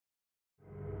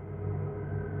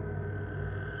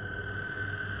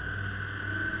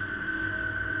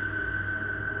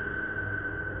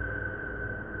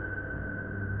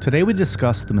Today we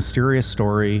discuss the mysterious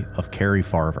story of Cari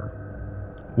Farver.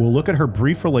 We'll look at her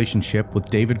brief relationship with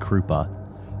David Krupa,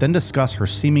 then discuss her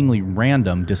seemingly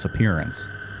random disappearance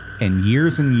and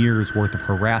years worth of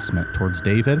harassment towards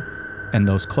David and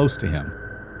those close to him,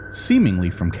 seemingly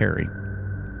from Cari.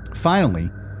 Finally,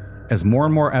 as more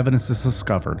and more evidence is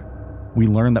discovered, we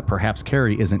learn that perhaps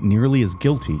Cari isn't nearly as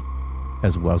guilty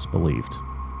as was believed.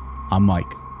 I'm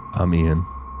Mike. I'm Ian.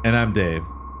 And I'm Dave.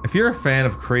 If you're a fan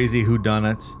of crazy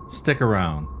whodunits, stick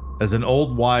around. As an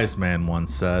old wise man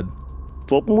once said,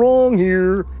 something wrong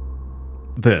here.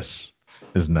 This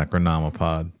is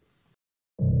Necronomipod.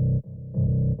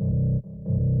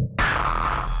 A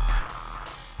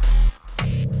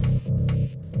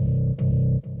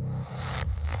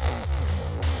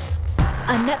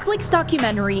Netflix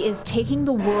documentary is taking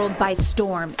the world by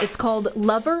storm. It's called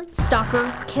Lover,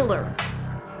 Stalker, Killer.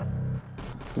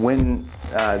 When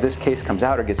this case comes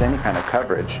out or gets any kind of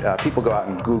coverage, people go out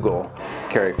and Google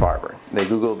Cari Farver. They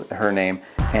Google her name,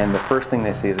 and the first thing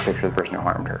they see is a picture of the person who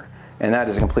harmed her. And that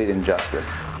is a complete injustice.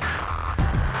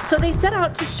 So they set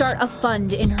out to start a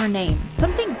fund in her name.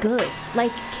 Something good,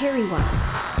 like Cari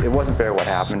was. It wasn't fair what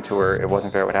happened to her. It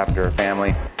wasn't fair what happened to her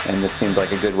family. And this seemed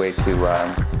like a good way to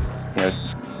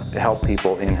help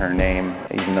people in her name,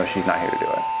 even though she's not here to do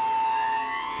it.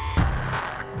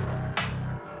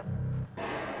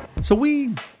 So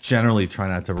we generally try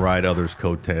not to ride others'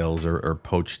 coattails or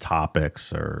poach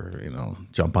topics or,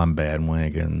 jump on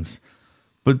bandwagons.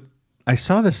 But I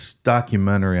saw this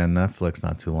documentary on Netflix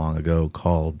not too long ago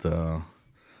called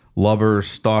Lover,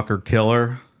 Stalker,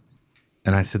 Killer.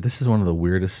 And I said, this is one of the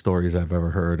weirdest stories I've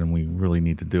ever heard, and we really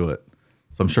need to do it.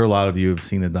 So I'm sure a lot of you have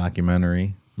seen the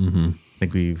documentary. Mm-hmm. I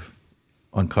think we've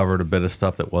uncovered a bit of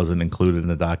stuff that wasn't included in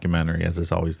the documentary, as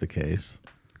is always the case.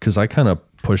 Because I kind of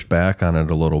pushed back on it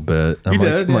a little bit. I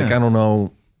don't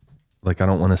know. Like, I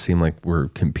don't want to seem like we're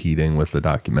competing with the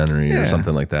documentary or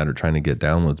something like that or trying to get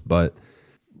downloads. But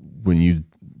when you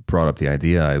brought up the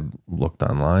idea, I looked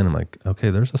online. I'm like, okay,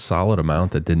 there's a solid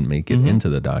amount that didn't make it into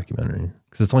the documentary.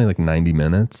 Because it's only like 90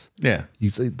 minutes. Yeah.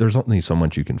 There's only so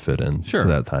much you can fit in to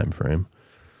that time frame.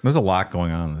 There's a lot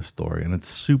going on in this story, and it's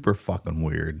super fucking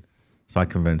weird. So I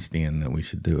convinced Ian that we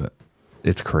should do it.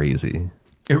 It's crazy.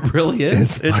 It really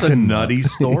is. It's a nutty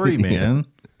story, man.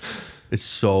 Yeah. It's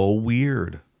so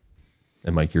weird.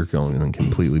 And Mike, you're going in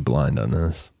completely blind on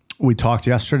this. We talked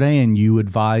yesterday, and you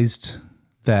advised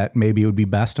that maybe it would be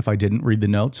best if I didn't read the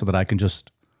notes so that I can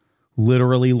just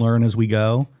literally learn as we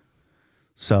go.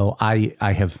 So I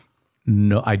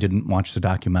didn't watch the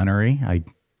documentary. I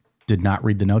did not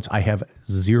read the notes. I have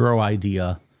zero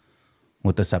idea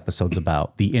what this episode's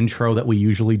about. The intro that we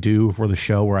usually do for the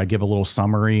show where I give a little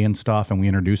summary and stuff and we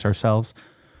introduce ourselves,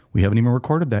 we haven't even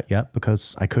recorded that yet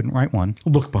because I couldn't write one.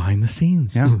 Look behind the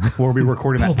scenes. Yeah, we'll be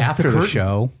recording that after the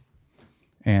show.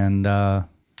 And so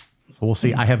we'll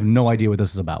see. I have no idea what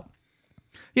this is about.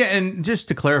 Yeah, and just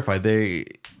to clarify, they,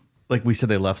 like we said,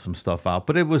 they left some stuff out,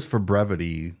 but it was for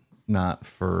brevity, not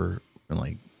for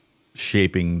like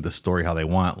shaping the story how they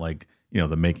want, like,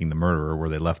 the Making the Murderer, where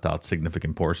they left out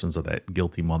significant portions of that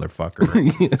guilty motherfucker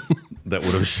that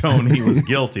would have shown he was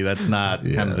guilty. That's not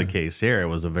kind of the case here. It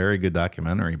was a very good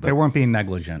documentary. But they weren't being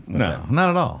negligent. No, not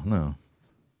at all. No.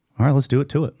 All right, let's do it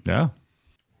to it. Yeah.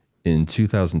 In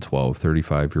 2012,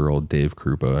 35-year-old Dave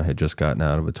Krupa had just gotten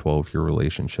out of a 12-year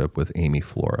relationship with Amy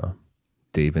Flora.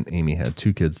 Dave and Amy had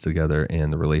 2 kids together,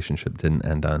 and the relationship didn't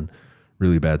end on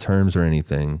really bad terms or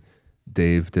anything.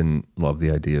 Dave didn't love the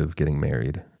idea of getting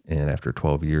married. And after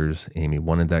 12 years, Amy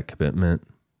wanted that commitment.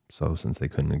 So since they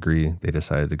couldn't agree, they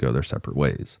decided to go their separate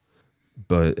ways.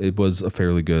 But it was a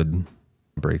fairly good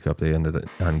breakup. They ended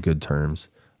on good terms,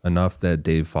 enough that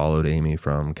Dave followed Amy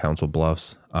from Council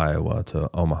Bluffs, Iowa to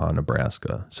Omaha,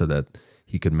 Nebraska, so that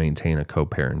he could maintain a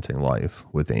co-parenting life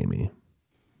with Amy.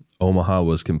 Omaha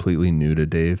was completely new to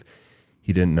Dave.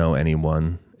 He didn't know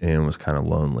anyone and was kind of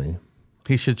lonely.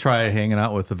 He should try hanging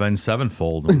out with Avenged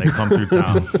Sevenfold when they come through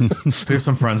town. We have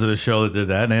some friends of the show that did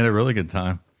that, and they had a really good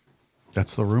time.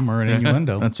 That's the rumor and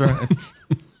innuendo. That's right.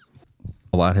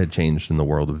 A lot had changed in the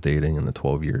world of dating in the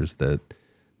 12 years that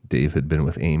Dave had been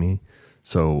with Amy.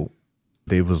 So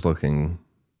Dave was looking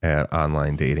at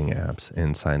online dating apps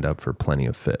and signed up for Plenty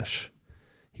of Fish.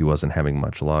 He wasn't having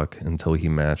much luck until he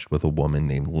matched with a woman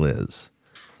named Liz.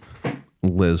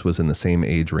 Liz was in the same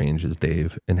age range as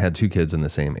Dave and had 2 kids in the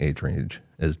same age range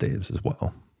as Dave's as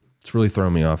well. It's really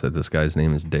thrown me off that this guy's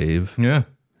name is Dave. Yeah.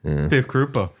 Dave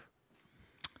Krupa.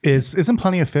 Isn't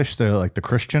Plenty of Fish the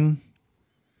Christian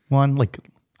one? Like,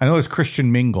 I know there's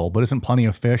Christian Mingle, but isn't Plenty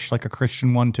of Fish like a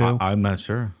Christian one too? I'm not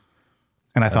sure.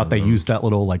 And I thought they used that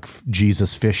little like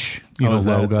Jesus fish, Is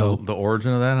that logo. the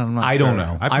origin of that? I'm not I sure. don't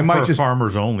know. I I might prefer just-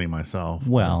 farmers only myself.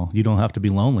 Well, you don't have to be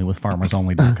lonely with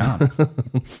farmersonly.com.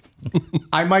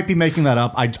 I might be making that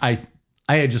up. I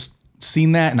had just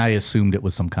seen that and I assumed it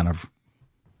was some kind of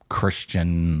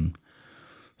Christian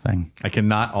thing. I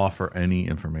cannot offer any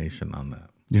information on that.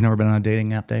 You've never been on a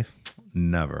dating app, Dave?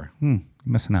 Never. You're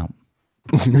missing out.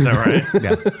 Is that right?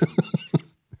 Yeah.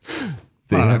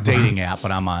 Not on a dating app, but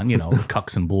I'm on, the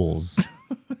Cucks and Bulls,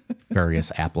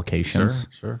 various applications.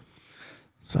 Sure.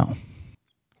 So,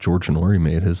 George Norrie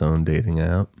made his own dating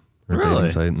app. Or Really?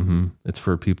 dating site. It's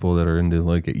for people that are into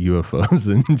like UFOs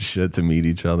and shit to meet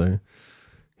each other.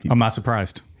 I'm not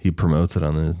surprised. He promotes it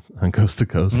on Coast to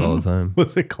Coast all the time.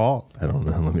 What's it called? I don't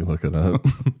know. Let me look it up.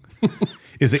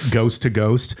 Is it ghost to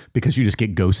ghost because you just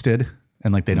get ghosted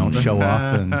and like they don't show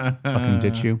up and fucking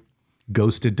ditch you?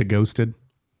 Ghosted to ghosted.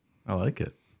 I like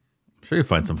it. I'm sure you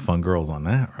find some fun girls on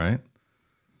that, right?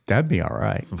 That'd be all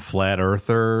right. Some flat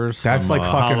earthers. That's some, like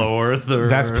fucking hollow earthers.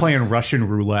 That's playing Russian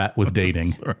roulette with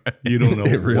dating. You don't know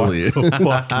It really what the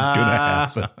fuck is gonna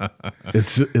happen.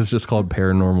 It's just called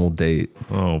Paranormal Date.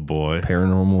 Oh boy.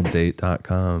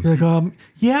 Paranormaldate.com. You're like,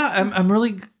 yeah, I'm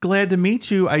really glad to meet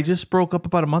you. I just broke up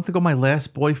about a month ago. My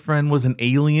last boyfriend was an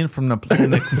alien from the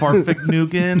planet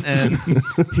Farfignugan,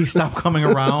 and he stopped coming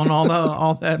around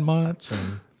all that much.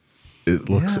 And It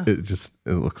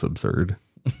looks absurd.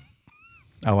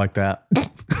 I like that.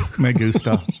 Me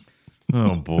gusta.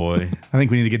 oh boy. I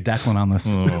think we need to get Declan on this.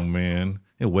 Oh man.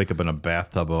 You'll wake up in a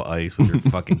bathtub of ice with your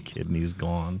fucking kidneys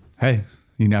gone. Hey,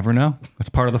 you never know. That's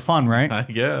part of the fun, right? I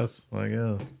guess.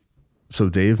 So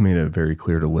Dave made it very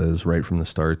clear to Liz right from the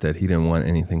start that he didn't want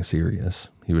anything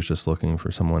serious. He was just looking for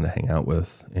someone to hang out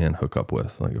with and hook up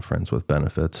with, like a friends with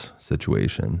benefits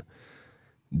situation.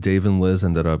 Dave and Liz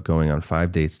ended up going on 5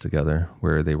 dates together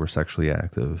where they were sexually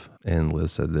active. And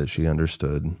Liz said that she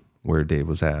understood where Dave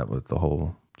was at with the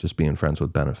whole just being friends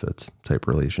with benefits type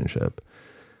relationship.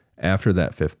 After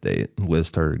that 5th date, Liz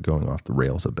started going off the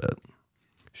rails a bit.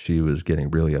 She was getting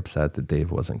really upset that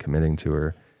Dave wasn't committing to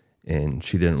her, and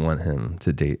she didn't want him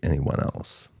to date anyone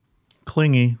else.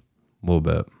 Clingy. A little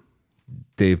bit.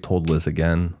 Dave told Liz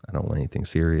again, I don't want anything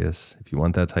serious. If you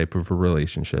want that type of a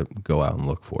relationship, go out and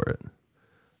look for it.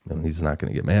 And he's not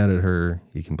going to get mad at her.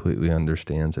 He completely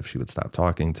understands if she would stop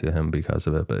talking to him because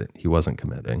of it, but he wasn't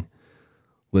committing.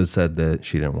 Liz said that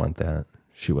she didn't want that.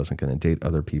 She wasn't going to date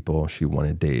other people. She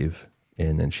wanted Dave.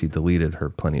 And then she deleted her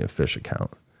Plenty of Fish account,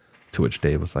 to which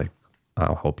Dave was like,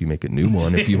 I'll help you make a new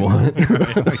one if you want.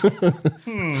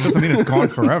 Doesn't mean it's gone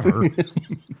forever.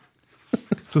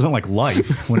 This isn't like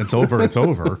life. When it's over, it's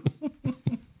over.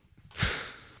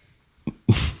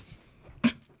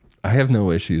 I have no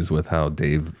issues with how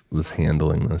Dave was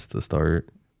handling this to start.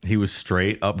 He was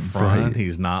straight up front. Right.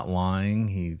 He's not lying.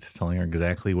 He's telling her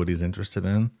exactly what he's interested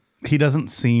in. He doesn't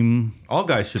seem All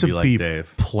guys should to be like be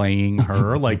Dave. playing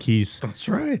her like he's. That's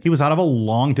right. He was out of a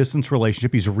long distance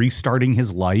relationship. He's restarting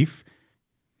his life.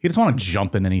 He doesn't want to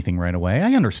jump in anything right away.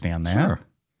 I understand that.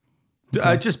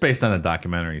 Sure. Just based on the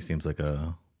documentary, he seems like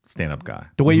a stand-up guy.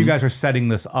 The way you guys are setting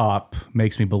this up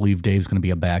makes me believe Dave's going to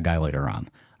be a bad guy later on.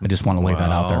 I just want to lay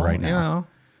that out there right now. You know,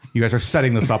 You guys are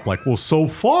setting this up like, well, so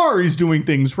far he's doing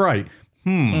things right.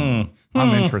 I'm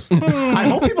interested. I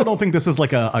hope people don't think this is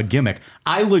like a gimmick.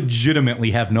 I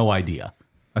legitimately have no idea.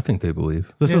 I think they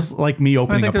believe. This is like me I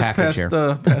opening think a there's package here.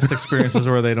 past experiences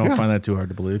where they don't find that too hard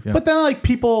to believe. Yeah. But then like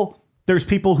there's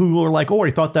people who are like, oh, I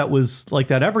thought that was like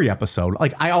that every episode.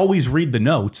 Like I always read the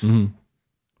notes.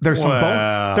 There's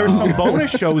some bonus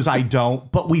shows I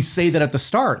don't, but we say that at the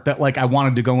start that like I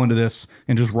wanted to go into this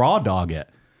and just raw dog it.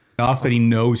 Enough that he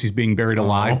knows he's being buried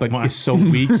alive, but is so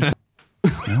weak.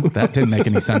 Well, that didn't make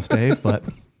any sense, Dave, but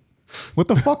what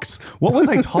was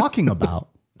I talking about?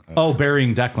 Oh,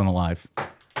 burying Declan alive.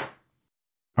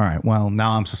 All right, well,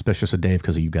 now I'm suspicious of Dave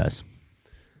because of you guys.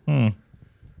 Me,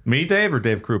 Dave, or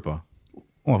Dave Krupa?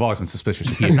 Well, I've always been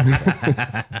suspicious of you.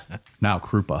 Now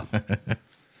Krupa.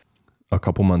 A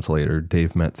couple months later,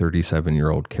 Dave met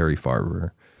 37-year-old Cari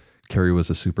Farver. Cari was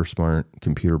a super smart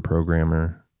computer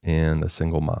programmer and a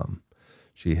single mom.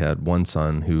 She had one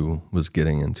son who was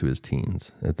getting into his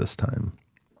teens at this time.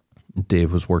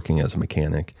 Dave was working as a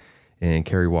mechanic, and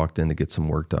Cari walked in to get some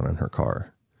work done on her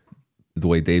car. The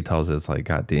way Dave tells it, it's like,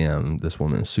 God damn, this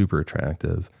woman is super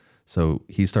attractive. So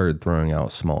he started throwing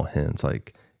out small hints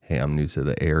like, hey, I'm new to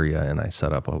the area, and I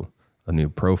set up a new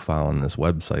profile on this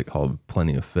website called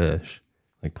Plenty of Fish.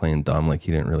 Like playing dumb, like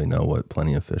he didn't really know what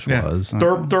Plenty of Fish was.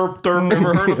 Derp, derp, derp.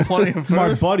 Never heard of Plenty of Fish?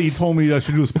 My buddy told me I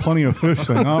should do this Plenty of Fish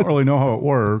thing. I don't really know how it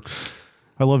works.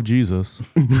 I love Jesus.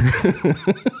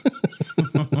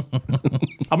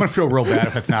 I'm going to feel real bad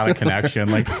if it's not a connection.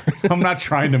 Like, I'm not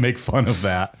trying to make fun of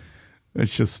that.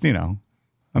 It's just, I'm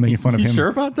making fun of him. You sure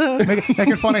about that?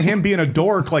 Making fun of him being a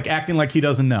dork, like acting like he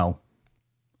doesn't know.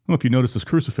 I don't know if you noticed this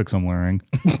crucifix I'm wearing.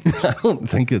 I don't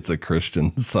think it's a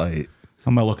Christian site.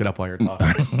 I'm going to look it up while you're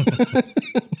talking.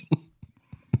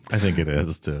 I think it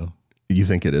is, too. You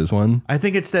think it is one? I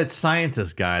think it's that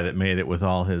scientist guy that made it with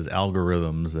all his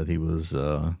algorithms that he was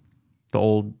the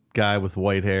old guy with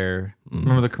white hair.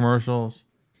 Remember the commercials?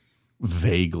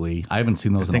 Vaguely. I haven't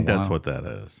seen those I think in a while. that's what that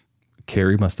is.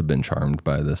 Cari must have been charmed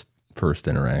by this first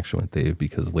interaction with Dave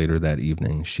because later that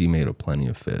evening, she made a Plenty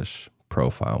of Fish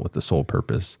profile with the sole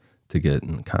purpose to get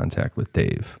in contact with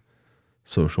Dave.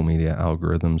 Social media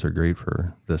algorithms are great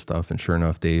for this stuff. And sure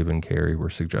enough, Dave and Cari were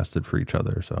suggested for each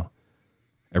other. So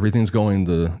everything's going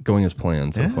as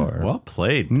planned so far. Well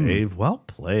played, Dave. Well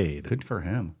played. Good for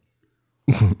him.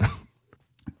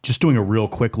 Just doing a real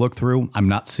quick look through. I'm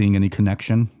not seeing any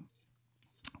connection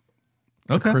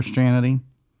to Christianity.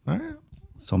 All right.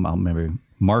 So maybe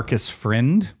Marcus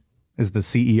Friend is the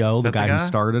CEO, the guy who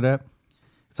started it.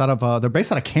 It's out of they're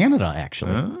based out of Canada,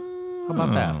 actually. How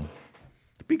about that?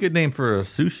 It'd be a good name for a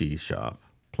sushi shop.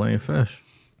 Plenty of Fish.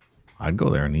 I'd go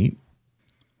there and eat.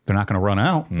 They're not going to run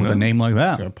out with a name like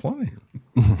that. Got plenty.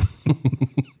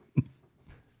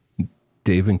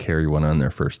 Dave and Cari went on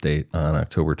their first date on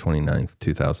October 29th,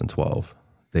 2012.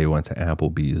 They went to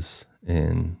Applebee's,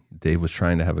 and Dave was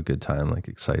trying to have a good time, like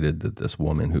excited that this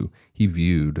woman who he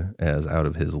viewed as out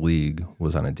of his league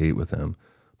was on a date with him.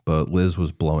 But Liz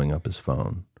was blowing up his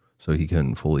phone, so he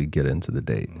couldn't fully get into the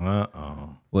date.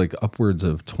 Uh-oh. Like upwards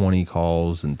of 20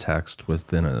 calls and text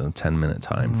within a 10-minute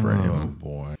time frame. Oh,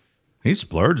 boy. He's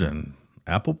splurging.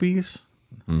 Applebee's?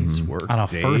 He's worked. On a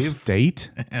Dave? first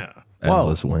date? Yeah.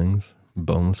 Endless wings,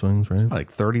 boneless wings, right?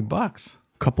 Like $30.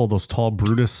 Couple of those tall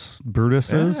Brutus beers.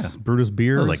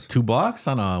 Like $2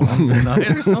 on a Wednesday night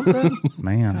or something?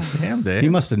 Man. Damn, Dave. He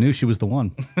must have knew she was the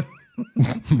one.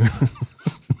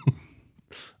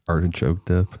 Artichoke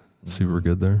dip, super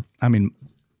good there. I mean,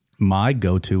 my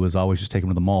go-to is always just take him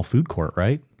to the mall food court,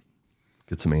 right?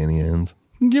 Get some Annie Ann's.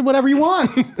 You can get whatever you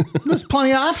want. There's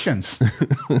plenty of options.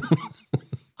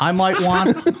 I might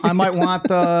want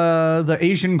the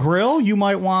Asian grill. You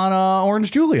might want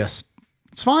Orange Julius.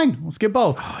 It's fine. Let's get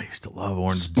both. Oh, I used to love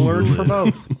Orange Splurge for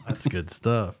both. That's good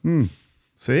stuff.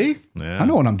 See? Yeah. I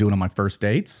know what I'm doing on my first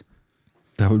dates.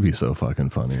 That would be so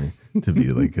fucking funny to be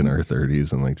like in our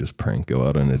 30s and like just prank go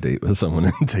out on a date with someone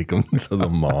and take them to the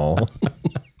mall.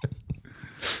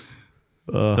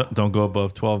 Don't go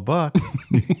above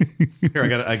 $12. Here,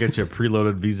 I got you a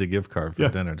preloaded Visa gift card for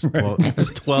dinner.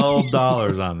 There's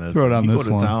 $12 on this. Throw it on you this go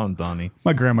to one. town, Donnie.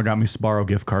 My grandma got me Sbarro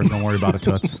gift cards. Don't worry about it,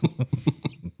 Toots.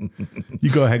 You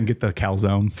go ahead and get the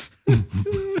calzone.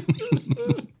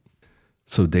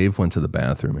 So Dave went to the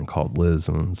bathroom and called Liz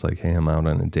and was like, hey, I'm out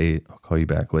on a date. I'll call you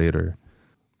back later.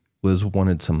 Liz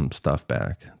wanted some stuff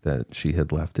back that she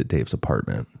had left at Dave's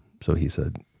apartment. So he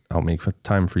said, I'll make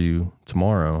time for you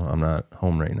tomorrow. I'm not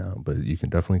home right now, but you can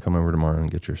definitely come over tomorrow and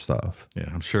get your stuff. Yeah,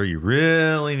 I'm sure you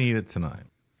really need it tonight.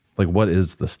 Like, what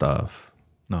is the stuff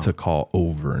to call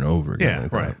over and over again? Yeah,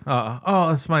 like right. that?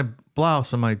 Oh, it's my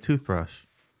blouse and my toothbrush.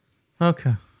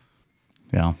 Okay.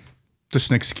 Yeah. Just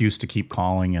an excuse to keep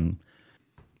calling and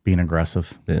being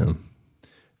aggressive. Yeah.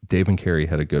 Dave and Cari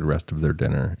had a good rest of their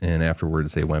dinner, and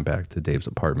afterwards they went back to Dave's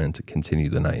apartment to continue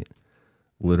the night.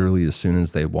 Literally, as soon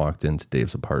as they walked into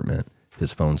Dave's apartment,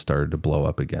 his phone started to blow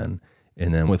up again.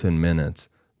 And then within minutes,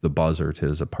 the buzzer to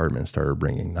his apartment started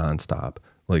ringing nonstop.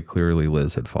 Like clearly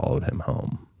Liz had followed him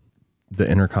home. The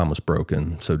intercom was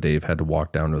broken, so Dave had to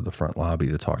walk down to the front lobby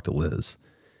to talk to Liz.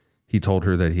 He told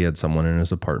her that he had someone in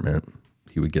his apartment.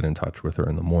 He would get in touch with her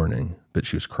in the morning, but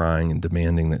she was crying and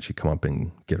demanding that she come up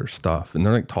and get her stuff. And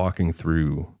they're like talking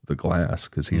through the glass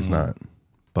because he's not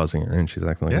buzzing her in. She's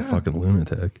acting like a fucking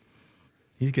lunatic.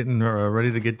 He's getting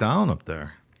ready to get down up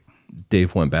there.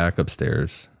 Dave went back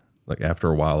upstairs. Like after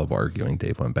a while of arguing,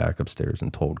 Dave went back upstairs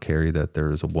and told Cari that there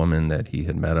was a woman that he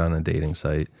had met on a dating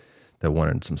site that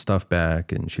wanted some stuff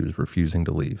back and she was refusing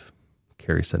to leave.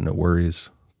 Cari said, no worries.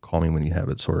 Call me when you have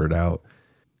it sorted out.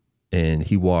 And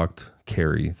he walked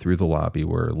Cari through the lobby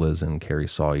where Liz and Cari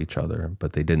saw each other,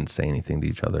 but they didn't say anything to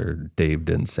each other. Dave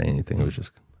didn't say anything. It was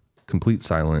just complete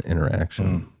silent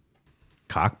interaction.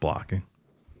 Cock blocking.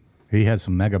 He had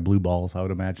some mega blue balls, I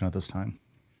would imagine, at this time.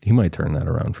 He might turn that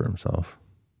around for himself.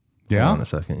 Yeah? Hold on a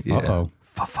second. Yeah. Uh-oh.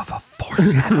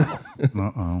 Foreshadow.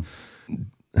 Uh-oh.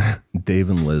 Dave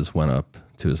and Liz went up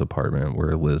to his apartment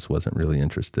where Liz wasn't really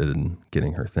interested in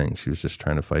getting her things. She was just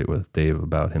trying to fight with Dave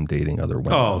about him dating other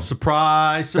women. Oh,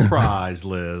 surprise, surprise,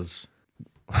 Liz.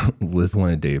 Liz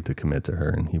wanted Dave to commit to her,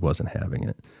 and he wasn't having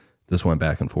it. This went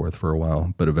back and forth for a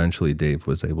while, but eventually Dave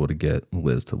was able to get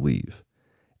Liz to leave.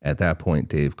 At that point,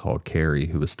 Dave called Cari,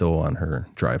 who was still on her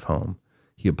drive home.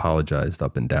 He apologized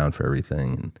up and down for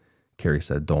everything, and Cari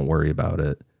said, "Don't worry about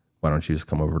it. Why don't you just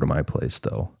come over to my place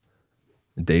still?"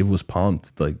 And Dave was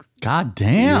pumped. Like, God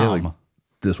damn. like,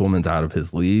 this woman's out of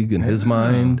his league in his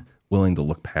mind, willing to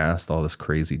look past all this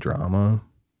crazy drama.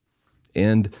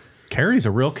 And Cari's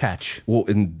a real catch. well,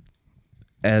 and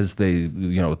as they,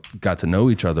 got to know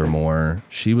each other more,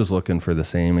 she was looking for the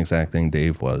same exact thing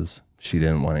Dave was. She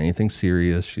didn't want anything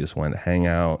serious. She just wanted to hang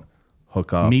out,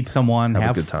 hook up, Meet someone, have a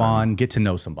have good time. fun, get to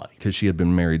know somebody. because she had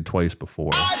been married twice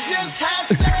before.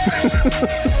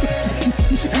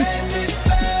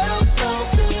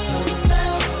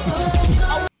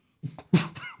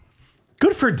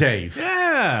 Good for Dave.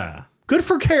 Yeah. Good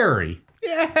for Cari.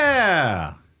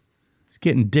 Yeah. He's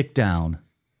getting dick down.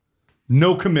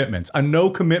 No commitments. A no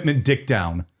commitment dick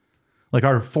down. Like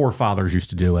our forefathers used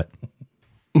to do it.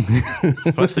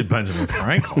 Especially Benjamin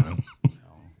Franklin.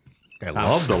 I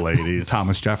love the ladies.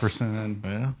 Thomas Jefferson.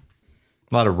 Yeah.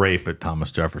 A lot of rape at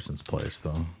Thomas Jefferson's place,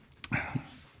 though.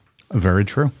 Very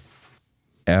true.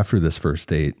 After this first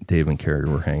date, Dave and Cari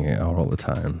were hanging out all the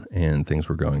time, and things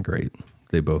were going great.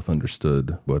 They both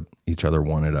understood what each other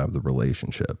wanted out of the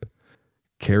relationship.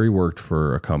 Cari worked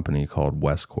for a company called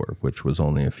Westcorp, which was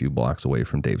only a few blocks away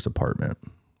from Dave's apartment.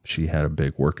 She had a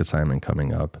big work assignment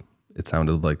coming up. It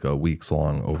sounded like a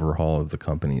weeks-long overhaul of the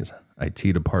company's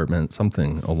IT department,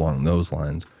 something along those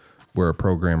lines, where a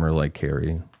programmer like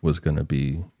Cari was going to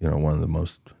be, one of the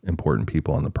most important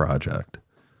people on the project.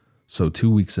 So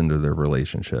 2 weeks into their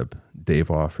relationship,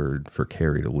 Dave offered for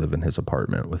Cari to live in his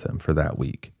apartment with him for that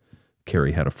week.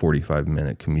 Cari had a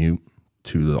 45-minute commute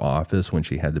to the office when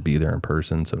she had to be there in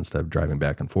person, so instead of driving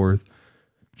back and forth,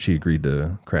 she agreed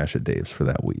to crash at Dave's for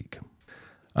that week.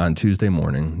 On Tuesday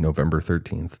morning, November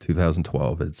 13th,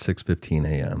 2012, at 6:15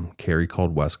 a.m., Cari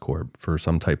called Westcorp for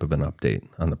some type of an update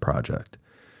on the project.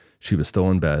 She was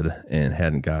still in bed and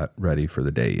hadn't got ready for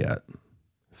the day yet.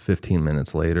 15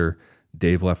 minutes later,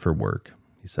 Dave left for work.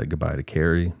 He said goodbye to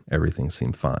Cari. Everything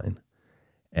seemed fine.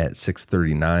 At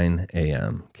 6:39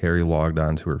 a.m., Cari logged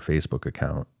onto her Facebook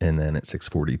account, and then at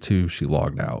 6:42, she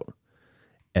logged out.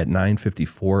 At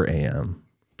 9:54 a.m.,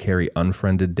 Cari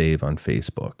unfriended Dave on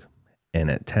Facebook. And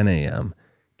at 10 a.m.,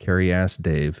 Cari asked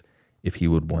Dave if he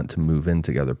would want to move in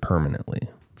together permanently.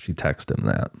 She texted him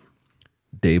that.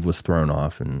 Dave was thrown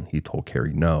off, and he told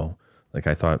Cari no. Like,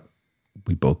 I thought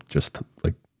we both just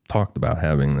talked about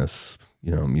having this,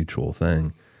 mutual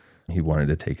thing. He wanted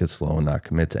to take it slow and not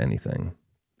commit to anything.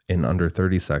 In under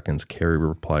 30 seconds, Cari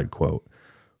replied, quote,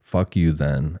 "Fuck you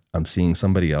then. I'm seeing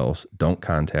somebody else. Don't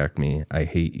contact me. I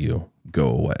hate you. Go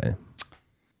away."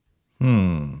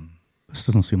 This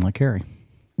doesn't seem like Cari.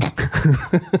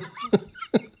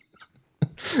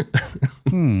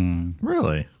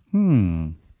 Really?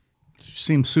 She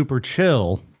seems super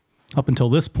chill up until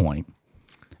this point.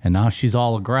 And now she's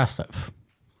all aggressive.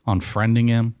 Unfriending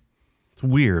him. It's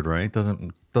weird, right?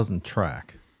 Doesn't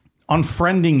track.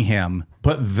 Unfriending him,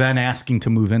 but then asking to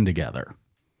move in together.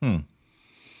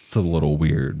 It's a little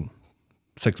weird.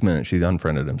 6 minutes. She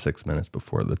unfriended him 6 minutes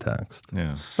before the text.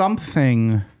 Yeah.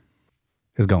 Something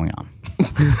is going on.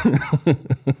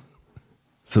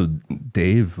 So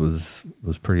Dave was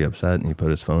pretty upset, and he put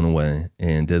his phone away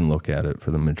and didn't look at it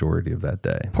for the majority of that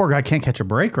day. Poor guy can't catch a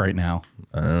break right now.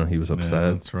 I don't know. He was Yeah,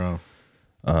 upset. that's rough.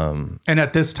 And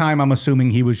at this time, I'm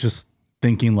assuming he was just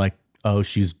thinking like, oh,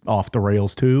 she's off the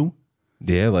rails too.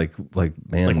 Yeah, like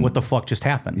man, Like, what the fuck just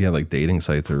happened? Yeah, like dating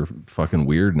sites are fucking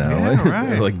weird now. Yeah,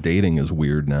 right. Like dating is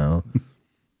weird now.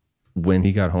 When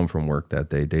he got home from work that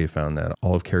day, Dave found that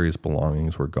all of Cari's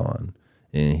belongings were gone,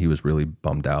 and he was really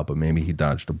bummed out, but maybe he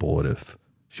dodged a bullet if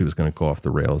she was going to go off the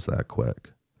rails that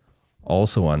quick.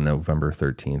 Also on November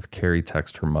 13th, Cari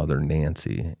texted her mother,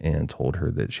 Nancy, and told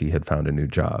her that she had found a new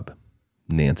job.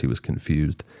 Nancy was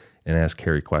confused and asked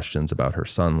Cari questions about her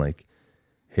son, like,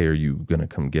 hey, are you going to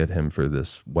come get him for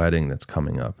this wedding that's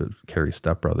coming up? Cari's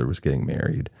stepbrother was getting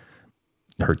married.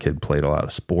 Her kid played a lot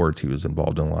of sports. He was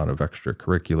involved in a lot of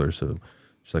extracurriculars. So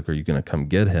she's like, are you going to come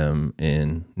get him?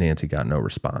 And Nancy got no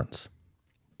response.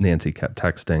 Nancy kept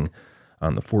texting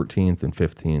on the 14th and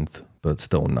 15th, but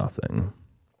still nothing.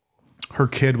 Her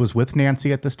kid was with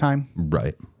Nancy at this time?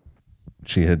 Right.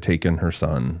 She had taken her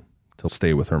son to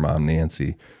stay with her mom,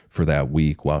 Nancy, for that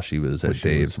week while she was at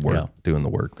Dave's work, doing the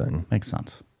work thing. Makes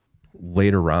sense.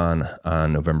 Later on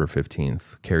November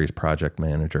 15th, Cari's project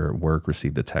manager at work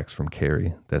received a text from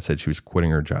Cari that said she was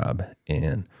quitting her job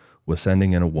and was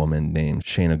sending in a woman named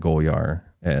Shayna Golyar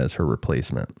as her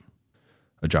replacement.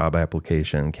 A job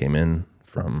application came in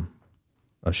from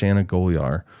Ashana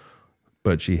Golyar,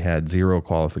 but she had 0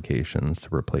 qualifications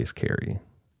to replace Cari.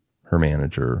 Her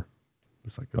manager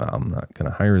was like, well, I'm not going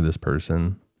to hire this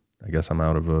person. I guess I'm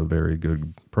out of a very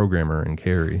good programmer in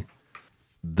Cari.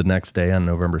 The next day on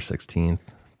November 16th,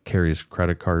 Cari's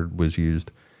credit card was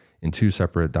used in 2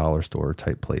 separate dollar store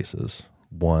type places.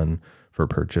 One for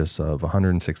purchase of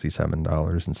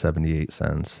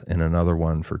 $167.78 and another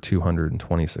one for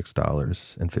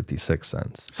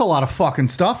 $226.56. It's a lot of fucking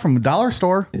stuff from a dollar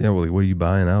store. Yeah, well, what are you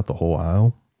buying out the whole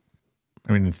aisle?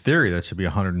 I mean, in theory, that should be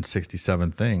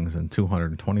 167 things and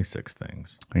 226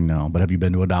 things. I know, but have you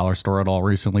been to a dollar store at all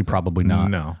recently? Probably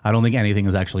not. No. I don't think anything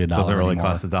is actually a dollar. Doesn't really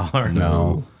anymore. cost $1.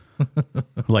 No.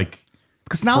 Like,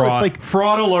 because now Fraud. it's like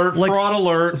Fraud alert, like fraud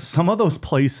alert. Some of those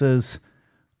places,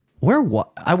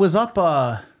 I was up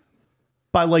by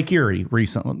Lake Erie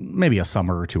recently, maybe a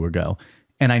summer or two ago,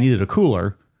 and I needed a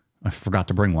cooler. I forgot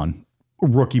to bring one.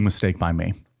 Rookie mistake by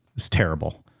me. It's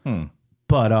terrible.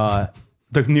 But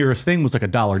the nearest thing was like a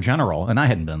Dollar General, and I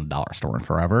hadn't been in a dollar store in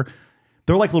forever.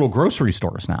 They're like little grocery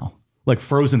stores now, like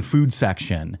frozen food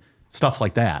section, stuff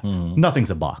like that. Nothing's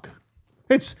 $1.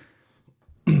 It's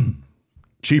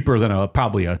cheaper than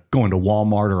probably going to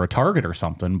Walmart or a Target or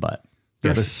something, but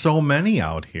There's so many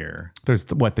out here. there's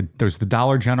there's the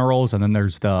Dollar Generals, and then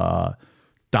there's the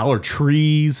Dollar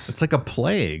Trees. It's like a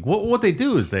plague. What they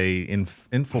do is they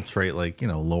infiltrate like,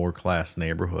 lower class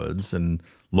neighborhoods and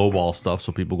lowball stuff.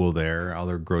 So people go there.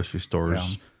 Other grocery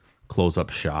stores close up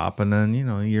shop. And then,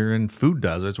 you're in food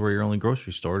deserts where your only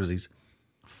grocery store is these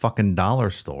fucking dollar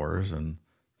stores. And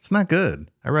it's not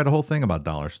good. I read a whole thing about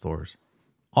dollar stores.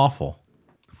 Awful.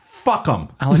 Fuck them.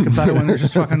 I like it better when they're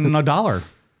just fucking $1.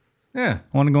 Yeah.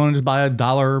 I want to go in and just buy a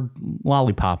 $1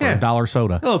 lollipop or Yeah. a $1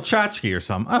 soda. A little tchotchke or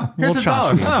something. Oh, here's Little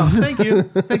 $1. tchotchke. Oh, thank you.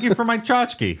 Thank you for my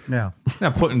tchotchke. Yeah.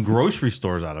 Not putting grocery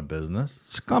stores out of business.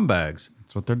 Scumbags.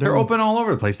 That's what they're doing. They're open all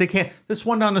over the place. They can't. This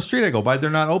one down the street I go by, they're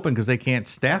not open because they can't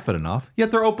staff it enough.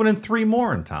 Yet they're opening 3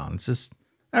 more in town. It's just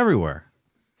everywhere.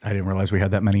 I didn't realize we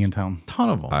had that many in town. Ton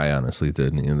of them. I honestly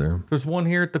didn't either. There's one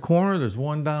here at the corner. There's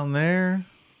one down there.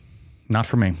 Not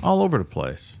for me. All over the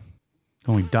place.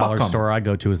 The only dollar 'em. store I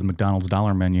go to is the McDonald's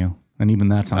dollar menu. And even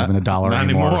that's not even $1 Not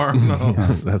anymore. anymore. No.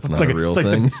 That's not a real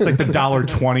thing. It's like the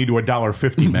 $1.20 to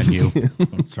 $1.50 menu.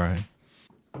 That's right.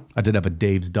 I did have a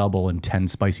Dave's double and 10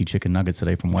 spicy chicken nuggets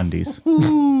today from Wendy's.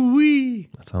 Ooh-wee.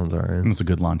 That sounds all right. It was a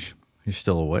good lunch. You're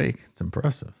still awake. It's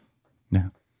impressive. Yeah.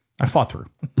 I fought through.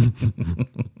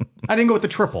 I didn't go with the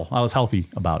triple. I was healthy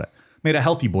about it. Made a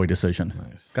healthy boy decision.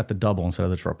 Nice. Got the double instead of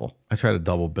the triple. I tried a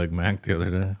double Big Mac the other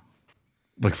day.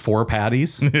 Like 4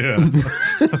 patties. Yeah.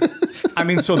 I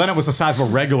mean, so then it was the size of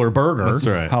a regular burger. That's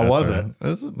right. How was right. it?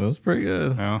 That was pretty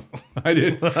good. Yeah. I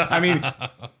did. I mean,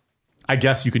 I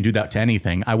guess you can do that to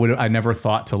anything. I never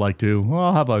thought to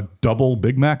I'll have a double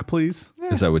Big Mac, please.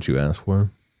 Is that what you asked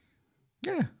for?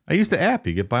 Yeah. I used the app.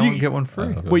 You get buy one, get one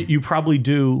free. Wait, you probably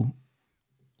do,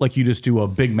 you just do a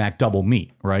Big Mac double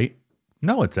meat, right?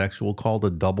 No, it's actually called a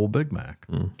double Big Mac.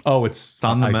 Oh, it's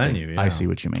on the I see. menu, yeah. I see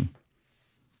what you mean.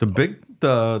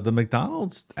 The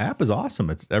McDonald's app is awesome.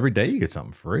 It's every day you get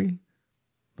something free.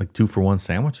 Like 2-for-1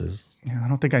 sandwiches. Yeah, I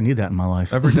don't think I need that in my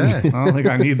life. Every day. I don't think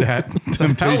I need that. It's a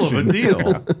hell of a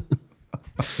deal.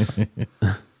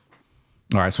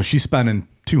 All right, so she's spending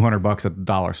 $200 at the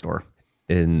dollar store.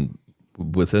 And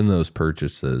within those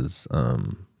purchases,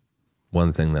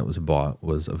 one thing that was bought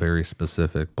was a very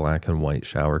specific black and white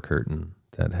shower curtain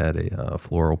that had a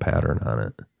floral pattern on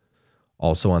it.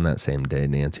 Also on that same day,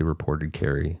 Nancy reported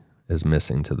Cari as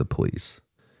missing to the police.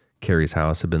 Cari's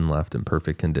house had been left in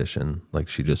perfect condition, like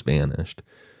she just vanished.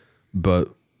 But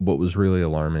what was really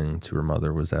alarming to her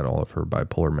mother was that all of her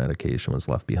bipolar medication was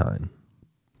left behind.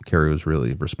 Cari was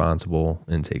really responsible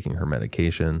in taking her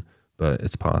medication, but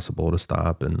it's possible to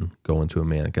stop and go into a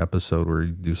manic episode where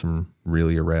you do some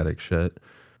really erratic shit,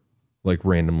 like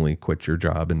randomly quit your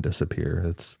job and disappear.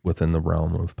 It's within the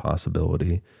realm of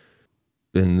possibility.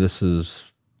 And this is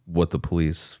what the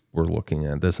police were looking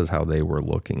at. This is how they were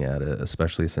looking at it,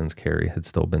 especially since Cari had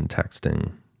still been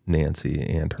texting Nancy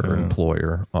and her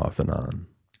employer off and on.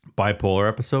 Bipolar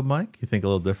episode, Mike? You think a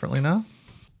little differently now?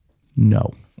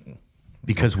 No,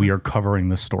 because we are covering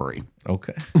the story.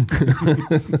 Okay.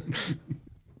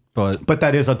 But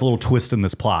that is a little twist in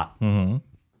this plot. and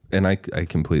I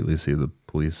completely see the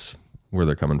police where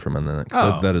they're coming from, and then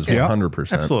Oh, that is yeah.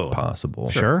 100% Absolutely. possible.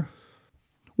 Sure.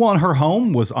 Well, and her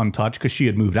home was untouched because she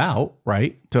had moved out,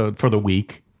 right? For the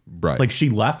week. Right. Like she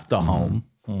left the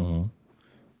home.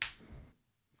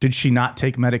 Did she not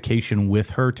take medication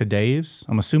with her to Dave's?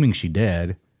 I'm assuming she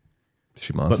did,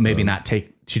 She must but maybe have. not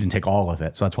take. She didn't take all of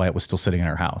it, so that's why it was still sitting in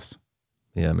her house.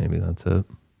 Yeah, maybe that's it.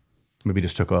 Maybe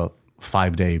just took a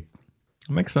 5 day,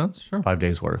 Makes sense. Sure. 5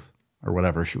 days worth or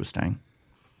whatever she was staying.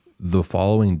 The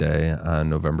following day, on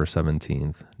November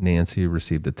 17th, Nancy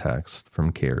received a text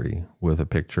from Cari with a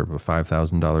picture of a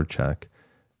 $5,000 check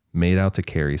made out to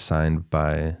Cari, signed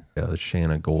by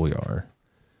Shayna Golyar,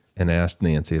 and asked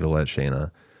Nancy to let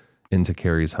Shayna into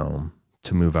Cari's home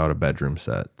to move out a bedroom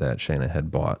set that Shayna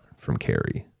had bought from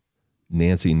Cari.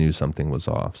 Nancy knew something was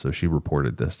off, so she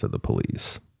reported this to the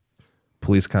police.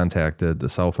 Police contacted the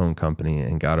cell phone company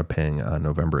and got a ping on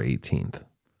November 18th.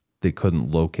 They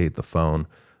couldn't locate the phone,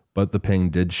 but the ping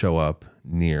did show up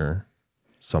near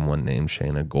someone named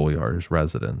Shayna Golyar's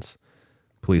residence.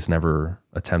 Police never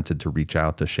attempted to reach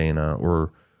out to Shayna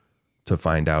or to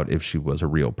find out if she was a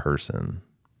real person.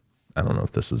 I don't know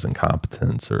if this is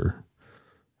incompetence or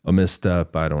a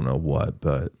misstep. I don't know what,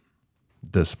 but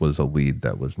this was a lead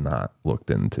that was not looked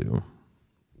into.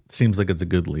 Seems like it's a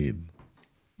good lead.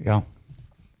 Yeah.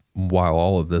 While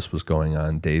all of this was going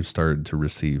on, Dave started to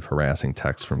receive harassing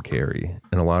texts from Cari,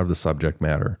 and a lot of the subject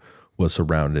matter was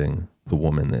surrounding the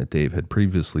woman that Dave had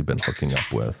previously been hooking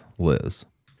up with, Liz.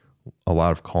 A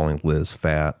lot of calling Liz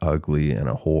fat, ugly, and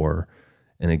a whore,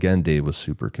 and again, Dave was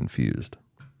super confused.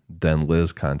 Then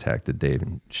Liz contacted Dave,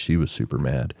 and she was super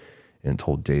mad and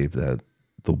told Dave that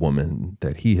the woman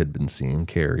that he had been seeing,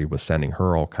 Cari, was sending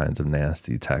her all kinds of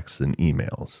nasty texts and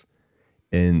emails.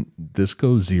 And this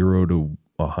goes 0 to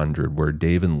 100, where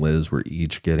Dave and Liz were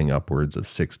each getting upwards of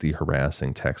 60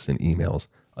 harassing texts and emails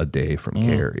a day from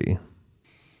Cari.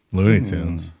 Looney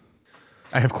Tunes.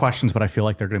 I have questions, but I feel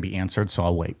like they're going to be answered, so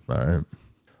I'll wait. All right.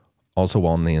 Also,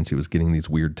 while Nancy was getting these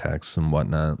weird texts and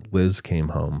whatnot, Liz came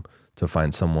home to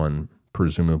find someone,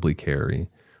 presumably Cari,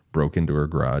 broke into her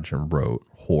garage and wrote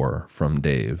 "whore" from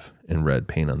Dave in red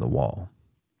paint on the wall.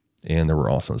 And there were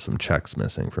also some checks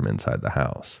missing from inside the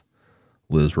house.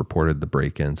 Liz reported the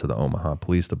break-in to the Omaha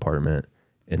Police Department,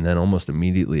 and then almost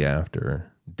immediately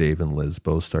after, Dave and Liz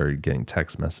both started getting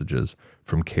text messages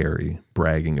from Cari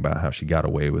bragging about how she got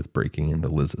away with breaking into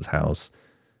Liz's house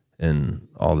and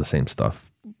all the same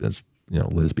stuff as,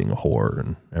 Liz being a whore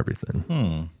and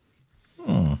everything.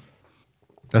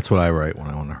 That's what I write when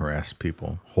I want to harass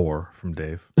people. Whore from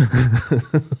Dave.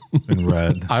 In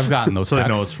red. I've gotten those So texts.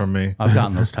 I know it's from me. I've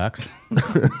gotten those texts.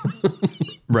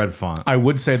 Red font. I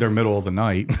would say they're middle of the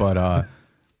night, but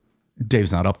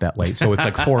Dave's not up that late. So it's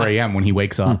like 4 a.m. when he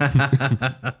wakes up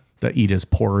to eat his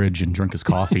porridge and drink his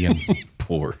coffee. And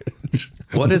Porridge.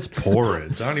 What is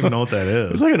porridge? I don't even know what that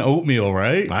is. it's like an oatmeal,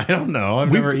 right? I don't know. I've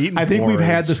never eaten I think we've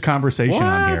had porridge. this conversation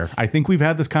on What? here. I think we've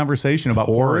had this conversation about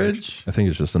porridge. I think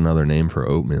it's just another name for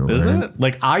oatmeal. Is right? it?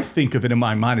 Like, I think of it in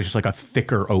my mind as just like a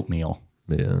thicker oatmeal.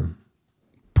 Yeah.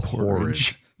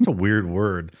 Porridge. It's a weird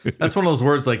word. That's one of those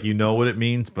words like you know what it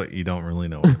means, but you don't really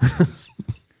know what it means.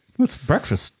 It's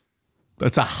breakfast.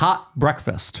 It's a hot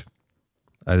breakfast.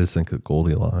 I just think of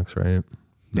Goldilocks, right?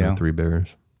 Yeah. The Three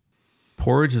Bears.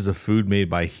 Porridge is a food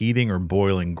made by heating or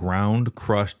boiling ground,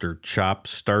 crushed, or chopped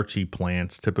starchy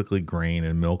plants, typically grain,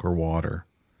 in milk or water.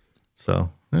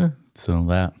 So,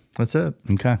 So that's it.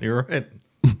 okay. You're right.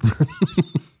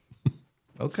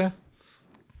 Okay.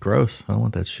 Gross. I don't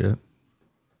want that shit.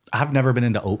 I've never been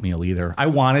into oatmeal either. I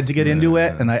wanted to get into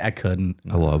it and I couldn't.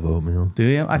 I love oatmeal. Do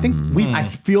you? I think I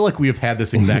feel like we have had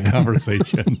this exact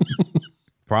conversation.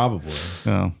 Probably.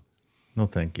 Oh. No,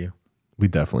 thank you. We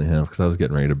definitely have, because I was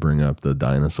getting ready to bring up the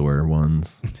dinosaur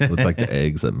ones with like the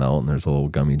eggs that melt and there's a little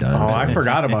gummy dinosaur. Oh, I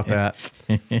forgot about that.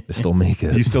 They still make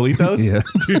it. You still eat those? Yeah.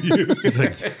 He's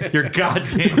like, you're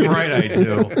goddamn right I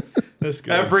do. That's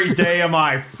good. Every day of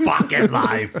my fucking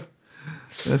life.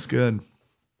 That's good.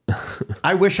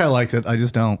 I wish I liked it. I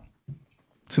just don't.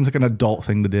 Seems like an adult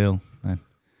thing to do.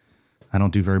 I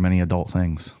don't do very many adult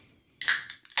things.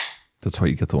 That's why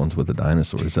you get the ones with the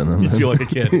dinosaurs in them. You feel like a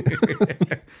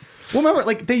kid. Well, remember,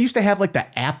 like they used to have like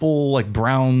the apple, like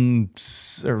brown,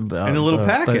 or the, In a little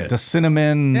packet. the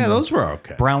cinnamon. Yeah, those were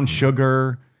okay. Brown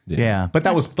sugar. Yeah. Yeah, but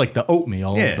that was like the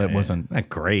oatmeal. Yeah, that wasn't that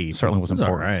great. certainly wasn't It was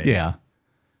all important. right. Yeah,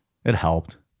 it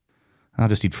helped. I'll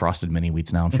just eat frosted mini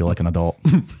wheats now and feel like an adult.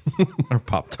 Or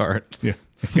Pop-Tart. Yeah.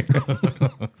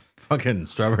 Fucking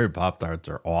strawberry Pop-Tarts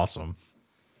are awesome.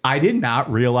 I did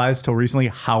not realize till recently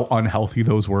how unhealthy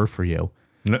those were for you.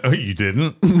 No, you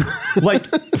didn't? Like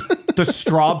the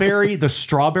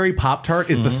strawberry Pop-Tart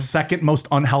is the second most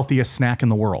unhealthiest snack in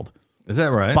the world. Is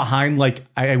that right? Behind like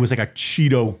it was like a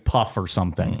Cheeto puff or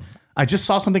something. I just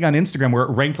saw something on Instagram where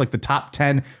it ranked like the top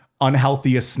 10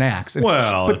 unhealthiest snacks. And,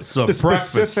 Well, but it's a the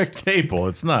breakfast specific. staple.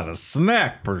 It's not a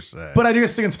snack per se. But I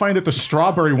just think it's funny that the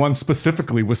strawberry one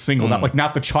specifically was singled out, like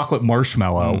not the chocolate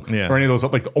marshmallow yeah. or any of those,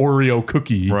 like the Oreo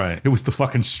cookie. Right. It was the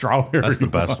fucking strawberry. that's the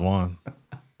best one.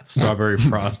 Strawberry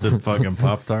frosted fucking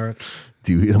Pop-Tarts.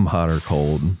 Do you eat them hot or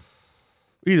cold?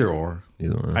 Either or.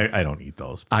 Either or. I don't eat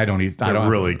those. I don't eat. They're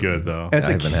really good though. As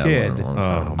a haven't had one in kid, a long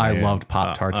time. I man. loved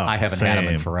Pop-Tarts. I haven't had them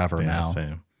in forever now.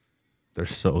 Same. They're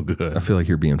so good. I feel like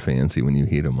you're being fancy when you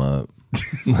heat them up.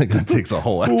 Like that takes a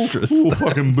whole extra step.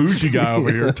 Fucking bougie guy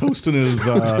over here toasting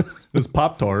his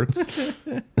Pop-Tarts.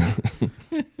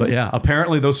 But yeah,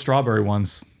 apparently those strawberry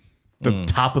ones, the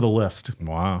top of the list.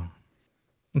 Wow.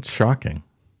 It's shocking.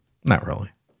 Not really.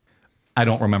 I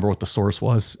don't remember what the source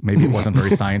was. Maybe it wasn't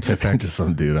very scientific. Just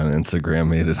some dude on Instagram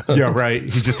made it up. Yeah, right.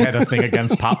 He just had a thing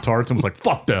against Pop-Tarts and was like,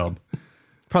 fuck them.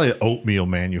 Probably an oatmeal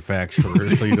manufacturer,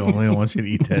 so they don't want you to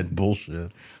eat that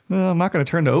bullshit. Well, I'm not going to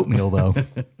turn to oatmeal, though.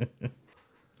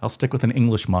 I'll stick with an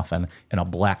English muffin and a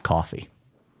black coffee.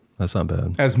 That's not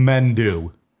bad. As men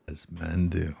do. As men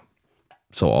do.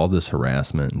 So all this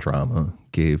harassment and drama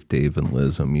gave Dave and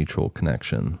Liz a mutual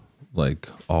connection, like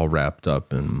all wrapped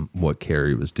up in what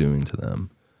Cari was doing to them.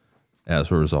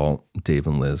 As a result, Dave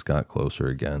and Liz got closer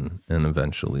again and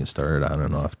eventually started on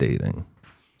and off dating.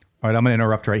 All right, I'm going to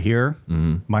interrupt right here.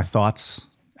 My thoughts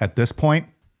at this point,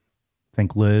 I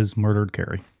think Liz murdered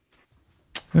Cari.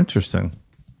 Interesting.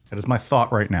 That is my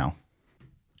thought right now.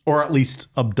 Or at least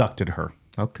abducted her.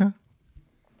 Okay.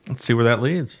 Let's see where that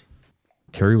leads.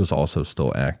 Cari was also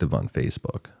still active on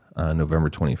Facebook. On November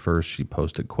 21st, she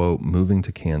posted, quote, "Moving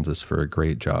to Kansas for a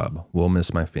great job. Will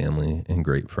miss my family and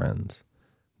great friends."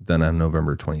 Then on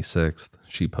November 26th,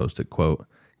 she posted, quote,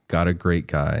 "Got a great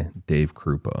guy, Dave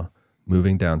Krupa.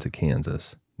 Moving down to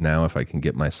Kansas. Now if I can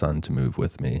get my son to move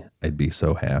with me, I'd be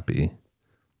so happy."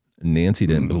 Nancy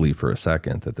didn't believe for a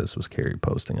second that this was Cari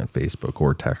posting on Facebook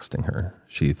or texting her.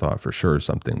 She thought for sure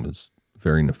something was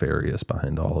very nefarious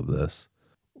behind all of this.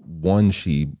 One,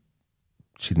 she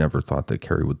never thought that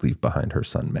Cari would leave behind her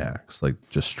son Max, like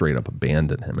just straight up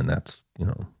abandon him, and that's,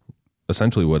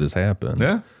 essentially what has happened.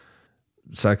 Yeah.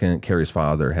 Second, Cari's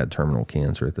father had terminal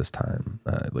cancer at this time.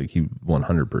 He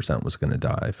 100% was going to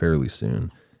die fairly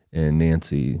soon. And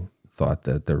Nancy thought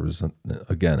that there was,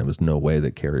 it was no way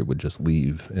that Cari would just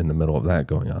leave in the middle of that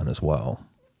going on as well.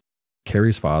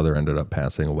 Cari's father ended up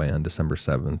passing away on December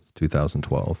 7th,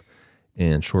 2012.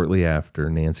 And shortly after,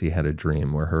 Nancy had a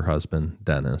dream where her husband,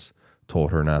 Dennis,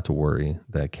 told her not to worry,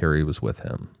 that Cari was with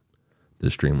him.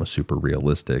 This dream was super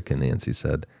realistic, and Nancy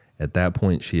said, at that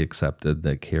point, she accepted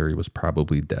that Cari was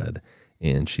probably dead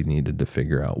and she needed to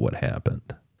figure out what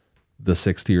happened. The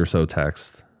 60 or so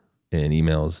texts and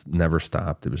emails never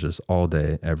stopped. It was just all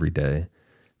day, every day.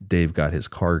 Dave got his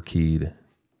car keyed.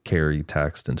 Cari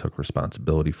texted and took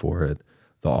responsibility for it.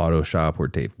 The auto shop where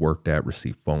Dave worked at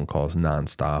received phone calls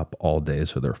nonstop all day,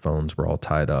 so their phones were all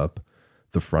tied up.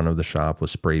 The front of the shop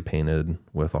was spray painted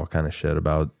with all kind of shit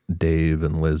about Dave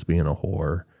and Liz being a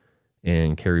whore.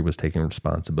 And Cari was taking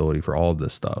responsibility for all of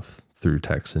this stuff through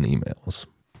texts and emails.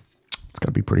 It's got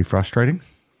to be pretty frustrating.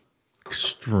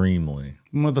 Extremely.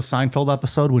 Remember the Seinfeld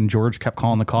episode when George kept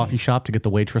calling the coffee shop to get the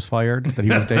waitress fired that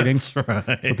he was dating? That's right.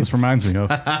 That's what this reminds me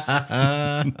of.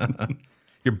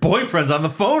 Your boyfriend's on the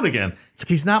phone again. It's like,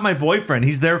 he's not my boyfriend.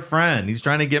 He's their friend. He's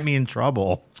trying to get me in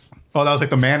trouble. Oh, that was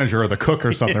like the manager or the cook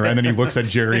or something, right? And then he looks at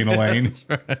Jerry and Elaine. That's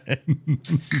right.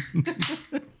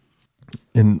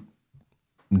 And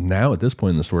now at this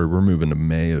point in the story, we're moving to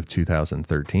May of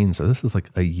 2013. So this is like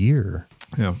a year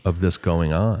of this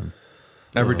going on.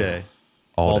 Every day.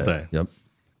 All day. Yep.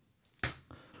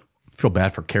 Feel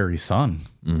bad for Cari's son.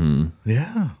 Mm-hmm.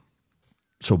 Yeah.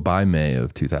 So by May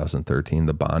of 2013,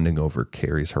 the bonding over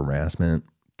Cari's harassment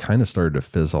kind of started to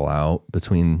fizzle out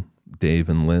between Dave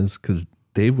and Liz, because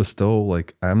Dave was still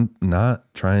like, I'm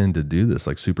not trying to do this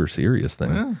like super serious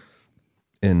thing. Yeah.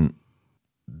 And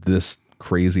this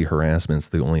crazy harassment's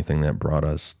the only thing that brought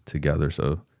us together.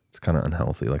 So it's kind of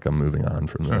unhealthy. Like, I'm moving on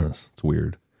from this. It's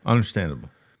weird. Understandable.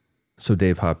 So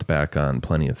Dave hopped back on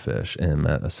Plenty of Fish and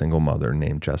met a single mother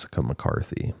named Jessica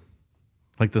McCarthy.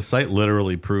 Like, the site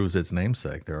literally proves its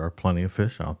namesake. There are plenty of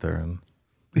fish out there, and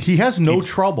He has no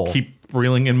trouble. keep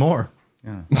reeling in more.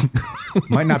 Yeah.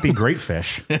 Might not be great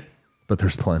fish, But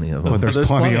there's plenty of them. but there's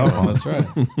plenty of them. That's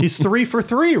right. He's 3 for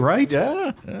 3, right?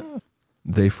 Yeah.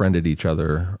 They friended each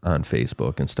other on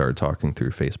Facebook and started talking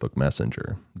through Facebook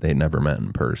Messenger. They never met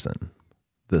in person.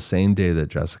 The same day that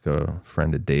Jessica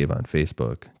friended Dave on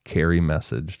Facebook, Cari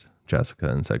messaged Jessica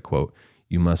and said, quote,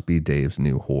 "You must be Dave's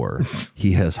new whore.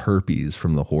 He has herpes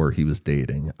from the whore he was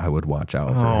dating. I would watch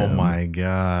out for him." Oh, my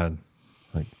God.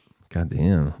 Like,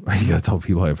 goddamn. Why you gotta tell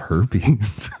people I have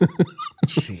herpes?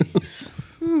 Jeez.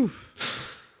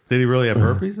 Did he really have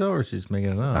herpes though, or she's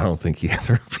making it up? I don't think he had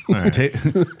herpes. Right.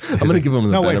 I'm going to give him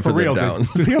the No, wait, benefit for of the real. doubt.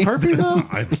 Does he have herpes though?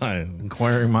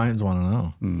 Inquiring minds want to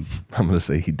know. I'm going to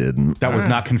say he didn't. That was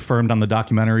not confirmed on the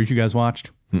documentaries you guys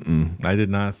watched. I did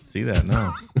not see that.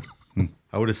 No,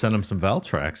 I would have sent him some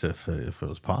Valtrex if it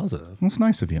was positive. That's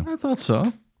nice of you. I thought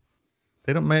so.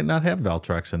 They might not have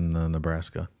Valtrex in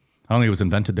Nebraska. I don't think it was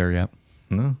invented there yet.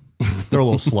 No. They're a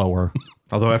little slower.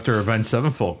 Although after Avenged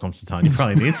Sevenfold comes to town, you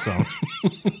probably need some.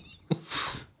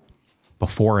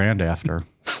 Before and after.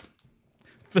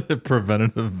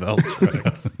 Preventative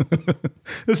Valtrex.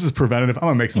 This is preventative. I'm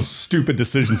going to make some stupid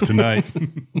decisions tonight.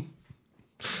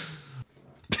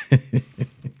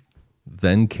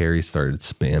 Then Cari started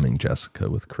spamming Jessica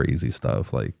with crazy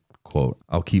stuff like, quote,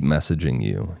 "I'll keep messaging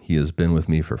you. He has been with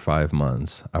me for 5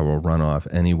 months. I will run off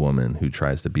any woman who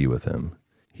tries to be with him.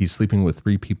 He's sleeping with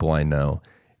 3 people I know,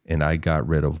 and I got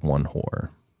rid of 1 whore."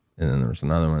 And then there's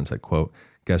another one that's like, quote,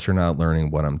 "Guess you're not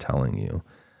learning what I'm telling you.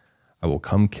 I will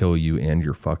come kill you and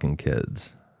your fucking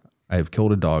kids. I have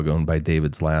killed a dog owned by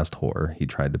David's last whore he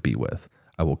tried to be with.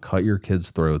 I will cut your kids'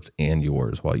 throats and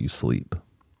yours while you sleep."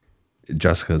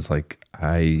 Jessica's like,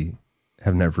 "I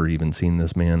have never even seen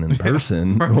this man in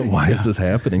person. Why is this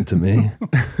happening to me?"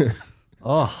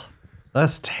 Oh,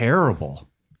 that's terrible.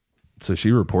 So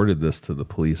she reported this to the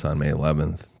police on May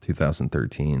 11th,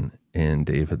 2013, and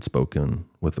Dave had spoken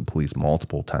with the police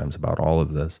multiple times about all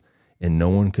of this, and no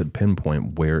one could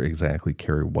pinpoint where exactly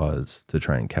Cari was to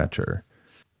try and catch her.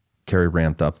 Cari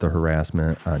ramped up the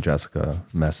harassment on Jessica,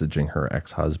 messaging her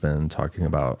ex-husband, talking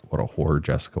about what a whore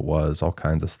Jessica was, all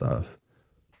kinds of stuff.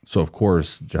 So, of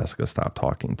course, Jessica stopped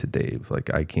talking to Dave.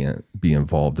 Like, I can't be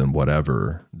involved in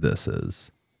whatever this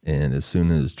is. And as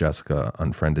soon as Jessica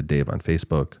unfriended Dave on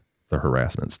Facebook, the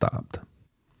harassment stopped.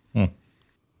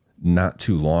 Not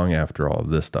too long after all of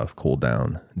this stuff cooled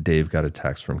down, Dave got a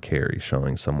text from Cari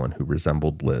showing someone who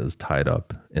resembled Liz tied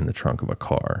up in the trunk of a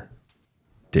car.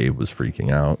 Dave was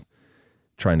freaking out,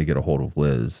 trying to get a hold of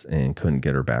Liz, and couldn't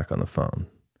get her back on the phone.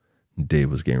 Dave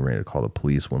was getting ready to call the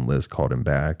police when Liz called him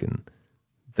back, and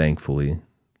thankfully,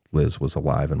 Liz was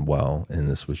alive and well, and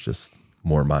this was just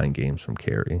more mind games from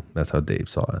Cari. That's how Dave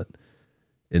saw it.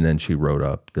 And then she wrote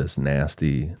up this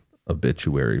nasty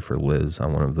obituary for Liz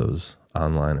on one of those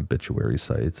online obituary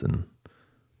sites, and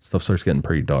stuff starts getting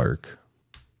pretty dark.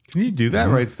 Can you do that?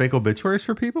 Write fake obituaries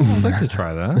for people? I'd like to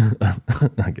try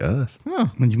that. I guess.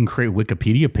 And you can create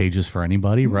Wikipedia pages for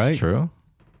anybody, right? True.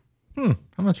 I'm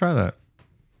going to try that.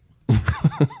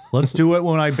 Let's do it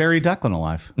when I bury Declan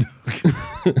alive.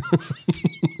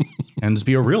 And just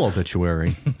be a real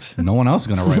obituary. No one else is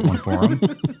going to write one for him.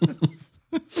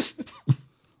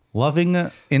 Loving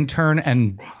intern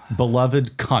and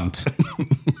beloved cunt.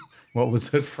 What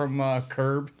was it from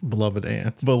Curb? Beloved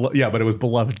aunt. Yeah, but it was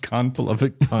beloved cunt.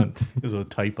 Beloved cunt. It was a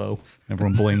typo.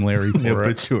 Everyone blame Larry The for it.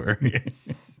 obituary.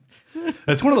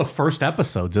 That's one of the first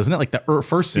episodes, isn't it? Like the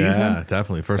first season? Yeah,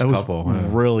 definitely. First That was couple.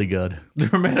 really good. They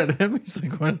were mad at him. He's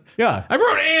like, what? Yeah. I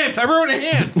wrote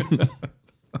ant.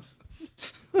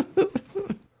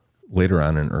 Later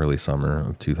on in early summer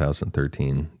of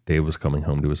 2013, Dave was coming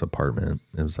home to his apartment.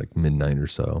 It was like midnight or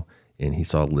so, and he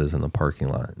saw Liz in the parking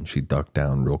lot, and she ducked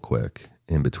down real quick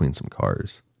in between some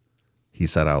cars. He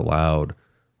said out loud,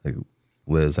 like,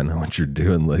 "Liz, I know what you're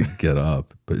doing, like, get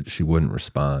up," but she wouldn't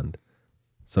respond.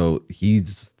 So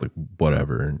he's like,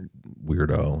 whatever,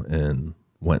 weirdo, and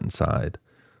went inside.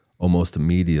 Almost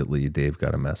immediately, Dave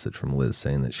got a message from Liz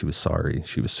saying that she was sorry.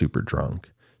 She was super drunk.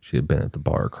 She had been at the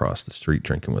bar across the street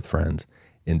drinking with friends.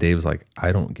 And Dave was like,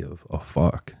 "I don't give a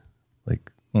fuck."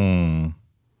 Like, and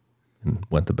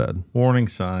went to bed. Warning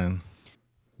sign.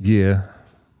 Yeah.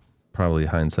 Probably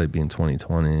hindsight being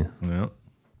 2020. Yep.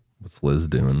 What's Liz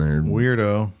doing there?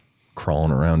 Weirdo.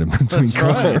 Crawling around in between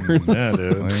cars. Yeah,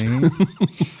 dude.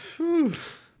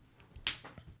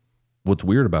 What's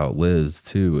weird about Liz,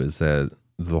 too, is that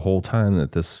the whole time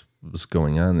that this was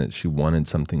going on, that she wanted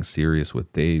something serious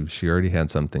with Dave, she already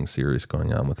had something serious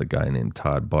going on with a guy named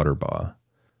Todd Butterbaugh.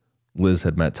 Liz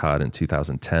had met Todd in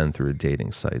 2010 through a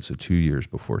dating site, so 2 years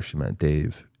before she met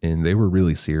Dave, and they were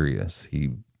really serious.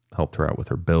 He helped her out with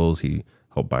her bills. He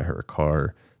helped buy her a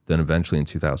car. Then eventually in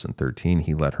 2013,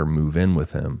 he let her move in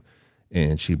with him,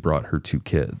 and she brought her 2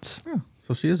 kids. Yeah,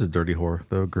 so she is a dirty whore.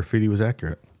 The graffiti was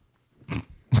accurate.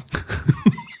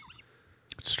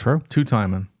 It's true.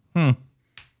 2-timing. How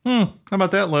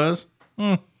about that, Liz?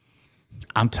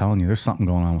 I'm telling you, there's something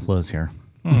going on with Liz here.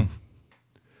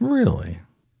 Really?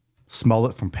 Smell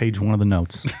it from page 1 of the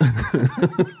notes.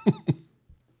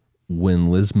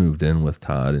 When Liz moved in with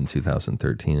Todd in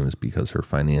 2013, it was because her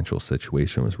financial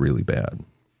situation was really bad.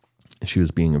 She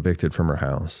was being evicted from her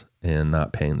house and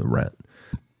not paying the rent.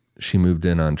 She moved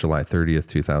in on July 30th,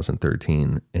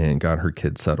 2013, and got her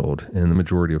kids settled, and the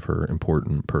majority of her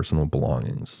important personal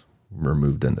belongings were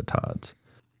moved into Todd's.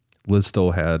 Liz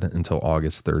still had until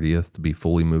August 30th to be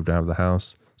fully moved out of the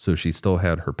house, so she still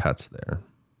had her pets there.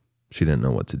 She didn't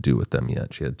know what to do with them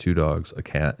yet. She had 2 dogs, a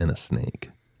cat, and a snake.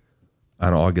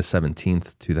 On August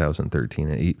 17th, 2013,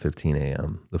 at 8:15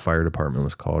 a.m., the fire department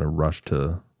was called and rushed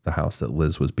to the house that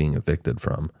Liz was being evicted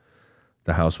from.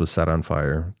 The house was set on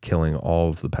fire, killing all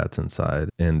of the pets inside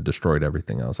and destroyed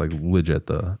everything else. Like, legit,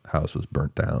 the house was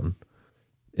burnt down.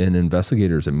 And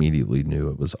investigators immediately knew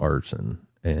it was arson.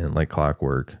 And like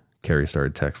clockwork, Cari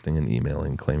started texting and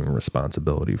emailing, claiming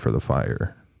responsibility for the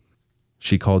fire.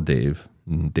 She called Dave,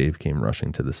 and Dave came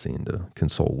rushing to the scene to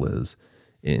console Liz.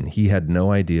 And he had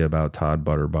no idea about Todd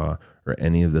Butterbaugh or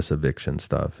any of this eviction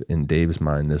stuff. In Dave's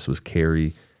mind, this was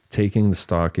Cari taking the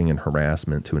stalking and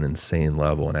harassment to an insane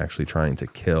level and actually trying to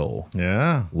kill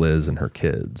Liz and her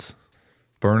kids.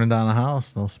 Burning down a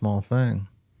house, no small thing.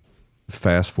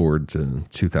 Fast forward to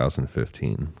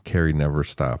 2015. Cari never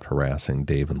stopped harassing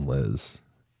Dave and Liz.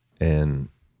 And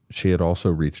she had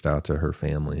also reached out to her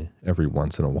family every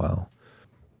once in a while.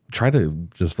 Try to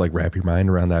just like wrap your mind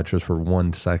around that just for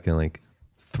 1 second. Like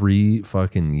 3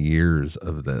 fucking years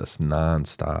of this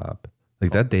nonstop.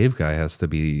 Like that Dave guy has to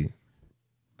be...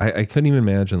 I couldn't even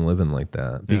imagine living like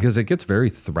that because it gets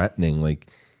very threatening. Like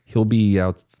he'll be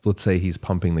out, let's say he's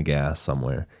pumping the gas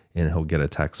somewhere and he'll get a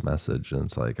text message and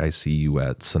it's like, I see you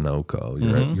at Sunoco.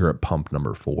 You're at pump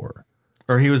number 4.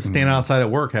 Or he was standing outside at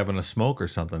work having a smoke or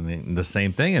something. The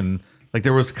same thing. And like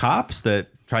there was cops that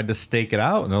tried to stake it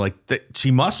out and they're like, she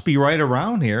must be right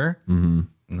around here. No,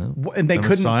 and they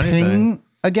couldn't ping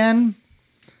again.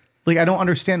 Like, I don't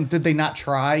understand. Did they not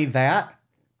try that?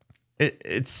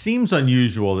 It seems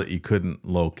unusual that you couldn't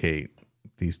locate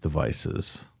these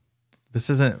devices. This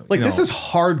isn't like this is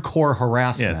hardcore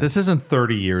harassment. Yeah, this isn't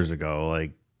 30 years ago.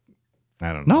 Like,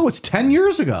 I don't know. No, it's 10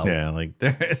 years ago. Yeah, like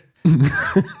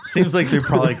seems like they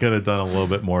probably could have done a little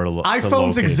bit more to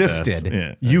iPhones existed.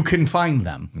 Yeah. You can find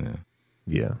them.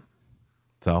 Yeah.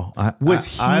 So was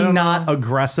he not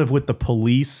aggressive with the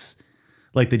police?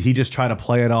 Like, did he just try to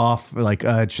play it off like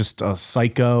it's just a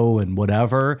psycho and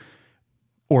whatever?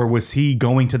 Or was he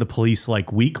going to the police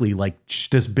like weekly, like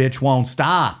this bitch won't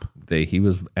stop? He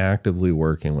was actively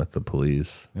working with the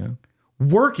police. Yeah.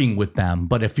 Working with them,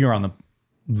 but if you're on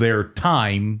their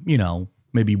time, you know,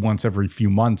 maybe once every few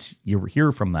months you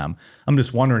hear from them. I'm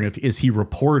just wondering is he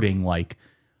reporting like,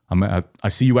 I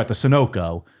see you at the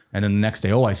Sunoco, and then the next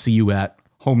day, I see you at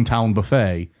Hometown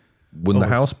Buffet. When the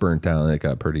house burnt down, it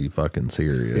got pretty fucking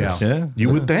serious. Yeah. You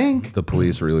would think. The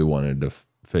police really wanted to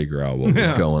figure out what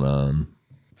was going on.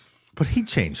 But he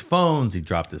changed phones. He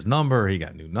dropped his number. He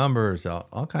got new numbers,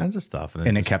 all kinds of stuff.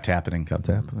 And it kept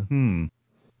happening.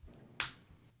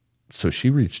 So she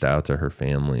reached out to her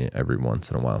family every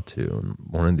once in a while, too. And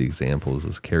one of the examples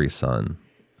was Cari's son.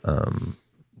 I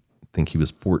think he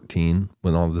was 14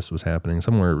 when all of this was happening,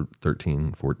 somewhere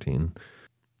 13, 14.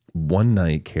 One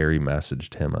night, Cari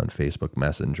messaged him on Facebook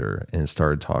Messenger and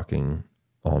started talking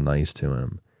all nice to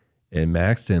him. And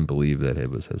Max didn't believe that it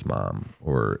was his mom,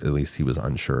 or at least he was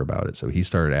unsure about it. So he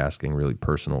started asking really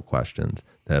personal questions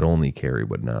that only Cari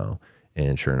would know.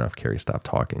 And sure enough, Cari stopped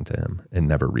talking to him and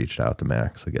never reached out to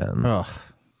Max again. Ugh,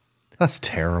 that's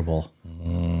terrible.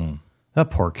 That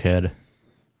poor kid.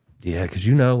 Yeah, because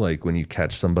you know, like when you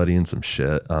catch somebody in some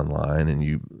shit online and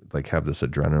you like have this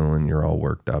adrenaline, you're all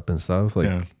worked up and stuff.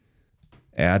 Like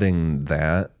adding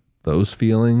those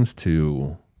feelings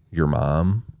to your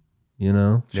mom, you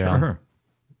know? Sure.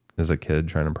 As a kid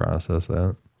trying to process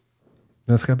that.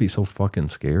 That's got to be so fucking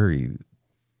scary.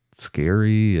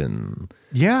 Scary and...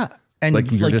 Yeah. And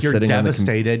like you're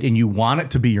devastated and you want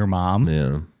it to be your mom.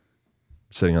 Yeah.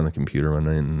 Sitting on the computer one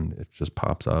night and it just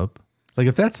pops up. Like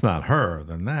if that's not her,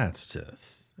 then that's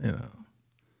just,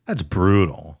 that's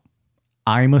brutal.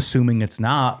 I'm assuming it's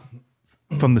not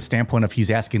from the standpoint of he's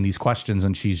asking these questions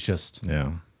and she's just...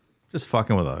 Yeah. Just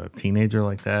fucking with a teenager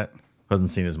like that.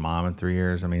 Hasn't seen his mom in 3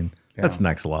 years. I mean, that's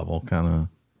next level kind of...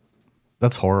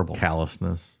 That's horrible.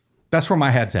 Callousness. That's where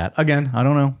my head's at. Again, I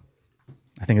don't know.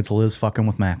 I think it's Liz fucking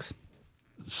with Max.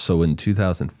 So in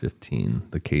 2015,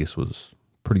 the case was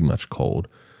pretty much cold.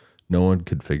 No one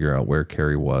could figure out where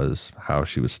Cari was, how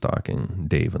she was stalking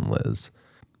Dave and Liz.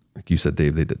 Like you said,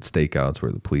 Dave, they did stakeouts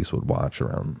where the police would watch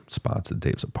around spots at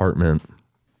Dave's apartment.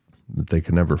 But they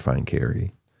could never find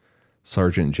Cari.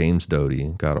 Sergeant James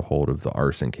Doty got a hold of the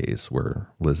arson case where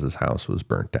Liz's house was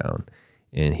burnt down.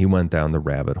 And he went down the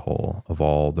rabbit hole of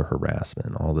all the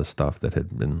harassment, all the stuff that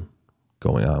had been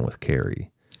going on with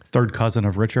Cari. Third cousin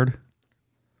of Richard?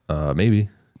 Maybe.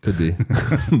 Could be.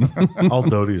 All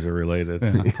Doties are related.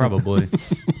 Yeah, probably.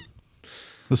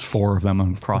 There's 4 of them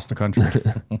across the country.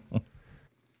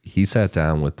 He sat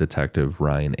down with Detective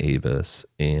Ryan Avis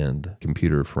and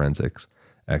computer forensics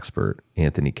expert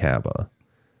Anthony Caba.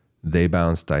 They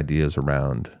bounced ideas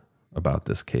around about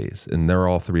this case, and they're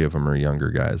all 3 of them are younger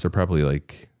guys. They're probably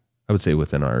like, I would say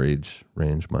within our age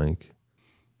range, Mike.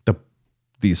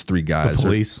 These 3 guys. The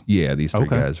police? These 3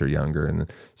 guys are younger,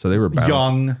 and so they were bounced.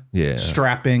 Young,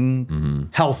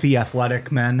 strapping, healthy,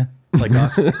 athletic men like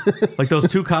us. Like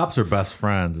those 2 cops are best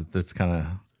friends. It's kind of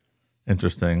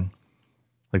interesting.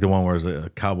 Like the one where there's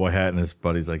a cowboy hat and his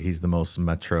buddy's like, he's the most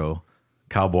metro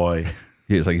cowboy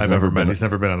He's like, I've ever met. He's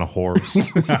never been on a horse.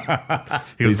 He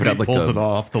pulls it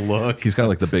off the look. He's got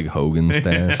like the big Hogan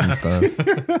stash and stuff.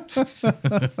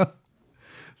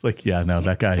 It's like, yeah, no,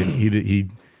 that guy, he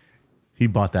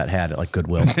bought that hat at like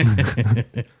Goodwill.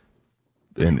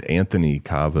 And Anthony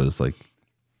Cava is like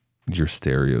your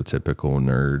stereotypical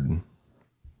nerd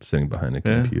sitting behind a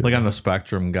computer. Like on the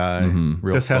spectrum guy.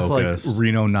 Real This has focused. like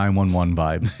Reno 911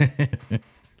 vibes.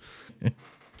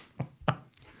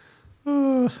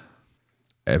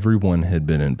 Everyone had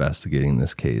been investigating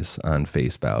this case on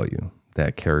face value,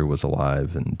 that Cari was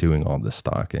alive and doing all this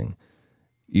stalking,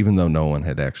 even though no one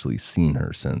had actually seen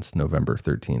her since November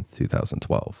 13th,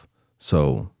 2012.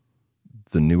 So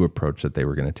the new approach that they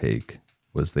were going to take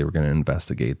was they were going to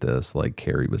investigate this like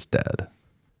Cari was dead.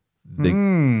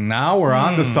 Now we're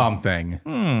on to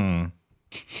something.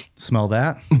 Smell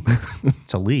that?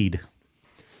 It's a lead.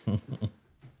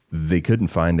 They couldn't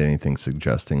find anything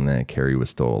suggesting that Cari was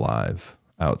still alive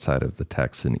outside of the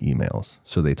texts and emails.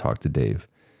 So they talked to Dave,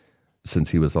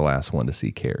 since he was the last one to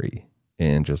see Cari.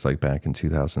 And just like back in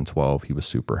 2012, he was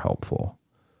super helpful.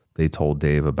 They told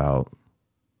Dave about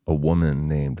a woman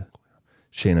named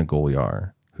Shayna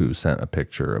Golyar, who sent a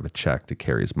picture of a check to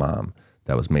Cari's mom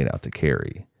that was made out to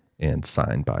Cari and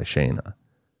signed by Shayna.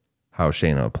 How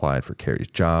Shayna applied for Cari's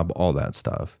job, all that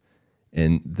stuff.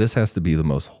 And this has to be the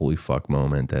most holy fuck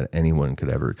moment that anyone could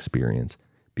ever experience,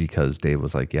 because Dave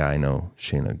was like, yeah, I know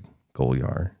Shayna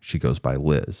Golyar. She goes by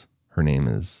Liz. Her name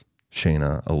is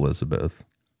Shayna Elizabeth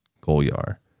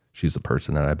Golyar. She's the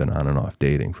person that I've been on and off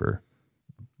dating for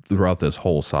throughout this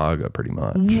whole saga, pretty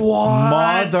much.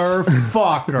 What?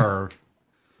 Motherfucker.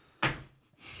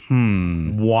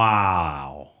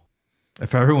 Wow.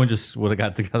 If everyone just would have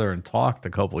got together and talked a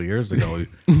couple of years ago,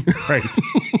 Right.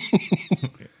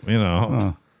 you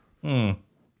know.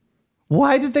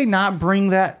 Why did they not bring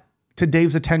that to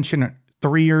Dave's attention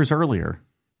 3 years earlier?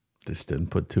 Just didn't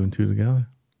put 2 and 2 together.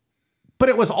 But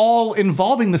it was all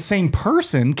involving the same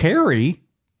person, Cari.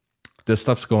 This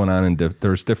stuff's going on in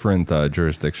there's different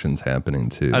jurisdictions happening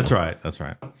too. That's right. That's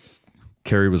right.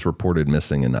 Cari was reported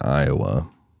missing in Iowa.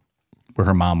 Where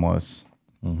her mom was.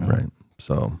 Right.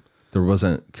 So there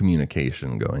wasn't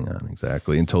communication going on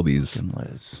exactly until these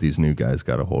new guys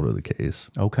got a hold of the case.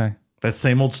 Okay. That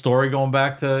same old story going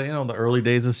back to, the early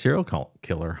days of serial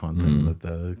killer hunting, that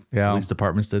the police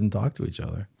departments didn't talk to each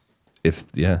other.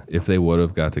 If they would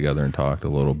have got together and talked a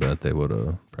little bit, they would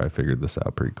have probably figured this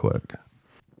out pretty quick.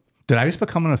 Did I just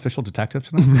become an official detective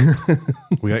tonight?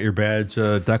 We got your badge.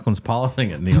 Declan's polishing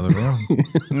it in the other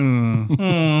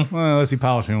room. Well, what's he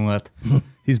polishing with?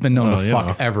 He's been known to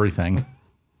fuck everything.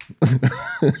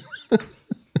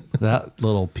 That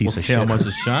little piece of See how shit. much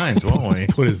it shines, won't we?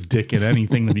 Put his dick in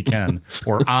anything that he can,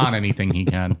 or on anything he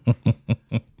can.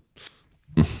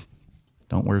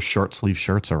 Don't wear short sleeve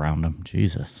shirts around him.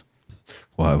 Jesus.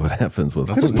 Why? What happens with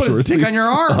Just put his dick on your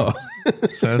arm.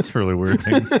 So that's a really weird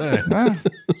thing to say.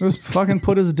 Just fucking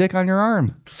put his dick on your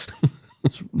arm.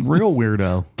 It's real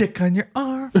weirdo. Dick on your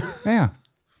arm. Yeah.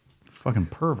 Fucking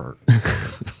pervert.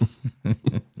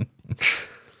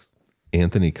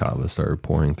 Anthony Cava started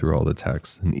pouring through all the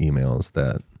texts and emails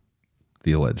that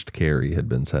the alleged Cari had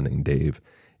been sending Dave,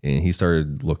 and he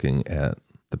started looking at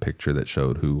the picture that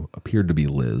showed who appeared to be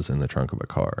Liz in the trunk of a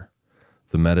car.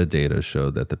 The metadata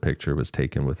showed that the picture was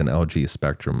taken with an LG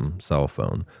Spectrum cell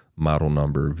phone, model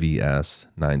number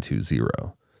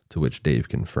VS920, to which Dave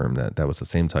confirmed that that was the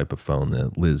same type of phone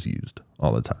that Liz used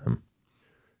all the time.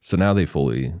 So now they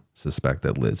fully suspect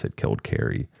that Liz had killed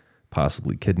Cari,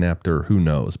 possibly kidnapped her, who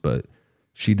knows, but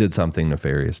she did something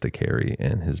nefarious to Cari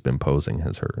and has been posing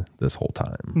as her this whole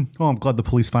time. Well, I'm glad the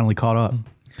police finally caught up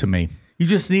to me. You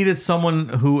just needed someone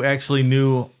who actually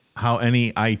knew how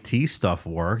any IT stuff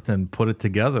worked and put it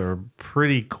together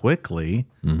pretty quickly.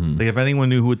 Like if anyone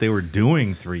knew what they were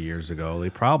doing 3 years ago, they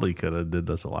probably could have did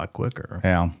this a lot quicker.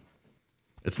 Yeah.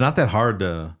 It's not that hard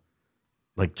to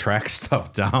like track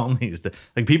stuff down these days.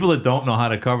 Like people that don't know how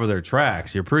to cover their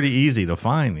tracks, you're pretty easy to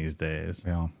find these days.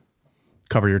 Yeah.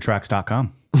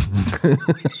 Coveryourtracks.com.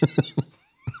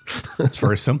 It's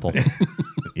very simple.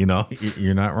 You know,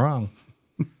 you're not wrong.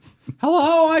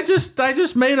 Hello, I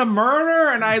just made a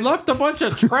murder and I left a bunch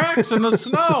of tracks in the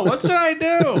snow. What should I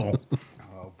do?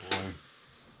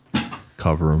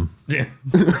 Cover him. Yeah.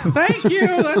 Thank you.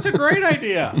 That's a great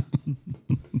idea.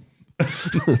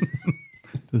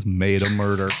 Just made a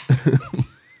murder.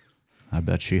 I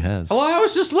bet she has. Hello, I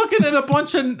was just looking at a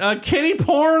bunch of kitty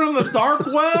porn on the dark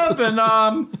web, and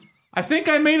I think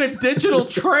I made a digital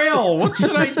trail. What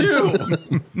should I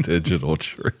do? Digital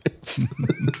trail.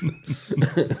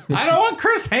 I don't want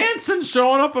Chris Hansen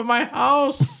showing up at my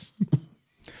house.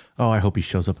 Oh, I hope he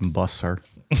shows up and busts her.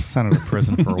 Sent her to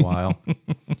prison for a while.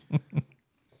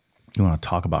 You want to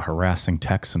talk about harassing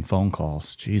texts and phone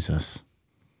calls? Jesus.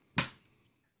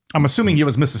 I'm assuming it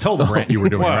was Mrs. Hildebrandt you were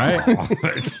doing, right?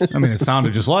 I mean, it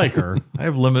sounded just like her. I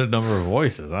have limited number of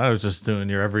voices. I was just doing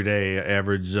your everyday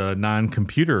average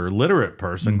non-computer literate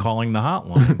person calling the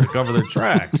hotline to cover their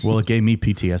tracks. Well, it gave me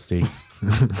PTSD.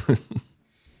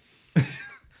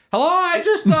 Hello, I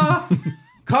just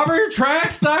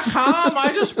coveryourtracks.com.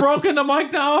 I just broke into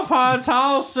Mike Navapod's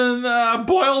house and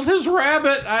boiled his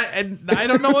rabbit. I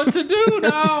don't know what to do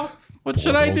now. What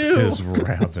should I do? His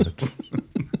rabbit.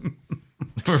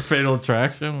 For Fatal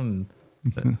Attraction?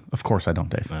 Of course I don't,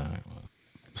 Dave.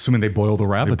 Assuming they boil the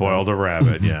rabbit. They boiled a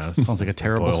rabbit, yes. Sounds like a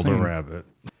terrible boiled scene. a rabbit.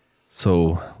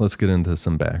 So let's get into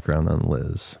some background on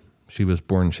Liz. She was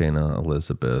born Shayna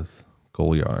Elizabeth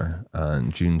Golyar on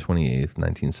June 28th,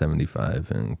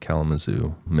 1975 in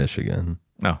Kalamazoo, Michigan.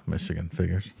 No, Michigan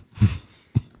figures.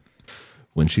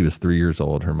 When she was 3 years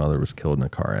old, her mother was killed in a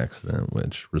car accident,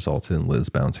 which resulted in Liz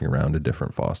bouncing around to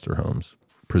different foster homes,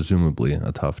 presumably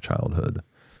a tough childhood.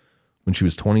 When she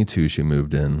was 22, she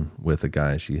moved in with a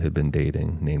guy she had been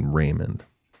dating named Raymond.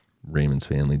 Raymond's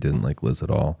family didn't like Liz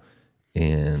at all,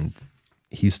 and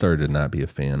he started to not be a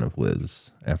fan of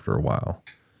Liz after a while.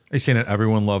 Are you saying that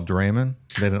everyone loved Raymond?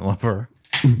 They didn't love her?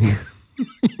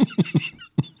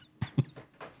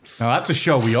 Now, that's a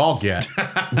show we all get.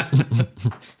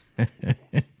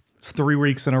 It's 3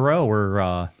 weeks in a row we're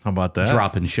How about that?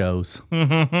 dropping shows.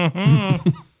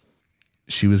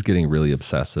 She was getting really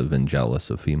obsessive and jealous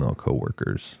of female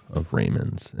coworkers of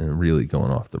Raymond's and really going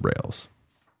off the rails.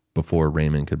 Before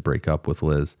Raymond could break up with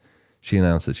Liz, she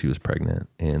announced that she was pregnant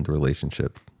and the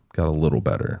relationship got a little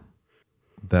better.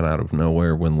 Then out of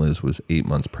nowhere, when Liz was 8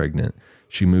 months pregnant,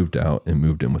 she moved out and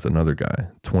moved in with another guy,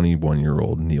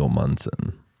 21-year-old Neil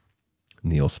Munson.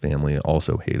 Neil's family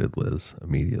also hated Liz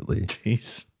immediately.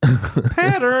 Jeez.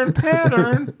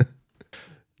 Pattern.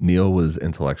 Neil was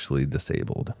intellectually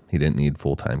disabled. He didn't need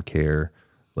full-time care.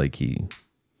 Like, he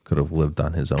could have lived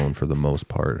on his own for the most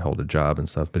part, held a job and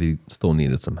stuff, but he still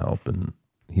needed some help, and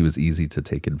he was easy to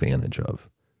take advantage of.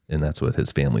 And that's what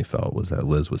his family felt, was that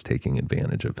Liz was taking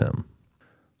advantage of him.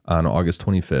 On August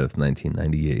 25th,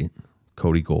 1998,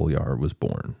 Cody Golyar was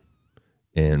born.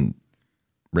 And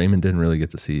Raymond didn't really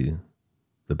get to see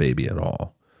the baby at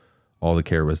all. All the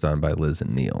care was done by Liz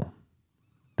and Neil.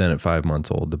 Then at 5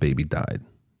 months old, the baby died.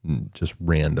 Just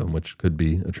random, which could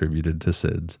be attributed to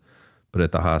SIDS. But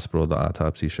at the hospital, the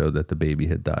autopsy showed that the baby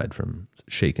had died from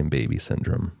shaken baby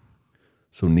syndrome.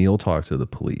 So Neil talked to the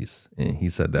police, and he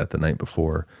said that the night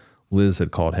before, Liz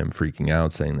had called him freaking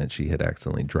out, saying that she had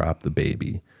accidentally dropped the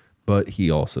baby. But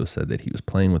he also said that he was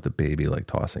playing with the baby, like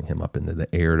tossing him up into the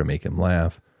air to make him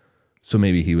laugh. So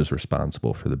maybe he was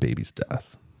responsible for the baby's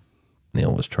death.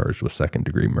 Neil was charged with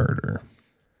second-degree murder.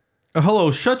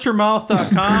 Hello,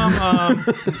 shutyourmouth.com.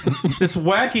 This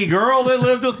wacky girl that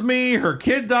lived with me, her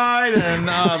kid died, and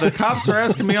the cops are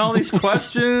asking me all these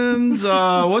questions.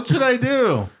 What should I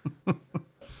do?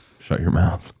 Shut your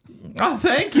mouth. Oh,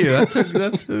 thank you.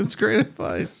 That's great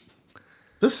advice.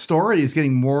 This story is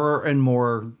getting more and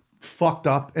more fucked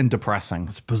up and depressing.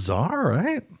 It's bizarre,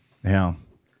 right? Yeah.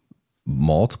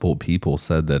 Multiple people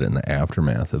said that in the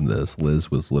aftermath of this, Liz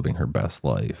was living her best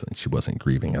life and she wasn't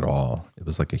grieving at all. It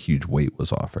was like a huge weight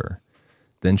was off her.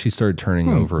 Then she started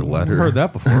turning over letters. Heard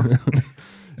that before.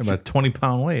 About a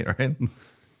 20-pound weight, right?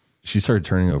 She started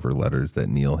turning over letters that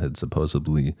Neil had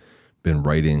supposedly been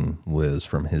writing Liz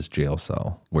from his jail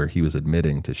cell, where he was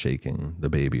admitting to shaking the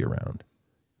baby around.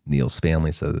 Neil's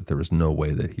family said that there was no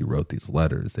way that he wrote these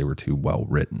letters. They were too well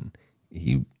written.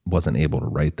 He wasn't able to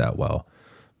write that well.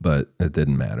 But it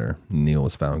didn't matter. Neil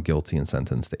was found guilty and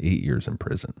sentenced to 8 years in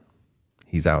prison.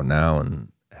 He's out now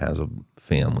and has a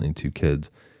family, 2 kids,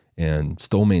 and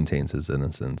still maintains his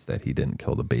innocence, that he didn't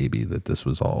kill the baby, that this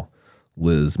was all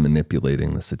Liz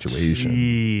manipulating the situation.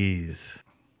 Jeez.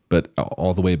 But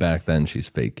all the way back then, she's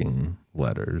faking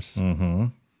letters. Mm-hmm.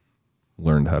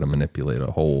 Learned how to manipulate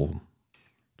a whole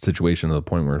situation to the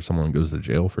point where someone goes to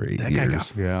jail for 8 That years. guy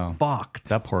got Yeah. fucked.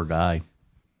 That poor guy.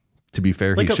 To be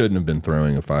fair, he shouldn't have been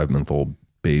throwing a 5-month-old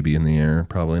baby in the air.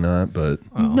 Probably not, but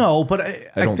No, but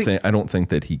I don't think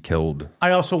that he killed.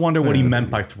 I also wonder what he meant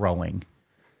by throwing.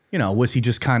 Was he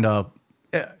just kind of,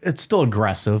 it's still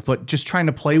aggressive, but just trying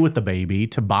to play with the baby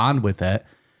to bond with it.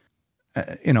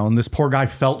 And this poor guy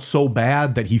felt so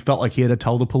bad that he felt like he had to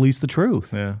tell the police the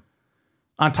truth. Yeah.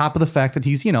 On top of the fact that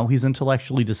he's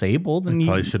intellectually disabled. And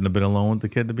Probably shouldn't have been alone with the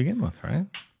kid to begin with, right?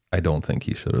 I don't think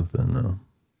he should have been. No.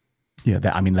 Yeah,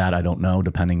 that I don't know,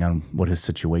 depending on what his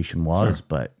situation was,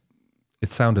 but It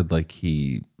sounded like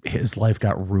his life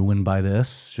got ruined by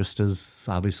this, just as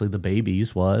obviously the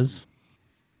baby's was.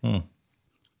 I'm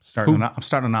starting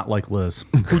to not like Liz.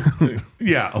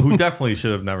 Yeah, who definitely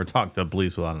should have never talked to the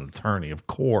police without an attorney, of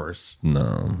course.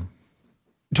 no.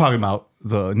 Talking about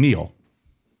the Neil.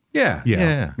 Yeah.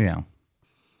 Yeah.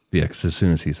 Yeah, because as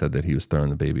soon as he said that he was throwing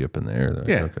the baby up in the air, they're like,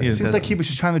 Yeah, okay. yeah. It seems like he was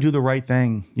just trying to do the right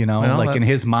thing, Well, like in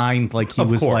his mind, like he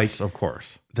was like, of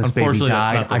course. this baby Unfortunately,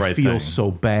 that's died. not the I right feel thing.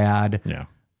 so bad. Yeah.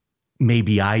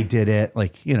 Maybe I did it.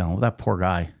 Like, that poor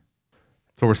guy.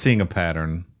 So we're seeing a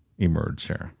pattern emerge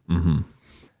here.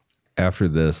 After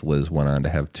this, Liz went on to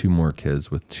have 2 more kids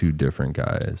with 2 different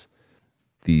guys.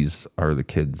 These are the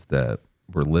kids that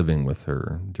were living with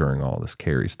her during all this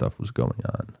Cari stuff was going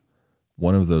on.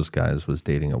 One of those guys was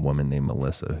dating a woman named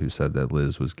Melissa, who said that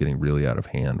Liz was getting really out of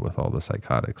hand with all the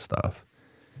psychotic stuff.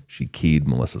 She keyed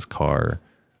Melissa's car.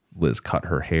 Liz cut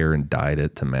her hair and dyed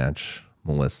it to match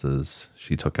Melissa's.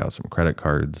 She took out some credit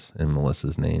cards in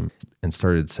Melissa's name and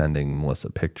started sending Melissa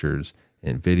pictures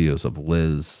and videos of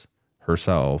Liz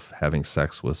herself having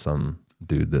sex with some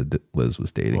dude that Liz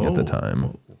was dating at the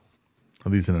time. Are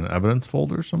these in an evidence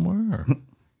folder somewhere?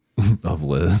 Or? Of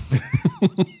Liz.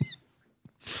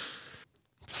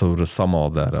 So to sum all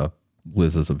that up,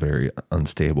 Liz is a very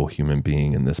unstable human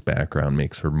being, and this background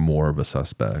makes her more of a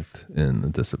suspect in the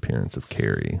disappearance of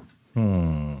Cari.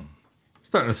 Starting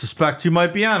to suspect you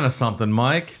might be onto something,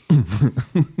 Mike.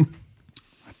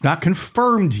 Not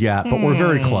confirmed yet, but we're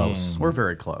very close. We're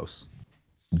very close.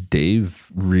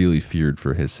 Dave really feared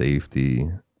for his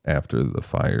safety after the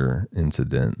fire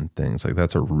incident and things. Like,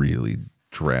 that's a really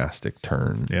drastic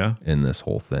turn in this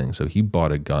whole thing. So he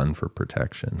bought a gun for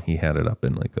protection. He had it up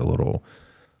in like a little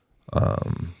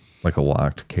like a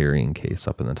locked carrying case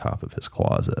up in the top of his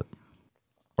closet.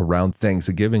 Around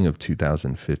Thanksgiving of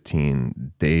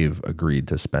 2015, Dave agreed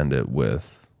to spend it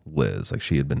with Liz. Like,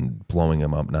 she had been blowing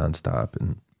him up nonstop,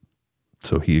 and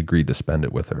so he agreed to spend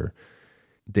it with her.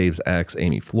 Dave's ex,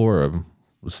 Amy Flora,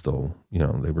 was still,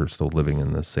 they were still living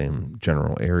in the same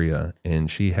general area, and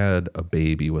she had a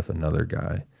baby with another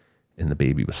guy, and the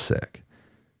baby was sick.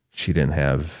 She didn't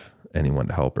have anyone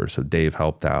to help her, so Dave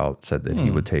helped out, said that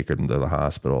he would take her to the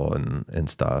hospital and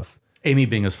stuff. Amy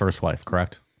being his first wife,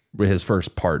 correct? His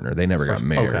first partner. They never got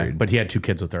married. Okay, but he had 2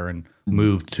 kids with her and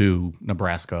moved to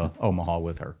Nebraska, Omaha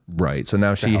with her. Right. So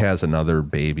now she has another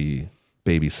baby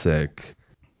sick.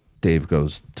 Dave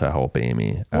goes to help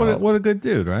Amy out. What a good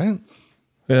dude, right?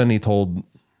 And he told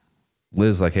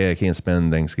Liz, like, hey, I can't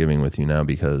spend Thanksgiving with you now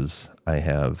because I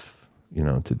have,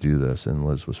 to do this. And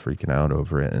Liz was freaking out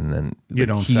over it. And then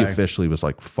he officially was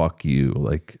like, fuck you.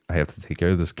 Like, I have to take care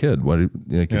of this kid.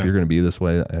 If you're going to be this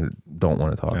way, I don't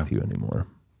want to talk to you anymore.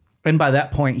 And by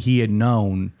that point, he had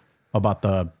known about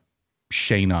the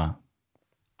Shayna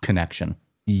connection.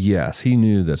 Yes, he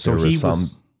knew that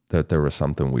there was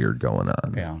something weird going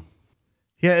on. Yeah.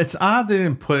 Yeah, it's odd they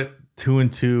didn't put 2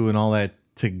 and 2 and all that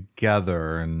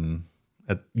together and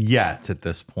yet at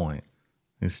this point.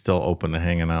 He's still open to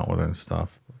hanging out with her and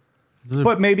stuff.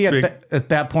 But maybe at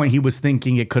that point, he was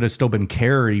thinking it could have still been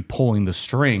Cari pulling the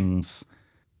strings,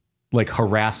 like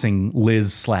harassing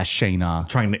Liz/Shayna.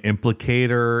 Trying to implicate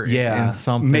her in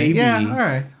something. Maybe.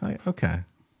 Yeah, all right. Okay.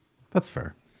 That's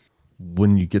fair.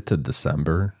 When you get to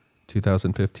December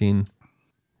 2015,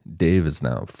 Dave is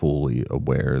now fully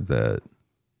aware that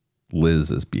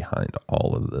Liz is behind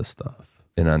all of this stuff.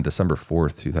 And on December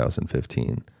 4th,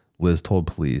 2015, Liz told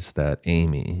police that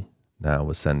Amy now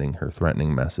was sending her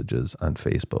threatening messages on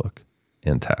Facebook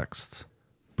and texts.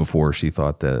 Before, she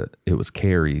thought that it was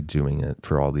Cari doing it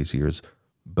for all these years,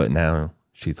 but now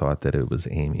she thought that it was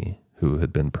Amy who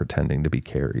had been pretending to be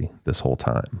Cari this whole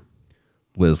time.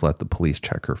 Liz let the police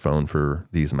check her phone for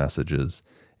these messages,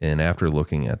 and after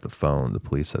looking at the phone, the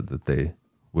police said that they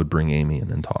would bring Amy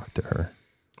in and talk to her.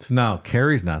 So now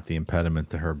Cari's not the impediment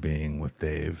to her being with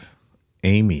Dave.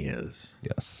 Amy is.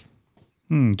 Yes.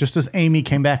 Just as Amy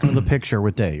came back into the picture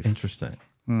with Dave. Interesting.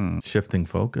 Shifting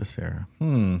focus here.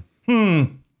 The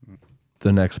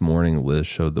next morning, Liz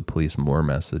showed the police more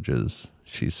messages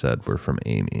she said, were from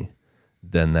Amy.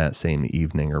 Then that same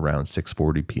evening around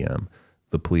 6:40 p.m.,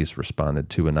 the police responded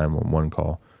to a 911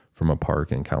 call from a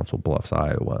park in Council Bluffs,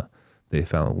 Iowa. They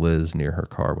found Liz near her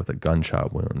car with a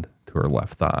gunshot wound to her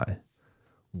left thigh.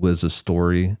 Liz's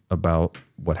story about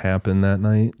what happened that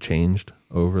night changed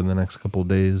over the next couple of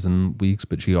days and weeks,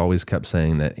 but she always kept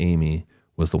saying that Amy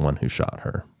was the one who shot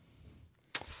her.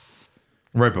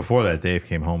 Right before that, Dave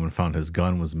came home and found his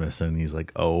gun was missing. He's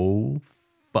like, oh,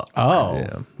 fuck. Oh.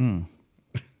 Yeah.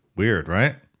 Weird,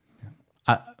 right?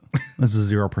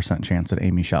 There's a 0% chance that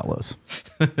Amy shot Liz.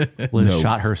 Liz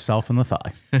shot herself in the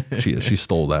thigh. She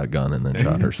stole that gun and then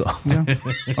shot herself. Yeah.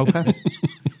 Okay.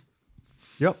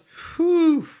 Yep.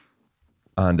 Whew.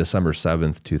 On December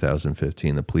 7th,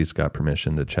 2015, the police got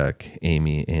permission to check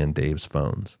Amy and Dave's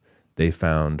phones. They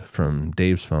found from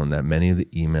Dave's phone that many of the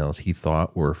emails he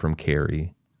thought were from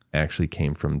Cari actually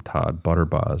came from Todd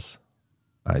Butterbaugh's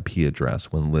IP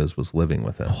address when Liz was living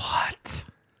with him. What?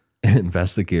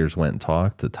 Investigators went and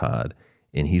talked to Todd,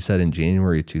 and he said in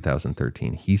January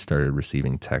 2013, he started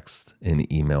receiving texts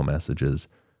and email messages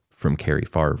from Cari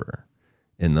Farver.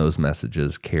 In those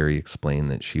messages, Cari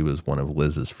explained that she was one of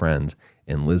Liz's friends,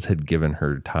 and Liz had given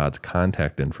her Todd's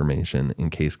contact information in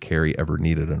case Cari ever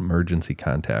needed an emergency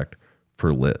contact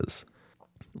for Liz.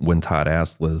 When Todd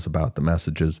asked Liz about the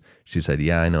messages, she said,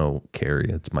 "Yeah, I know Cari,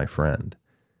 it's my friend."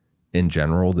 In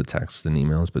general, the texts and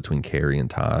emails between Cari and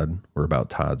Todd were about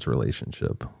Todd's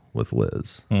relationship with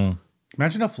Liz.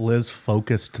 Imagine if Liz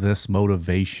focused this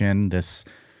motivation, this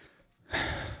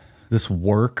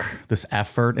work, this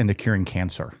effort into curing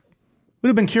cancer. Would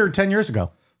have been cured 10 years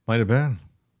ago. Might have been.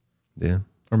 Yeah.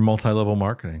 Or multi-level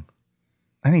marketing.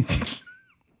 Anything.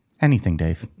 Anything,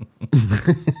 Dave.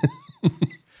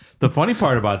 The funny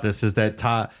part about this is that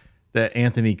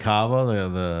Anthony Cava,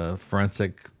 the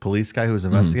forensic police guy who was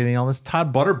investigating all this,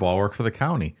 Todd Butterball worked for the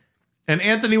county. And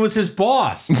Anthony was his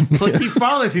boss. So like he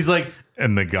found this. He's like,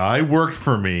 and the guy worked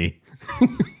for me.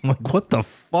 I'm like, what the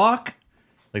fuck?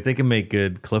 Like they can make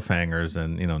good cliffhangers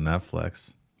and,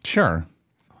 Netflix. Sure.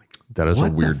 That is a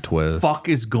What weird the twist. fuck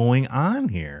is going on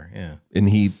here? Yeah. And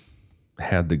he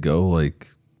had to go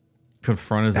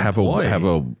Confront his have employee.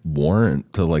 a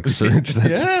warrant to search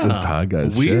this Todd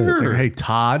guy's Weird. shit. Hey,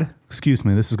 Todd, excuse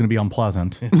me, this is going to be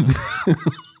unpleasant.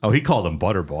 Oh, he called him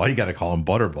Butterball. You got to call him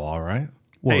Butterball, right?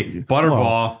 Well, hey,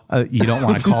 Butterball. You don't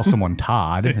want to call someone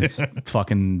Todd. It's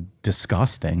fucking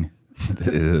disgusting. It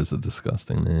is a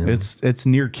disgusting name. It's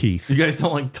near Keith. You guys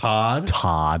don't like Todd?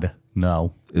 Todd.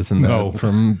 No. Isn't that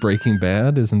from Breaking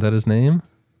Bad? Isn't that his name?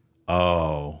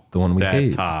 Oh. The one we that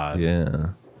hate. Todd. Yeah.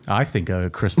 I think a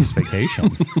Christmas Vacation.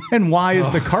 And why is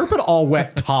the carpet all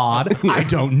wet, Todd? I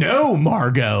don't know,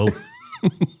 Margot.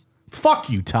 Fuck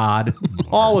you, Todd.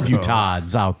 All of you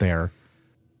Todds out there.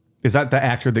 Is that the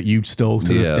actor that you still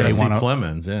to this day Jesse want to?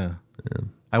 Plemons, yeah.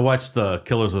 I watched the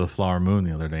Killers of the Flower Moon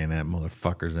the other day, and that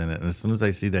motherfucker's in it. And as soon as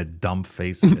I see that dumb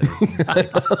face of his, I'm just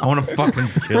like, I want to fucking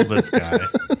kill this guy.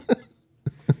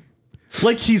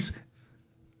 Like he's.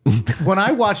 When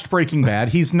I watched Breaking Bad,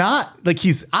 he's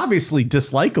obviously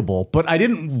dislikable, but I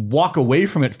didn't walk away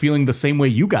from it feeling the same way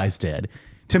you guys did.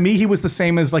 To me, he was the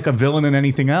same as a villain in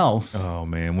anything else. Oh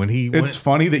man, It's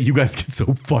funny that you guys get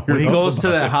so fired up. when he goes to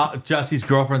about that Jesse's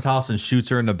girlfriend's house and shoots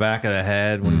her in the back of the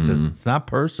head when he says it's not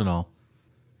personal.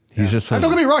 He's just so Don't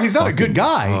get me wrong, he's not a good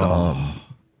guy.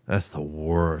 That's the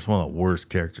worst. One of the worst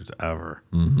characters ever.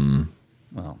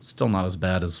 Well, still not as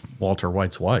bad as Walter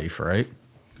White's wife, right?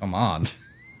 Come on.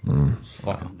 It's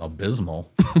fucking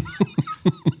abysmal.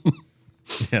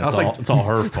 Yeah, it's all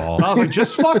her fault. I was like,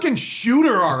 just fucking shoot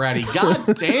her already.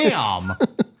 God damn.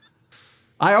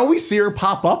 I always see her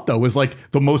pop up though as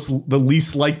the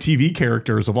least liked TV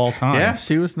characters of all time. Yeah,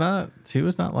 she was not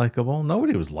likable.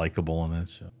 Nobody was likable in that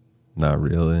show. Not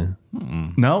really.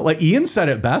 No, Ian said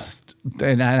it best,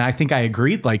 and I think I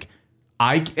agreed.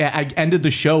 I ended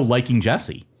the show liking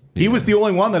Jesse. He was the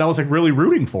only one that I was really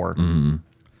rooting for.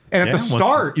 And at the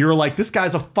start, you were like, this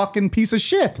guy's a fucking piece of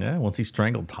shit. Yeah, once he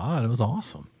strangled Todd, it was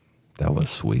awesome. That was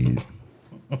sweet.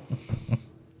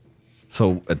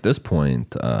 So at this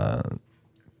point,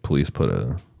 police put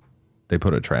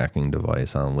a tracking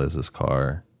device on Liz's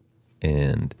car,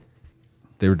 and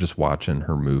they were just watching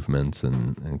her movements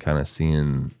and kind of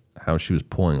seeing how she was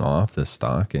pulling off this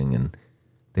stalking. And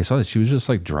they saw that she was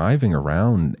just driving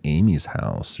around Amy's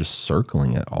house, just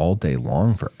circling it all day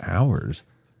long for hours.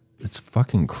 It's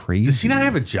fucking crazy. Does she not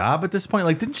have a job at this point?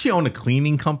 Didn't she own a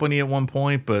cleaning company at one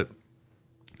point? But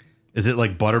is it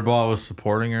Butterball was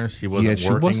supporting her? She wasn't she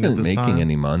working wasn't at this making time?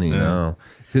 any money, no.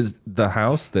 Because the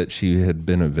house that she had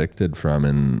been evicted from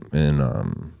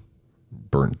in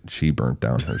she burnt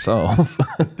down herself.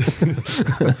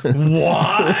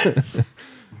 What?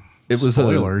 It was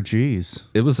Spoiler, geez.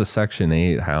 It was a Section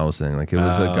 8 housing. Like, it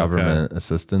was a government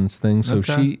assistance thing. So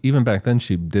she, even back then,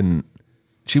 she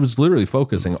was literally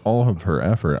focusing all of her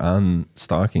effort on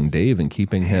stalking Dave and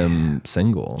keeping him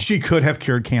single. She could have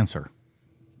cured cancer.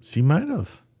 She might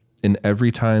have. And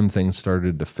every time things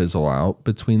started to fizzle out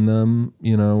between them,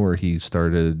 you know, where he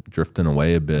started drifting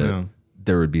away a bit,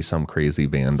 there would be some crazy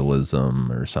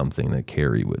vandalism or something that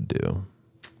Cari would do.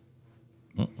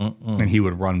 And he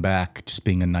would run back, just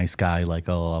being a nice guy, like,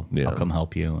 oh, I'll come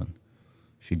help you. And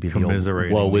she'd be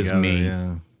Commiserating. Woe is together, me.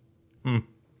 Yeah.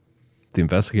 The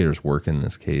investigators working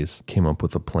this case came up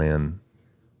with a plan.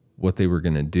 What they were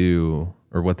going to do,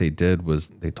 or what they did, was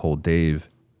they told Dave,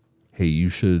 hey, you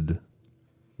should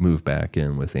move back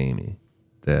in with Amy.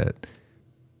 That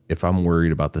if I'm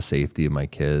worried about the safety of my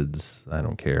kids, I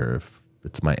don't care if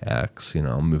it's my ex, you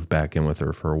know, I'll move back in with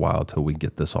her for a while till we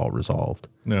get this all resolved.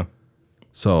 Yeah.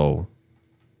 So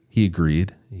he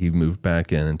agreed. He moved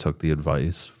back in and took the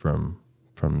advice from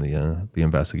the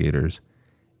investigators.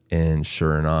 And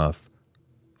sure enough,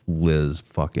 Liz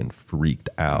fucking freaked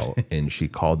out and she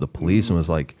called the police and was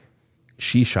like,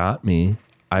 she shot me.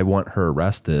 I want her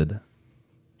arrested.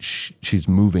 She's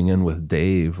moving in with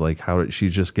Dave. Like,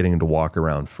 she's just getting to walk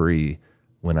around free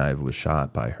when I was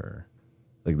shot by her.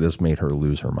 Like, this made her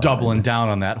lose her mind. Doubling down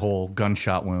on that whole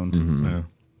gunshot wound. Mm-hmm. Yeah.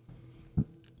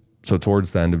 So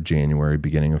towards the end of January,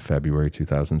 beginning of February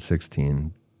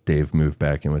 2016, Dave moved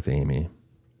back in with Amy.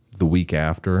 The week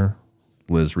after,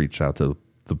 Liz reached out to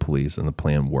the police and the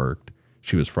plan worked.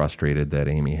 She was frustrated that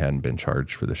Amy hadn't been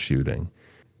charged for the shooting.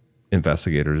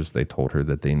 Investigators, they told her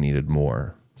that they needed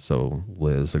more. So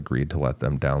Liz agreed to let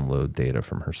them download data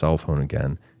from her cell phone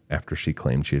again after she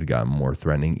claimed she had gotten more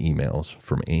threatening emails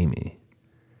from Amy.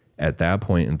 At that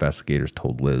point, investigators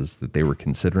told Liz that they were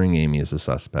considering Amy as a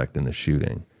suspect in the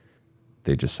shooting.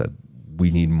 They just said,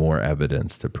 we need more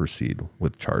evidence to proceed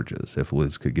with charges. If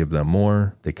Liz could give them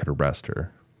more, they could arrest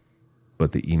her.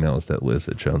 But the emails that Liz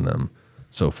had shown them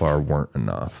so far weren't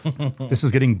enough. This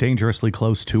is getting dangerously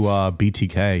close to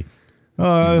BTK.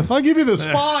 If I give you this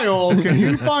file, can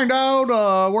you find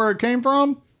out where it came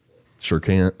from? Sure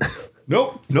can't.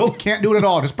 Nope, can't do it at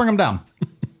all. Just bring them down.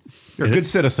 You're a good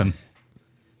citizen.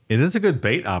 It is a good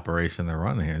bait operation they're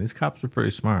running here. These cops are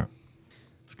pretty smart.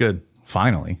 It's good.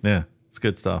 Finally. Yeah, it's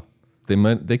good stuff.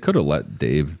 They could have let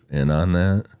Dave in on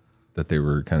that they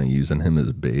were kind of using him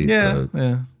as bait. Yeah,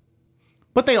 yeah.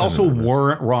 But they also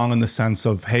weren't wrong in the sense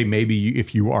of, hey, maybe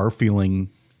if you are feeling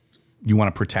you want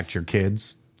to protect your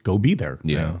kids, go be there.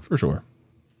 Yeah, for sure.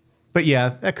 But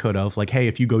yeah, that could have. Like, hey,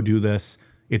 if you go do this,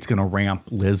 it's going to ramp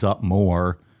Liz up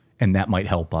more, and that might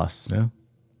help us. Yeah.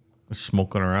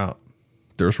 Smoking her out.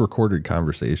 There's recorded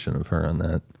conversation of her on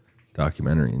that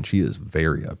documentary, and she is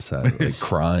very upset, like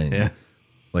crying. Yeah.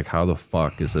 Like, how the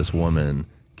fuck is this woman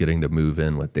getting to move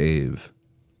in with Dave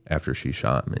after she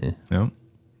shot me? Yeah.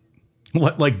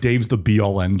 Like Dave's the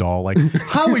be-all, end-all. Like,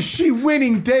 how is she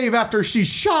winning Dave after she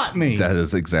shot me? That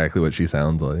is exactly what she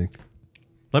sounds like.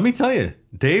 Let me tell you,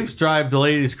 Dave's drive the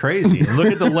ladies crazy. And look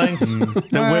at the lengths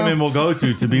that women will go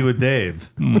to be with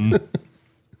Dave.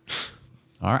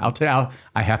 All right, I'll tell you,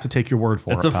 I have to take your word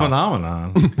for it. It's a pal.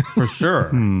 phenomenon, for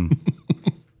sure.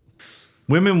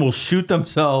 Women will shoot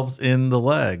themselves in the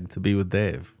leg to be with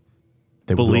Dave.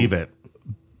 They Believe will- it.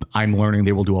 I'm learning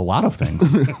they will do a lot of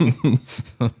things.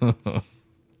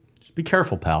 Just be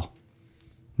careful, pal.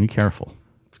 Be careful.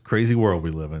 It's a crazy world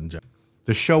we live in, Jack.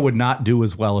 The show would not do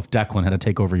as well if Declan had to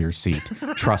take over your seat.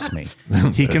 Trust me.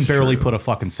 He can barely put a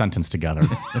fucking sentence together.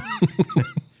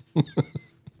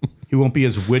 He won't be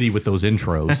as witty with those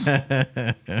intros.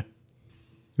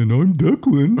 And I'm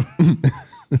Declan.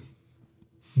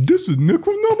 This is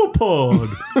Necronomipod.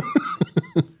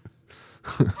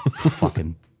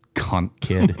 Fucking cunt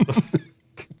kid.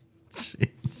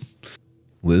 Jeez.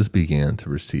 Liz began to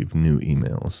receive new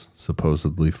emails,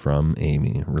 supposedly from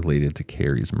Amy, related to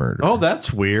Cari's murder. Oh,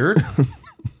 that's weird.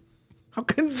 How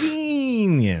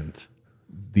convenient.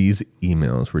 These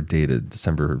emails were dated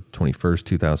December 21st,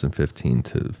 2015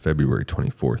 to February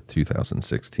 24th,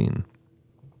 2016.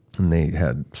 And they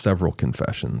had several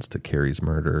confessions to Cari's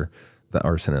murder, the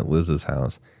arson at Liz's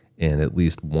house, and at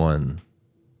least one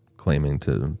claiming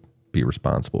to be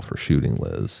responsible for shooting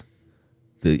Liz.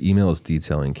 The emails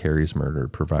detailing Cari's murder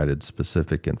provided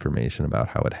specific information about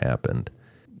how it happened.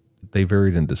 They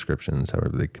varied in descriptions,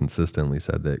 however, they consistently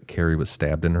said that Cari was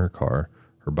stabbed in her car,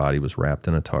 her body was wrapped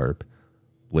in a tarp,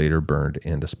 later burned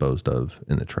and disposed of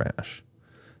in the trash.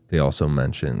 They also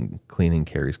mentioned cleaning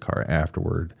Cari's car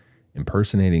afterward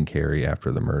impersonating Cari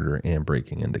after the murder and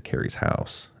breaking into Cari's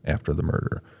house after the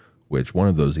murder, which one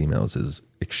of those emails is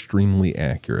extremely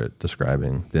accurate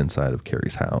describing the inside of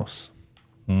Cari's house.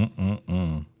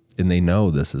 And they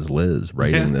know this is Liz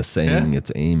writing this saying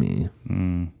it's Amy.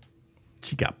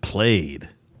 She got played.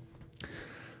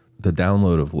 The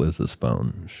download of Liz's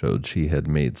phone showed she had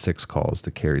made 6 calls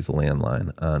to Cari's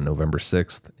landline on November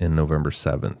 6th and November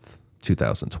 7th,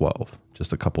 2012,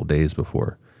 just a couple days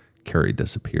before Cari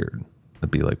disappeared.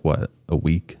 That'd be like, what, a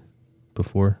week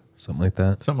before? Something like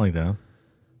that? Something like that.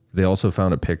 They also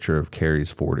found a picture of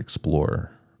Cari's Ford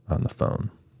Explorer on the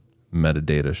phone.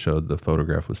 Metadata showed the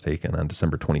photograph was taken on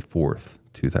December 24th,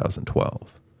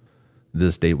 2012.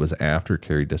 This date was after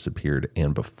Cari disappeared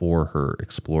and before her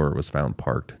Explorer was found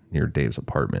parked near Dave's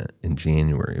apartment in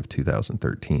January of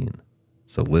 2013.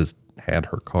 So Liz had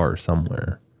her car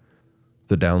somewhere.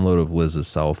 The download of Liz's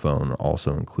cell phone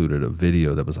also included a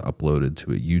video that was uploaded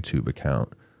to a YouTube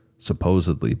account,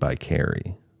 supposedly by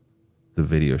Cari. The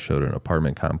video showed an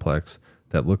apartment complex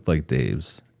that looked like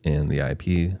Dave's, and the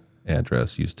IP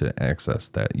address used to access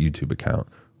that YouTube account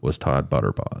was Todd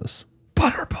Butterbaw's.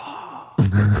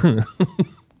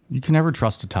 You can never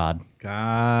trust a Todd.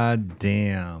 God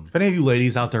damn. If any of you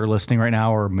ladies out there listening right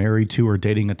now are married to or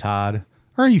dating a Todd,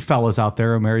 or you fellas out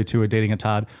there are married to or dating a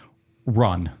Todd,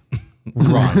 run.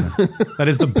 Run. That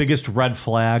is the biggest red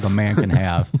flag a man can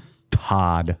have.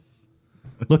 Todd.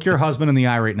 Look your husband in the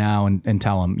eye right now and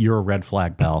tell him you're a red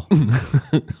flag, pal.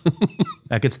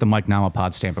 That gets the Mike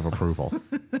Namapod stamp of approval.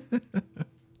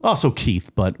 Also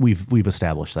Keith, but we've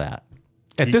established that.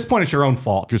 At this point, it's your own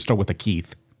fault if you're still with a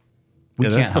Keith. We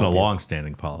That's can't been a help you.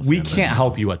 long-standing policy. We can't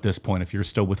help you at this point if you're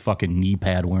still with fucking knee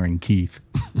pad wearing Keith.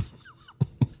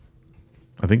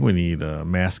 I think we need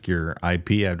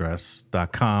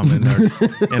maskyouripaddress.com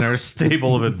in our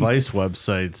stable of advice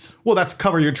websites. Well, that's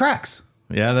cover your tracks.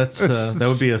 Yeah, that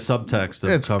would be a subtext.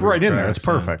 Of It's cover right in there. tracks, It's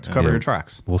perfect. Cover your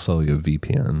tracks. We'll sell you a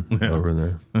VPN over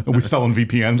there. Are we selling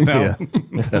VPNs now?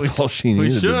 That's all she We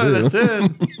needed should. to do.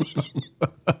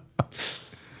 That's it.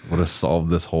 Would have solved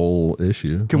this whole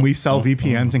issue. Can we sell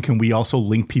VPNs and can we also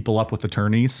link people up with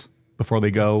attorneys before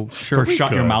they go for we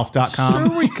shutyourmouth.com?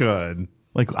 Sure, we could.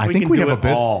 Like, I We think can we do have a it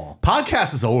business. all.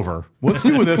 Podcast is over. Let's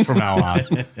do this from now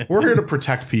on. We're here to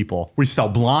protect people. We sell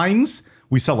blinds.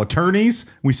 We sell attorneys.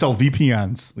 We sell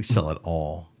VPNs. We sell it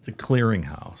all. It's a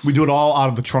clearinghouse. We do it all out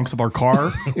of the trunks of our car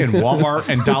in Walmart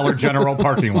and Dollar General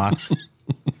parking lots.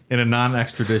 in a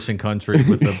non-extradition country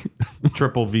with a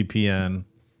triple VPN.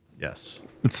 Yes.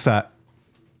 It's set.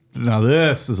 Now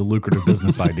this is a lucrative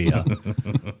business idea.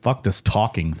 Fuck this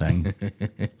talking thing.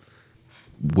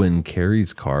 When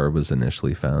Cari's car was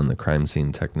initially found, the crime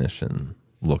scene technician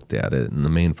looked at it, and the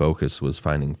main focus was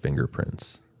finding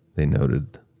fingerprints. They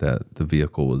noted that the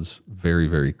vehicle was very,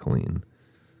 very clean.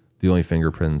 The only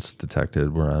fingerprints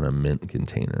detected were on a mint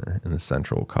container in the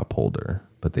central cup holder,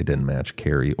 but they didn't match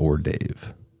Cari or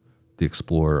Dave. The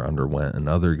Explorer underwent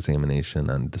another examination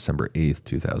on December 8th,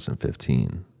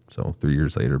 2015, so 3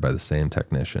 years later, by the same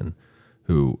technician,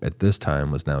 who at this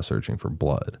time was now searching for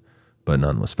blood, but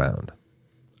none was found.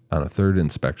 On a third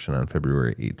inspection on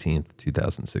February 18th,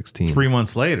 2016... 3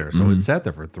 months later, so it sat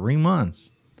there for 3 months.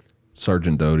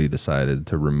 Sergeant Doty decided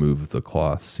to remove the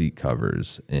cloth seat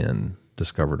covers and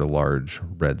discovered a large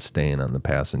red stain on the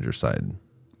passenger side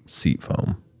seat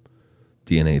foam.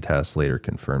 DNA tests later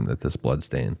confirmed that this blood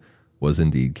stain was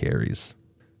indeed Cari's.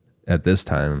 At this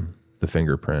time, the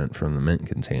fingerprint from the mint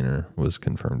container was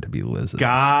confirmed to be Liz's.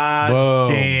 God Whoa.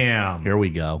 damn. Here we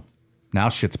go. Now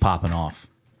shit's popping off.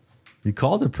 You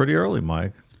called it pretty early,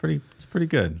 Mike. It's pretty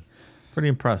good. Pretty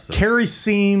impressive. Cari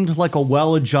seemed like a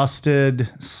well-adjusted,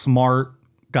 smart,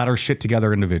 got her shit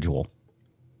together individual.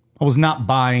 I was not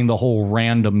buying the whole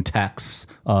random texts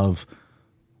of,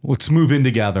 let's move in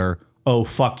together. Oh,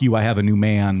 fuck you, I have a new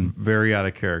man. Very out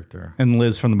of character. And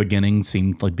Liz from the beginning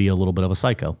seemed like be a little bit of a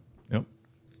psycho. Yep.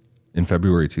 In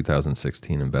February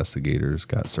 2016, investigators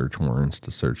got search warrants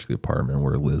to search the apartment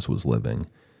where Liz was living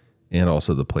and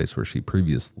also the place where she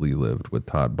previously lived with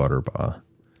Todd Butterbaugh.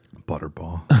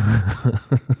 Butterball.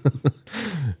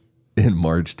 In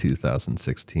March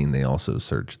 2016, they also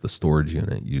searched the storage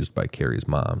unit used by Cari's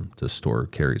mom to store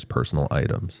Cari's personal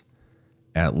items.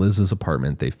 At Liz's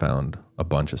apartment, they found a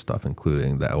bunch of stuff,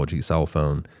 including the LG cell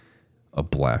phone, a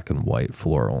black and white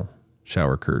floral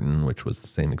shower curtain, which was the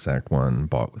same exact one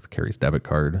bought with Cari's debit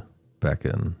card back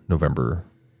in November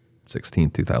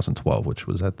 16, 2012, which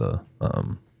was at the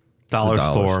Dollar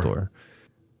store. store.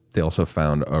 They also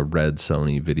found a red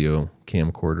Sony video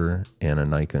camcorder and a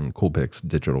Nikon Coolpix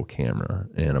digital camera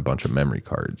and a bunch of memory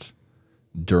cards.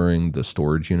 During the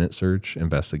storage unit search,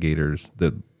 investigators,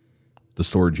 the the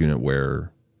storage unit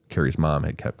where Cari's mom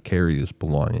had kept Cari's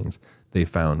belongings, they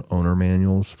found owner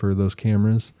manuals for those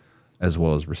cameras as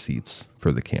well as receipts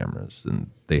for the cameras.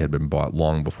 And they had been bought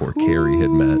long before Cari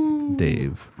had met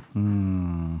Dave.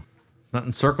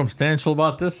 Nothing circumstantial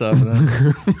about this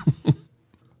evidence.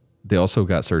 They also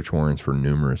got search warrants for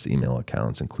numerous email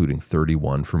accounts, including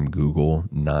 31 from Google,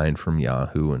 9 from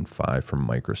Yahoo, and 5 from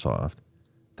Microsoft.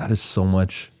 That is so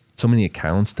many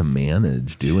accounts to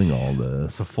manage doing all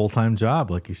this. It's a full-time job,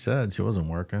 like you said. She wasn't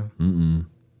working.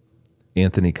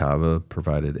 Anthony Cava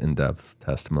provided in-depth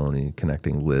testimony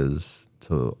connecting Liz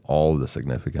to all the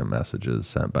significant messages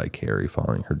sent by Cari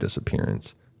following her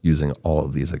disappearance using all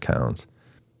of these accounts.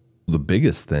 The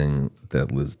biggest thing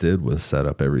that Liz did was set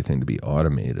up everything to be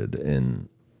automated. And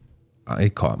I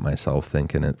caught myself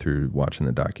thinking it through watching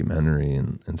the documentary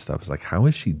and stuff. It's like, how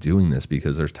is she doing this?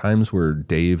 Because there's times where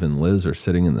Dave and Liz are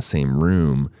sitting in the same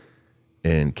room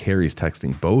and Cari's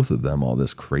texting both of them all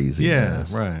this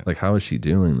craziness. Yeah, right. Like, how is she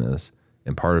doing this?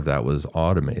 And part of that was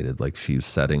automated. Like, she was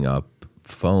setting up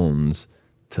phones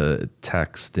to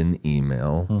text and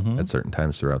email at certain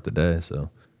times throughout the day. So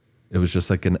it was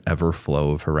just like an ever flow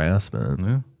of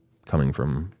harassment coming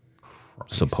from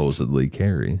supposedly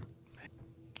Cari.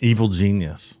 Evil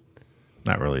genius.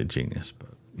 Not really a genius, but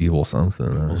Evil something.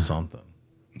 evil something.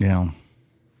 Yeah.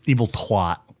 Evil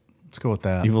twat. Let's go with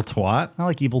that. Evil twat? I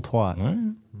like evil twat. All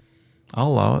right. I'll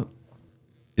allow it.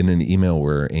 In an email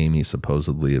where Amy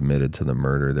supposedly admitted to the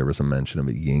murder, there was a mention of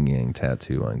a yin-yang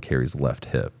tattoo on Cari's left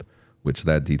hip, which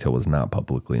that detail was not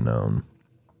publicly known.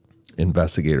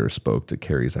 Investigators spoke to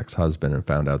Cari's ex-husband and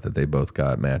found out that they both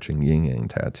got matching yin-yang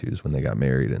tattoos when they got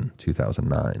married in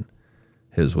 2009.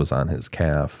 His was on his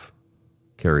calf.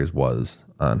 Cari's was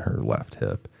on her left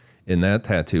hip. And that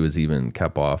tattoo is even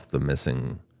kept off the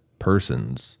missing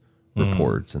persons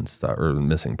reports and stuff, or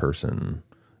missing person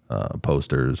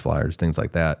posters, flyers, things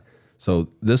like that. So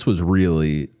this was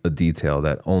really a detail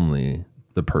that only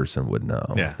the person would know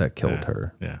that killed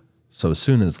her. Yeah. So as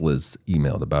soon as Liz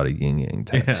emailed about a yin-yang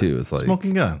tattoo, it's like...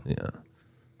 Smoking gun. Yeah.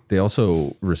 They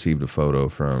also received a photo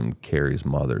from Cari's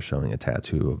mother showing a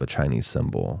tattoo of a Chinese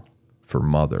symbol for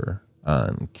mother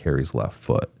on Cari's left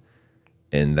foot.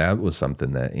 And that was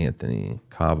something that Anthony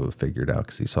Cava figured out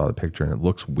because he saw the picture and it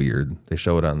looks weird. They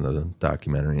show it on the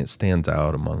documentary. It stands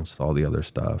out amongst all the other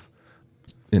stuff.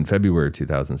 In February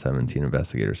 2017,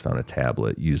 investigators found a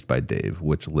tablet used by Dave,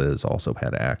 which Liz also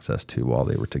had access to while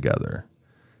they were together.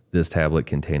 This tablet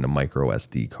contained a micro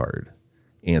SD card.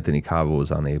 Anthony Cava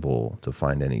was unable to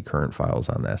find any current files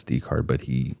on the SD card, but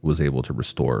he was able to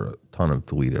restore a ton of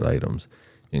deleted items,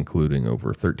 including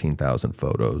over 13,000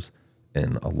 photos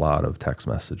and a lot of text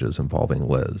messages involving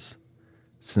Liz.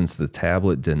 Since the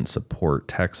tablet didn't support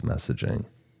text messaging,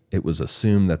 it was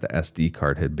assumed that the SD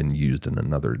card had been used in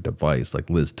another device. Like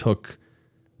Liz took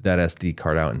that SD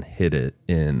card out and hid it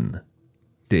in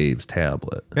Dave's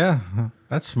tablet. Yeah,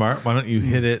 that's smart. Why don't you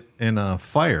hit it in a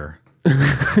fire?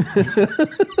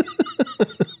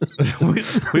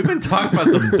 We've been talking about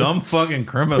some dumb fucking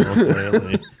criminals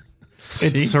lately.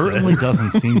 It Jesus. certainly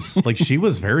doesn't seem like she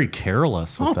was very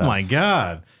careless with this. Oh my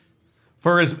God.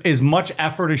 For as much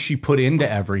effort as she put into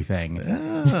everything.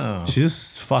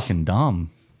 She's fucking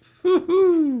dumb.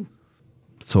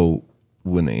 So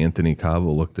when Anthony Cava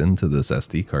looked into this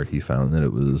SD card, he found that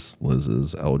it was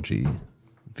Liz's LG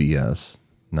VS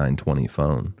 920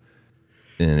 phone.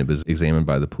 And it was examined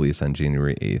by the police on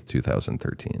January 8th,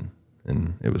 2013.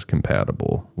 And it was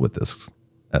compatible with this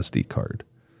SD card.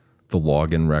 The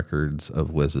login records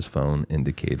of Liz's phone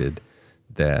indicated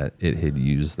that it had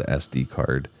used the SD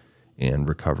card and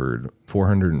recovered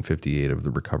 458 of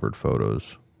the recovered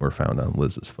photos were found on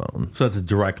Liz's phone. So that's a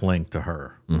direct link to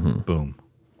her. Boom.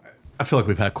 I feel like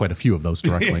we've had quite a few of those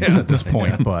direct links at this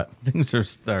point, but Things are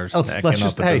stacking up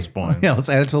at hey, this point. Yeah, let's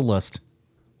add it to the list.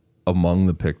 Among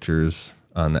the pictures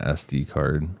on the SD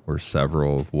card were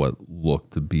several of what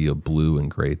looked to be a blue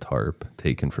and gray tarp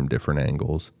taken from different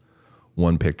angles.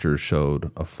 One picture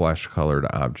showed a flesh-colored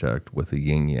object with a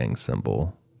yin-yang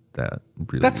symbol that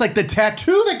really... That's like the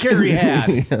tattoo that Cari had.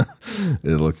 Yeah.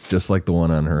 It looked just like the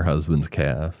one on her husband's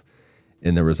calf.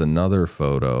 And there was another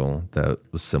photo that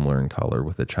was similar in color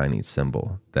with a Chinese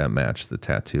symbol that matched the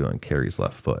tattoo on Cari's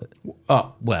left foot.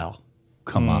 Oh, well,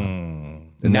 come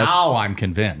on. And Now I'm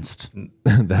convinced.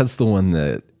 That's the one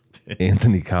that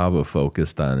Anthony Cava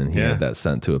focused on, and he Yeah. had that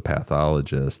sent to a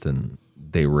pathologist, and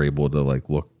they were able to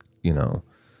look,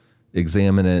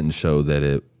 examine it and show that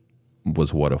it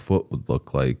was what a foot would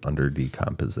look like under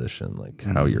decomposition, like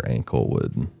how your ankle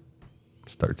would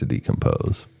start to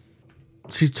decompose.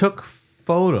 She took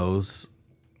photos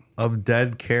of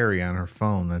dead Cari on her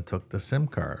phone, then took the SIM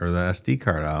card or the SD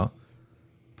card out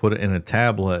put it in a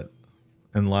tablet,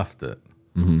 and left it.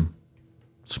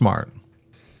 Smart.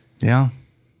 Yeah.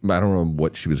 I don't know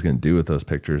what she was going to do with those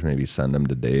pictures. Maybe send them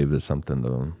to Dave as something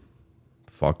to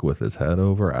fuck with his head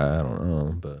over. I don't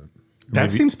know, but That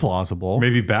seems plausible.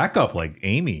 Maybe backup like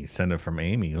Amy. Send it from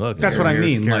Amy. Look, That's what I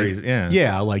mean. Carrie's, Like,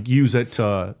 yeah, like use it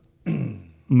to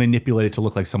manipulate it to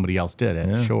look like somebody else did it.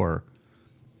 Yeah. Sure.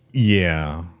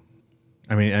 Yeah.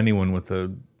 I mean, anyone with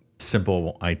a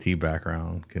simple IT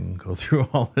background can go through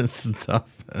all this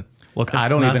stuff. Look, It's I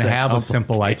don't not even that have a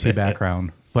simple IT complicated.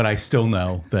 background, but I still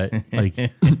know that like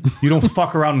you don't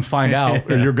fuck around and find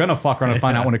out, or you're gonna fuck around and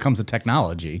find out when it comes to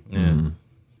technology.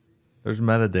 There's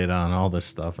metadata on all this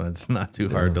stuff, and it's not too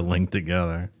hard to link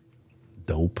together.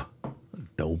 Dope.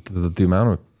 the amount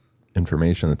of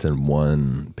information that's in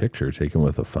one picture taken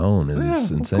with a phone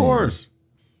is insane. Of course.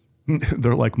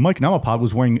 They're like, Mike Namapod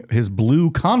was wearing his blue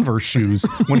Converse shoes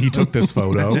when he took this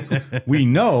photo. We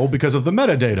know because of the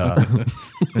metadata.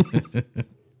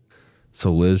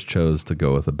 So Liz chose to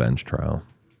go with a bench trial.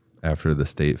 After the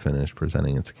state finished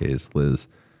presenting its case, Liz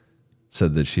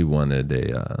said that she wanted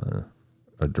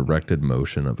a directed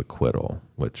motion of acquittal,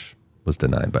 which was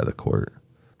denied by the court.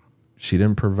 She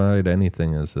didn't provide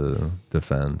anything as a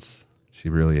defense. She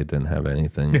really didn't have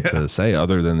anything to say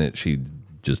other than that she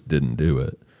just didn't do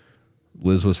it.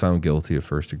 Liz was found guilty of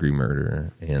first-degree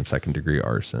murder and second-degree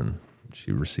arson.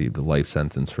 She received a life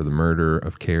sentence for the murder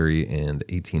of Cari and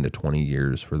 18 to 20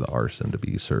 years for the arson to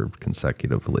be served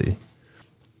consecutively.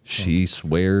 She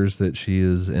swears that she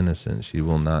is innocent. She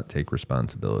will not take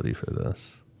responsibility for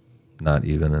this. Not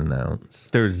even an ounce.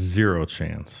 There's zero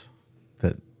chance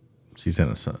that she's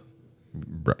innocent.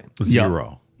 Right.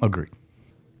 Zero. Agreed.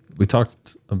 We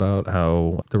talked about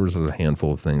how there was a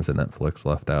handful of things that Netflix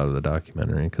left out of the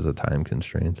documentary because of time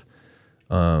constraints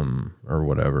or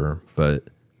whatever. But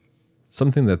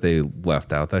something that they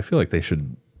left out that I feel like they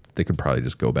could probably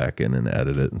just go back in and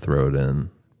edit it and throw it in.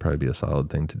 Probably be a solid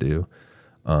thing to do.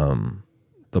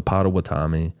 The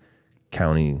Potawatomi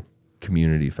County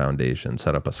Community Foundation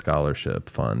set up a scholarship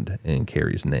fund in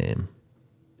Cari's name.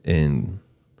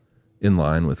 In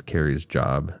line with Cari's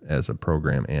job as a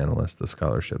program analyst, the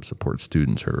scholarship supports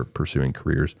students who are pursuing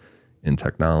careers in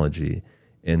technology.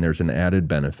 And there's an added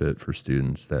benefit for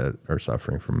students that are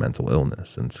suffering from mental illness,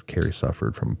 since Cari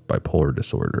suffered from bipolar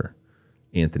disorder.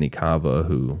 Anthony Cava,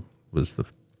 who was the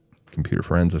computer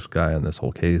forensics guy on this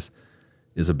whole case,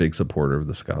 is a big supporter of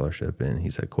the scholarship. And he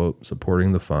said, quote,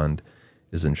 "Supporting the fund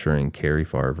is ensuring Cari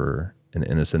Farver, an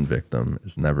innocent victim,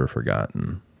 is never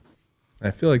forgotten." I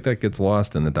feel like that gets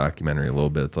lost in the documentary a little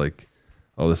bit. It's like,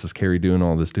 oh, this is Cari doing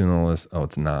all this. Oh,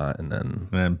 it's not. And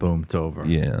then boom, it's over.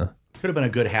 Yeah. Could have been a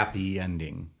good happy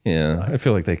ending. Yeah. I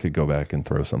feel like they could go back and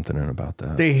throw something in about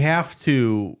that. They have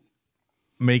to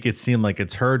make it seem like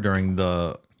it's her during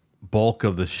the bulk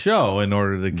of the show in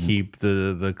order to keep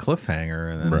the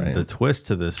cliffhanger and then the twist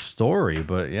to this story.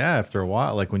 But yeah, after a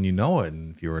while, like when you know it,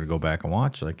 and if you were to go back and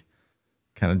watch, like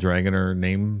kind of dragging her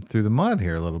name through the mud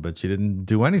here a little bit. She didn't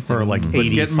do anything For like but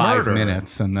get 85 murdered.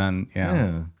 minutes. And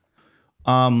then,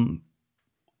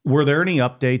 were there any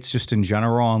updates just in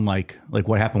general on like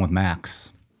what happened with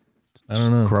Max? I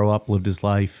don't know. Grow up, lived his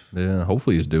life. Yeah.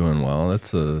 Hopefully he's doing well. That's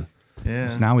So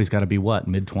now he's got to be what?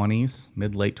 Mid-20s?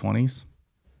 Mid-late 20s?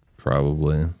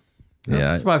 probably.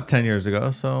 That's about 10 years ago,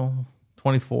 so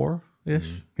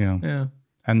 24-ish. Yeah. Yeah.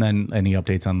 And then any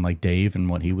updates on like Dave and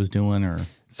what he was doing, or?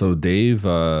 So Dave,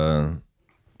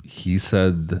 he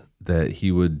said that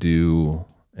he would do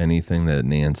anything that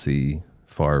Nancy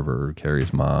Farver,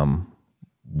 Cari's mom,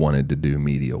 wanted to do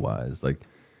media-wise. Like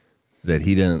that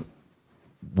he didn't,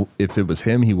 if it was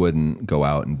him, he wouldn't go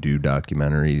out and do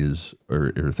documentaries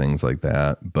or things like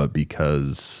that. But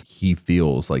because he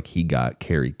feels like he got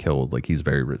Cari killed, like he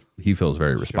feels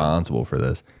very responsible for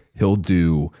this, he'll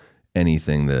do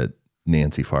anything that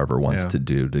Nancy Farver wants to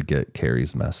do to get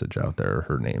Cari's message out there,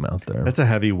 her name out there. That's a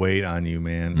heavy weight on you,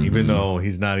 man. Even though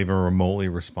he's not even remotely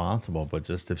responsible, but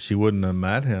just if she wouldn't have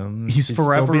met him, He's she'd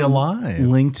forever still be alive.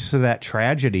 linked to that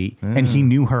tragedy. And he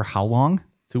knew her how long?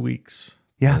 2 weeks.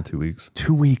 Yeah. 2 weeks.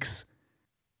 2 weeks.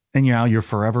 And you're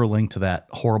forever linked to that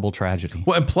horrible tragedy.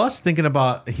 Well, and plus thinking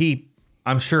about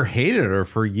I'm sure hated her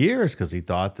for years because he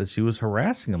thought that she was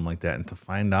harassing him like that, and to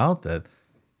find out that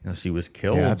she was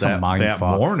killed it's a that mind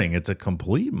fuck. morning, it's a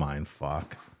complete mind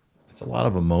fuck. It's a lot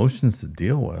of emotions to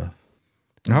deal with.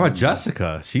 How about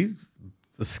Jessica? She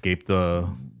escaped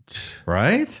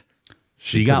right?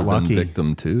 She got Could've been lucky.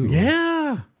 victim too.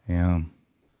 Yeah. Yeah.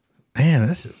 Man,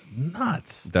 this is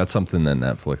nuts. That's something that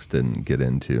Netflix didn't get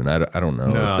into, and I don't know No,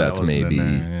 if that that's wasn't in maybe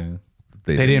there,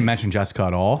 They didn't mention Jessica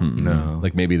at all. No.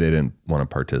 like maybe they didn't want to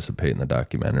participate in the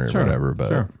documentary or whatever.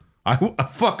 But I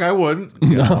wouldn't.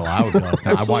 No, I would. I want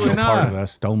no Absolutely part of not.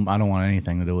 this. I don't want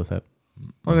anything to do with it.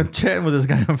 I'm chatting with this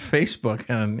guy on Facebook,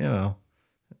 and you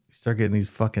start getting these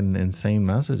fucking insane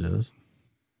messages.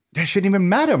 I shouldn't even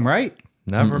met him, right?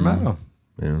 Never met him.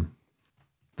 Yeah.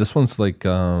 This one's like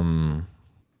kind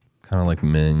of like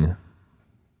Ming.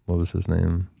 What was his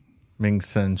name? Ming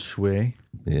Sen Shui.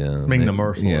 Yeah. Ming the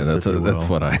Merciless. Yeah, that's if you will. that's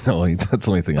what I know. Like, that's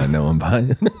the only thing I know him by.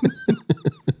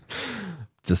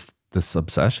 Just this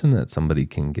obsession that somebody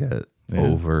can get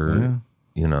over,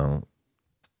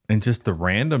 And just the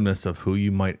randomness of who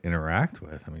you might interact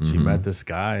with. I mean, she met this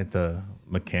guy at the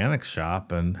mechanic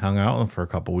shop and hung out with him for a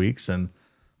couple weeks and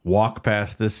walked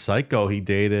past this psycho he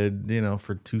dated,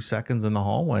 for 2 seconds in the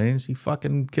hallway, and she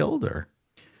fucking killed her.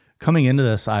 Coming into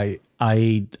this, I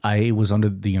was under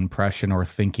the impression or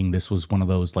thinking this was one of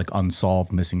those like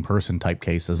unsolved missing person type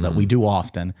cases that we do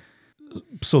often.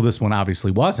 So this one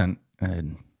obviously wasn't,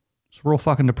 and it's real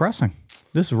fucking depressing.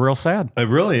 This is real sad. It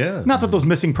really is. Not that those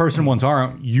missing person ones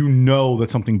aren't. You know that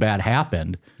something bad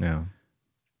happened, Yeah.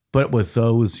 but with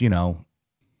those,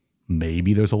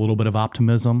 maybe there's a little bit of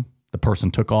optimism. The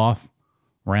person took off,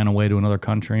 ran away to another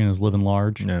country, and is living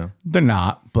large. Yeah. They're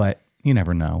not, but you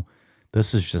never know.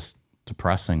 This is just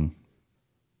depressing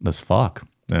as fuck.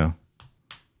 Yeah.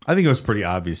 I think it was pretty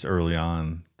obvious early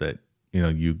on that,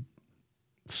 you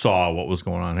saw what was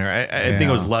going on here. I think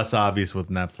it was less obvious with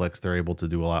Netflix. They're able to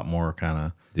do a lot more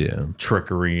kind of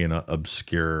trickery and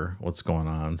obscure what's going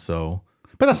on. So,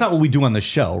 But that's not what we do on the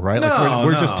show, right? Like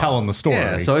we're just telling the story.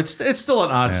 Yeah, so it's still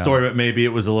an odd story, but maybe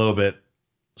it was a little bit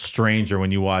stranger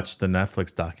when you watch the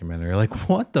Netflix documentary. You're like,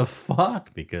 what the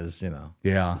fuck? Because,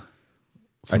 Yeah.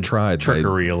 I tried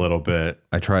trickery a little bit.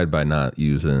 I tried by not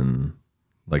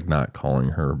calling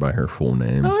her by her full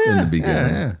name in the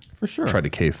beginning. Yeah, for sure. Tried to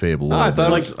kayfabe a little I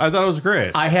bit. thought it was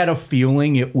great. I had a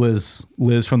feeling it was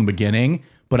Liz from the beginning,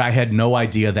 but I had no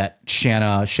idea that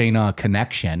Shayna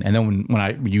connection. And then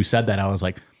when you said that, I was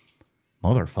like,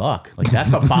 motherfuck. Like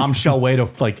that's a bombshell way to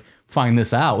like find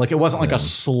this out. Like it wasn't like a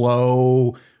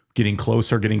slow getting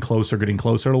closer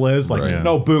to Liz. Like,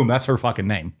 no, boom, that's her fucking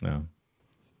name. Yeah.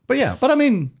 But I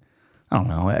mean, I don't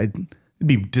know. It'd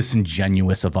be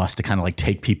disingenuous of us to kind of like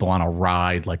take people on a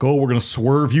ride. Like, oh, we're going to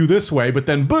swerve you this way, but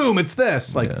then boom, it's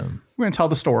this. Like we're going to tell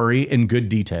the story in good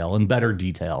detail and better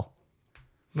detail.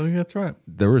 I think that's right.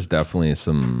 There was definitely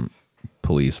some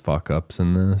police fuck ups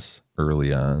in this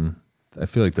early on. I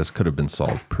feel like this could have been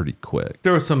solved pretty quick.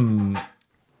 There was some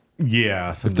if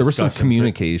there was some discussions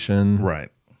communication, right.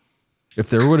 If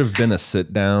there would have been a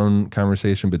sit down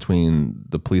conversation between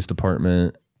the police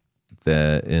department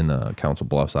that in Council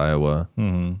Bluffs, Iowa,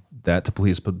 that the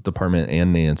police department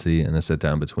and Nancy, and a sit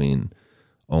down between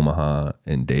Omaha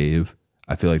and Dave,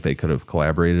 I feel like they could have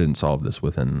collaborated and solved this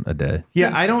within a day.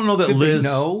 Yeah, I don't know that Did Liz. they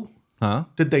know? Huh?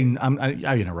 Did they?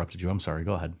 I interrupted you. I'm sorry.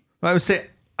 Go ahead. I would say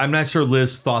I'm not sure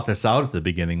Liz thought this out at the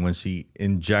beginning when she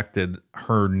injected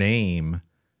her name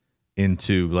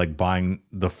into like buying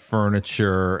the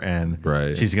furniture and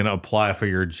she's going to apply for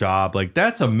your job. Like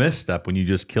that's a misstep when you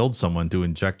just killed someone to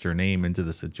inject your name into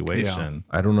the situation.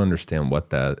 I don't understand what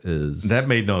that is. That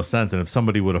made no sense. And if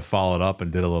somebody would have followed up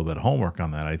and did a little bit of homework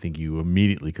on that, I think you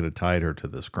immediately could have tied her to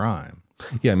this crime.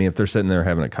 Yeah, I mean, if they're sitting there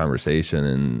having a conversation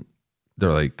and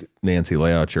they're like, Nancy,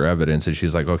 lay out your evidence. And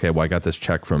she's like, okay, well, I got this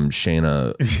check from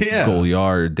Shayna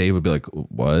Goliard. Dave would be like,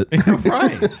 what?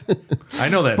 Right. I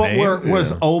know that But name.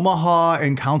 was Omaha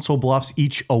and Council Bluffs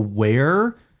each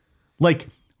aware? Like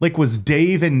was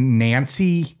Dave and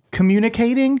Nancy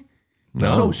communicating?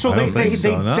 No, So I don't think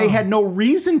so, no. they had no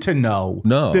reason to know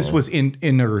No. this was in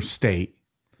interstate.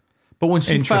 But when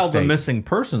she filed the Interstate. missing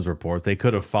persons report, they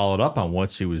could have followed up on what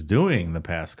she was doing the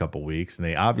past couple weeks, and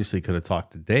they obviously could have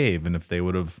talked to Dave. And if they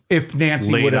would have, If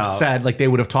Nancy laid would have out- said, like they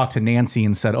would have talked to Nancy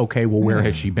and said, okay, well, where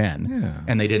has she been? Yeah.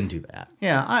 And they didn't do that.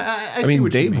 Yeah, I I see mean,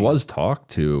 what you Dave mean. was talked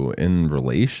to in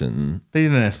relation. they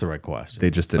didn't ask the right question.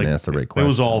 They just didn't ask the right It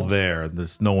was all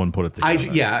questions. there. No one put it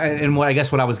together. And what I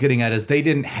guess what I was getting at is they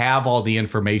didn't have all the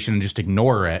information and just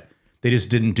ignore it. They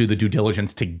just didn't do the due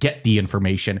diligence to get the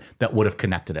information that would have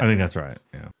connected it. I think that's right.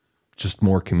 Yeah. Just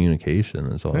more communication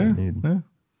is all I need. Yeah.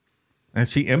 And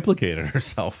she implicated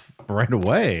herself right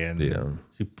away, and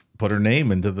she put her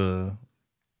name into the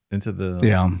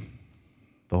the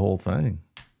whole thing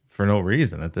for no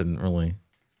reason. It didn't really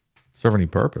serve any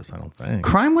purpose, I don't think.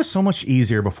 Crime was so much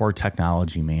easier before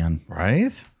technology, man.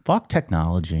 Right? Fuck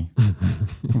technology.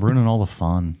 Ruining all the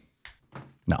fun.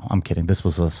 No, I'm kidding. This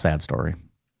was a sad story.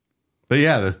 But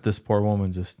yeah, this poor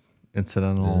woman just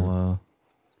incidental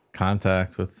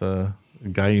contact with a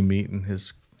guy you meet in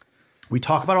his We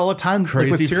talk about it all the time.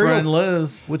 crazy friend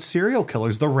Liz. With serial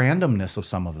killers, the randomness of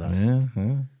some of this.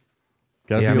 Yeah.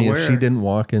 Gotta Yeah, I be mean, aware. if she didn't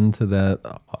walk into the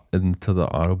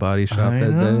auto body shop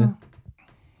that day,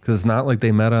 because it's not like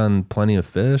they met on Plenty of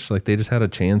Fish. Like they just had a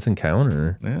chance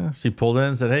encounter. Yeah, she pulled in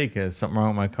and said, "Hey, there's something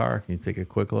wrong with my car. Can you take a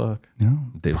quick look?"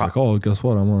 Dave's like, "Oh, guess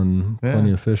what? I'm on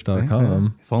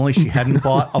plentyoffish.com." If only she hadn't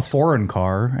bought a foreign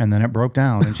car and then it broke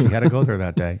down and she had to go there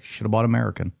that day. She should have bought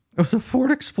American. It was a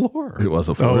Ford Explorer. It was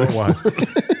a Ford.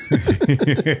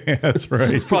 Yeah, that's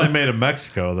right. It's probably made in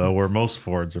Mexico, though, where most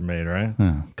Fords are made, right?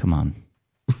 Oh, come on.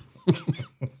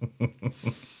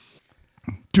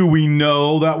 Do we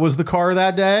know that was the car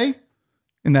that day?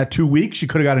 In that 2 weeks, she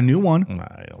could have got a new one.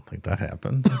 I don't think that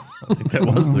happened. I think that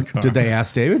was the car. Did they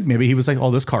ask David? Maybe he was like,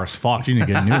 "Oh, this car's fucked. You need to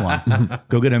get a new one.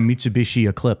 Go get a Mitsubishi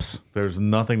Eclipse." There's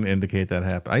nothing to indicate that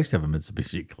happened. I used to have a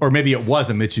Mitsubishi Eclipse. Or maybe it was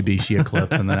a Mitsubishi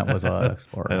Eclipse and then it was a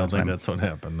Explorer. I don't think that's what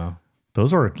happened, no.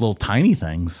 Those are little tiny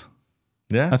things.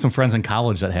 Yeah. I had some friends in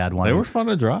college that had one. They were fun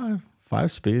to drive.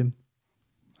 5-speed.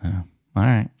 All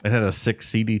right. It had a 6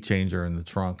 CD changer in the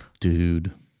trunk.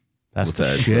 Dude. That's What's the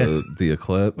that? shit. The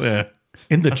Eclipse. Yeah.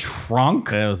 In the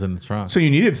trunk? Yeah, it was in the trunk. So you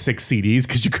needed 6 CDs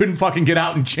because you couldn't fucking get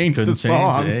out and change Couldn't the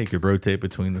song. change it. Yeah, you could rotate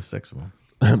between the 6 of them.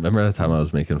 Remember that time I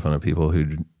was making fun of people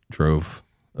who drove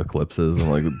Eclipses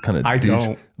and like kind of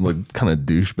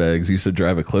douchebags used to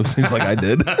drive Eclipses. He's like, I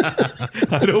did.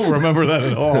 I don't remember that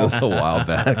at It all. was a while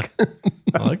back.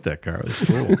 I like that car. It was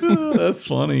cool. That's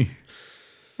funny.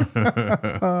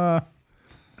 All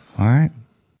right.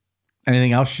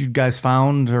 Anything else you guys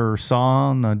found or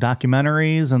saw in the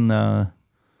documentaries and the...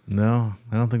 No,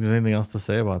 I don't think there's anything else to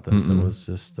say about this. It was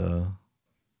just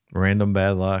random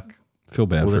bad luck. Feel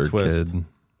bad With a for a twist. kid.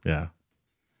 Yeah.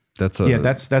 That's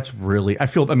really... I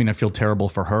feel terrible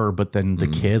for her, but then the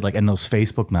kid, like, and those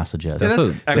Facebook messages. That's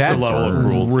a extra level of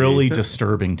cruelty. really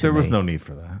disturbing to me. There was no need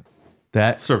for that.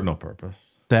 That Served no purpose.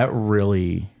 that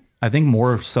really... I think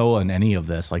more so than any of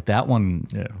this. Like, that one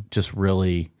just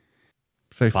really...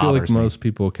 So I feel like bothers me. most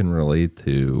people can relate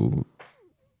to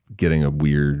getting a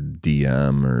weird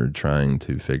DM or trying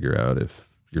to figure out if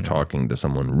you're talking to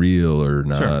someone real or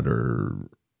not, or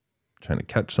trying to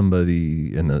catch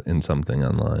somebody in something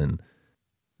online.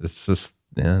 It's just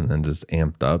and then just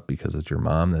amped up because it's your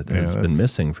mom that has been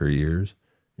missing for years.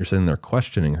 You're sitting there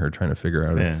questioning her, trying to figure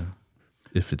out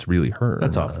if it's really her.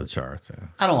 That's or off not. the charts. Yeah.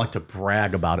 I don't like to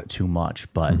brag about it too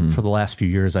much, but for the last few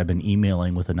years, I've been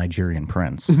emailing with a Nigerian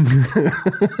prince.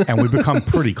 And we've become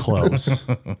pretty close.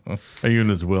 Are you in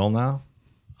his will now?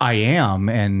 I am.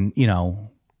 And, you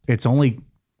know, it's only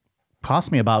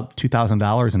cost me about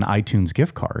 $2,000 in iTunes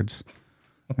gift cards.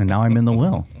 And now I'm in the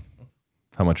will.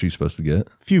 How much are you supposed to get?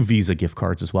 A few Visa gift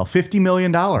cards as well. $50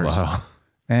 million. Wow.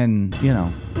 And, you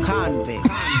know. Convict.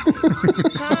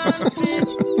 Convict.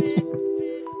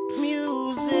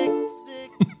 Music.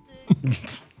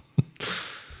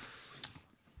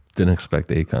 Didn't expect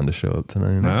Akon to show up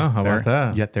tonight. No, how about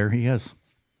that? Yet there he is.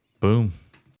 Boom.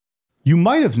 You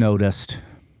might have noticed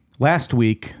last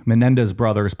week, Menendez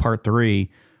Brothers Part 3,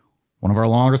 one of our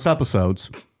longest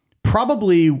episodes,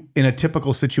 probably in a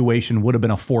typical situation would have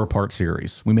been a 4-part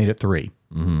series. We made it 3.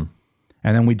 Mm-hmm.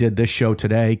 And then we did this show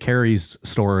today, Cari's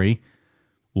story,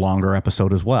 longer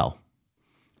episode as well.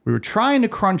 We were trying to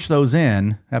crunch those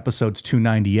in, episodes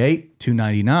 298,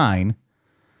 299,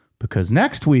 because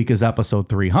next week is episode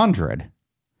 300.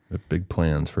 Big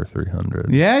plans for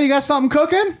 300. Yeah, you got something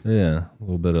cooking? Yeah, a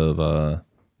little bit of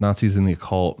Nazis in the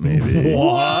occult, maybe.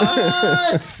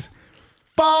 What?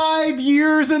 5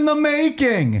 years in the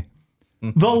making.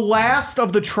 The last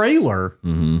of the trailer.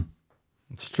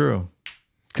 It's true.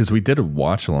 Because we did a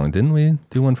watch along, didn't we?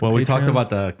 Do one for Well, we Patreon? talked about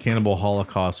the Cannibal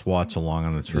Holocaust watch along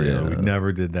on the trailer. Yeah. We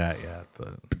never did that yet,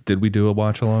 but Did we do a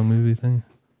watch along movie thing?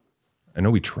 I know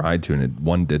we tried to, and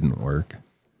one didn't work.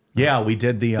 Yeah, we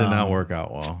did the... did not work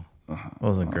out well. It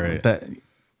wasn't great. That,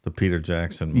 The Peter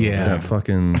Jackson movie. Yeah. That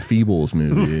fucking Feebles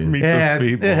movie. Meet it, the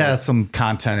people. it has some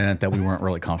content in it that we weren't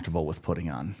really comfortable with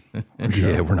putting on.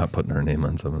 Yeah, we're not putting our name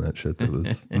on some of that shit that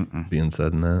was being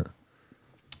said in that.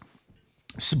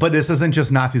 But this isn't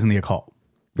just Nazis in the occult.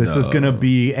 This is going to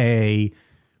be a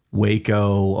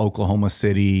Waco, Oklahoma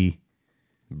City,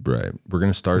 Right. We're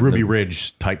gonna start Ruby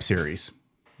Ridge type series.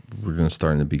 We're gonna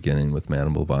start in the beginning with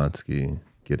Madame Blavatsky.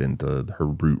 Get into her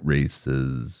root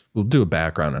races. We'll do a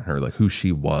background on her, like who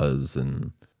she was,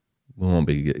 and we won't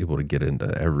be able to get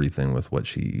into everything with what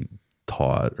she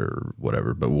taught or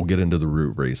whatever. But we'll get into the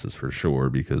root races for sure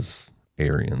because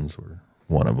Aryans were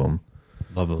one of them.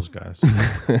 Love those guys.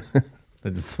 They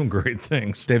did some great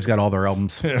things. Dave's got all their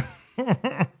albums.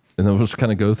 And then we'll just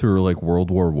kind of go through like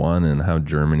World War I and how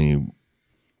Germany,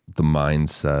 the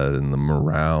mindset and the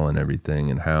morale and everything,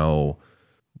 and how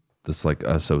this like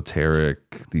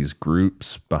esoteric, these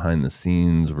groups behind the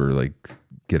scenes were like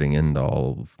getting into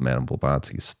all of Madame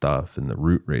Blavatsky's stuff and the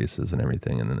root races and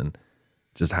everything, and then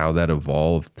just how that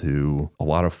evolved to a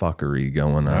lot of fuckery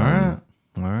going on.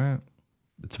 All right.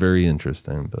 It's very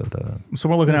interesting, but So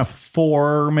we're looking at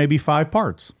 4, maybe 5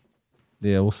 parts.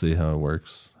 yeah, we'll see how it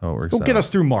works. It'll get us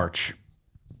through March.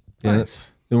 Yeah,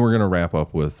 Nice. Then we're gonna wrap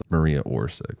up with Maria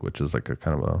Orsic, which is like a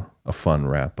kind of a fun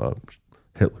wrap up.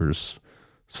 Hitler's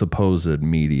supposed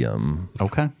medium.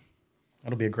 Okay.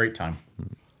 That'll be a great time.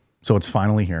 So it's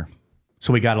finally here.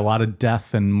 So we got a lot of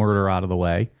death and murder out of the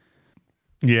way.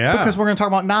 Yeah. Because we're going to talk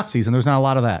about Nazis, and there's not a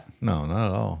lot of that. No, not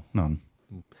at all. None.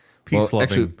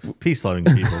 Peace-loving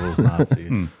people, those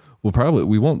Nazis.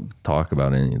 We won't talk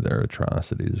about any of their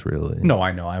atrocities, really. No,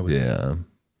 I know. I was Yeah.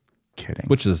 kidding.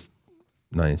 Which is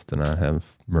nice to not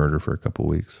have murder for a couple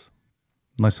weeks.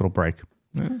 Nice little break.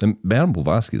 And Madame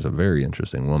Blavatsky is a very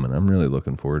interesting woman. I'm really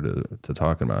looking forward to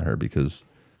talking about her because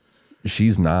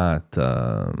she's not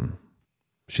a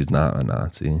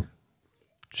Nazi.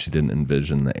 She didn't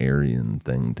envision the Aryan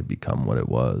thing to become what it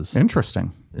was.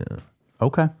 Interesting. Yeah.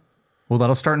 Okay. Well,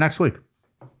 that'll start next week.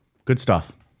 Good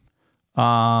stuff.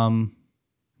 What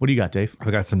do you got, Dave?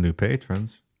 I got some new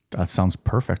patrons. That sounds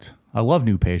perfect. I love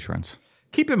new patrons.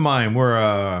 Keep in mind,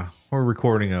 we're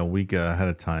recording a week ahead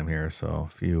of time here, so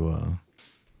if you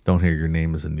don't hear your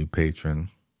name as a new patron,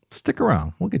 stick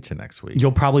around. We'll get you next week.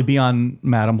 You'll probably be on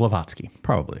Madame Blavatsky.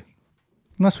 Probably.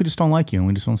 Unless we just don't like you and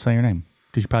we just won't say your name.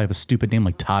 Because you probably have a stupid name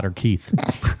like Todd or Keith.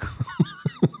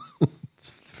 It's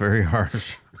very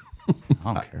harsh.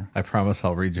 I don't care. I promise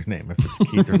I'll read your name if it's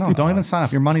Keith or No, Todd. don't even sign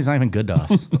up. Your money's not even good to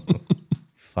us.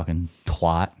 Fucking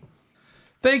twat.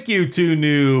 Thank you to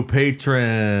new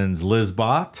patrons Liz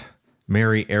Bott,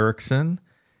 Mary Erickson,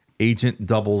 Agent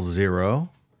 00,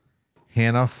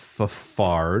 Hannah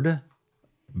Fafard,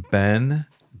 Ben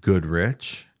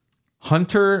Goodrich,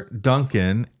 Hunter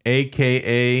Duncan,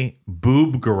 a.k.a.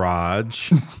 Boob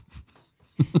Garage.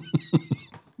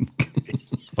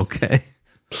 Okay.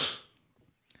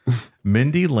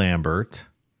 Mindy Lambert,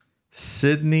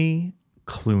 Sydney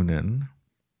Clunan,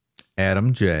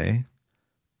 Adam J.,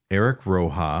 Eric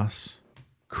Rojas,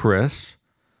 Chris,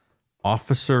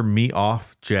 Officer Me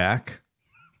Off Jack.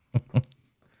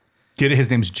 Get it?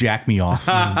 His name's Jack Me Off.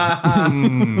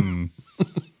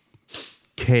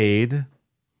 Cade,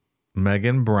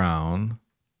 Megan Brown,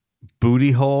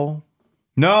 Booty Hole,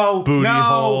 No. Booty no.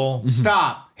 hole.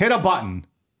 Stop. Hit a button.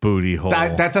 Booty Hole.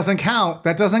 That doesn't count.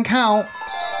 That doesn't count.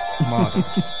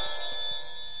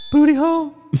 Booty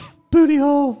Hole, Booty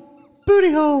Hole,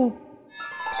 Booty Hole.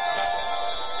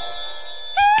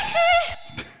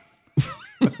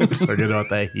 Forget about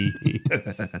that hee.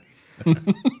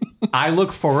 I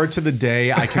look forward to the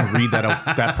day I can read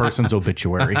that person's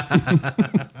obituary.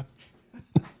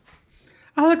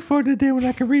 I look forward to the day when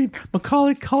I can read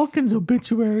Macaulay Culkin's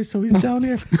obituary, so he's down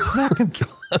here and I can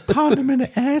pound him in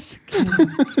the ass again.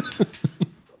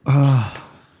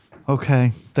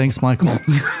 Okay. Thanks, Michael.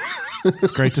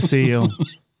 It's great to see you.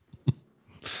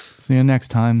 See you next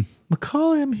time.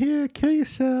 Macaulay, I'm here. Kill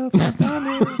yourself. I'm down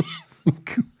here.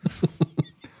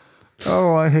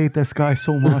 Oh, I hate this guy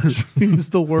so much.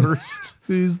 He's the worst.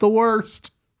 He's the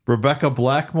worst. Rebecca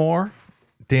Blackmore,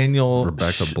 Daniel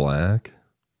Rebecca Black.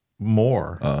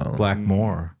 Moore,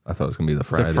 Blackmore. I thought it was going to be the Is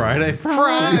Friday. it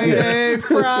Friday? one.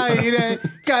 Friday.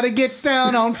 Gotta get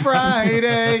down on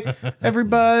Friday.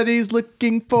 Everybody's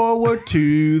looking forward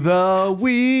to the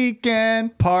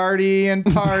weekend. Partying.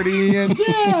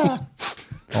 Yeah.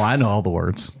 Oh, I know all the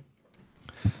words.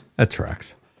 That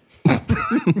tracks.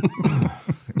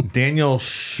 Daniel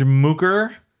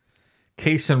Schmucker,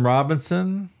 Kason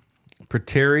Robinson,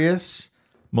 Preterius,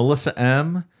 Melissa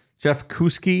M, Jeff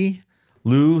Kuski,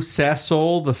 Lou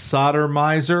Sassol, the Solder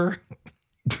Miser.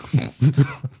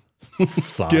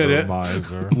 Solder Get it?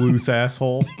 Miser. Loose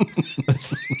asshole.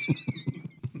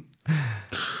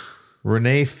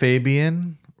 Renee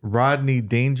Fabian, Rodney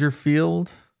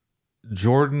Dangerfield,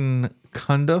 Jordan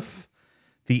Cundiff,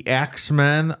 the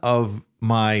Axemen of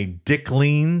my Dick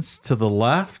Leans to the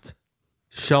left,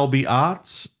 Shelby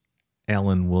Otts,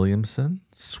 Alan Williamson,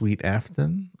 Sweet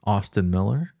Afton, Austin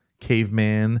Miller,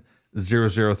 Caveman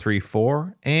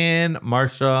 0034, and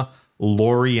Marsha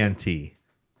Lorienti.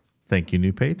 Thank you,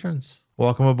 new patrons.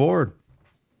 Welcome aboard.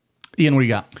 Ian, what do you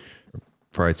got?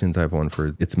 For iTunes, I have one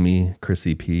for It's Me,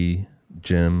 Chrissy P,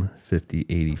 Jim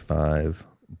 5085,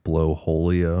 Blow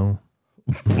Holio.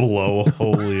 Blow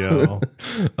Holio.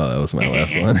 Oh, that was my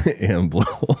last one. And Blow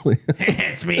Holio.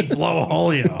 It's me, Blow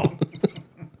Holio.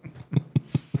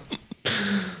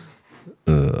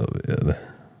 Oh, man.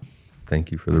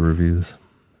 Thank you for the reviews.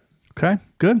 Okay,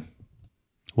 good.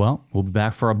 Well, we'll be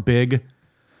back for a big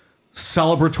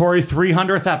Celebratory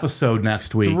 300th episode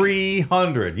next week.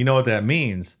 300. You know what that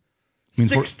means?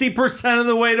 60% of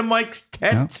the way to Mike's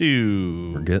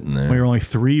tattoo. We're getting there. We're only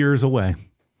 3 years away.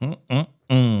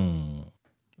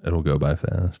 It'll go by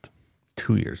fast.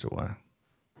 2 years away.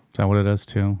 Is that what it is,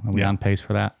 too? Are we on pace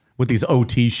for that? With these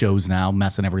OT shows now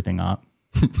messing everything up.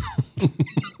 I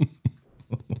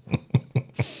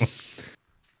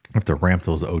have to ramp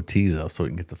those OTs up so we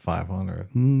can get to 500.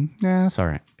 Yeah, that's all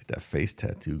right. Get that face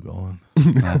tattoo going.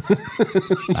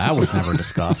 That was never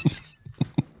discussed.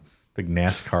 Big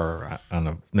NASCAR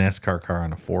car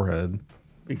on a forehead.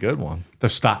 Be a good one. They're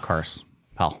stock cars,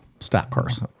 pal. Stock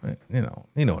cars. You know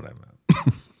what I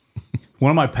meant.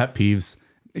 One of my pet peeves,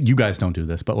 you guys don't do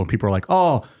this, but when people are like,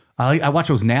 oh, I watch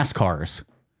those NASCARs.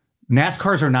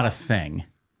 NASCARs are not a thing.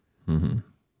 Mm-hmm.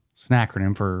 It's an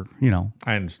acronym for,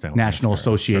 I understand. National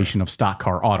Association of Stock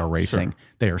Car Auto Racing. Sure.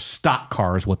 They are stock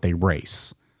cars, what they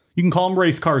race. You can call them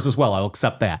race cars as well. I'll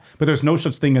accept that. But there's no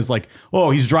such thing as like,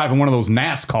 oh, he's driving one of those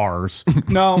NASCARs.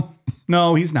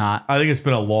 No, he's not. I think it's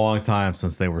been a long time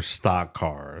since they were stock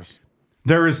cars.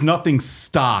 There is nothing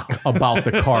stock about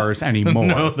the cars anymore.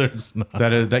 No, there's not.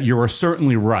 That you are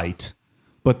certainly right,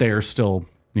 but they are still,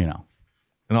 And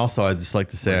also, I'd just like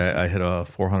to say I hit a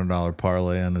 $400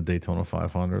 parlay on the Daytona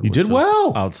 500. You did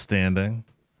well. Outstanding.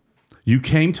 You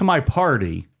came to my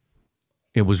party.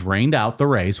 It was rained out, the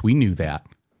race. We knew that.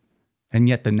 And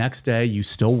yet the next day, you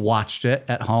still watched it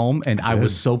at home, and I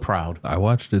was so proud. I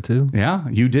watched it too. Yeah,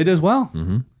 you did as well.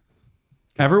 Mm-hmm.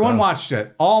 Everyone watched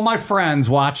it. All my friends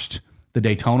watched the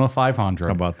Daytona 500.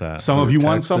 How about that? Some of you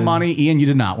won some money. Ian, you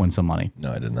did not win some money.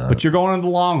 No, I did not. But you're going into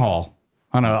the long haul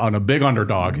on a big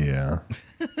underdog. Yeah.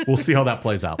 We'll see how that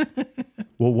plays out.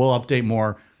 We'll update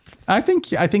more. I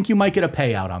think you might get a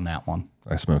payout on that one.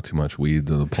 I smoked too much weed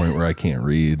to the point where I can't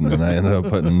read, and then I ended up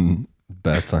putting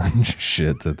bets on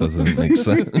shit that doesn't make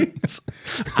sense.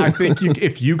 I think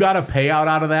if you got a payout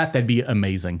out of that, that'd be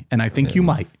amazing. And I think you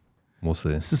might. We'll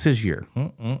see. This is his year.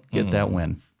 Get that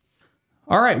win.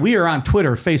 All right. We are on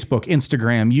Twitter, Facebook,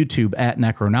 Instagram, YouTube at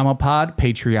Necronomipod,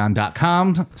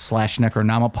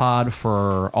 patreon.com/Necronomipod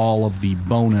for all of the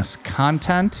bonus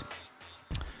content.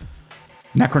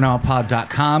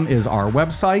 Necronomipod.com is our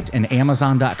website, and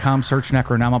Amazon.com. Search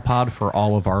Necronomipod for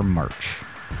all of our merch.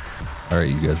 All right,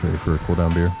 you guys ready for a cool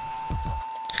down beer?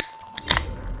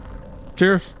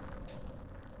 Cheers.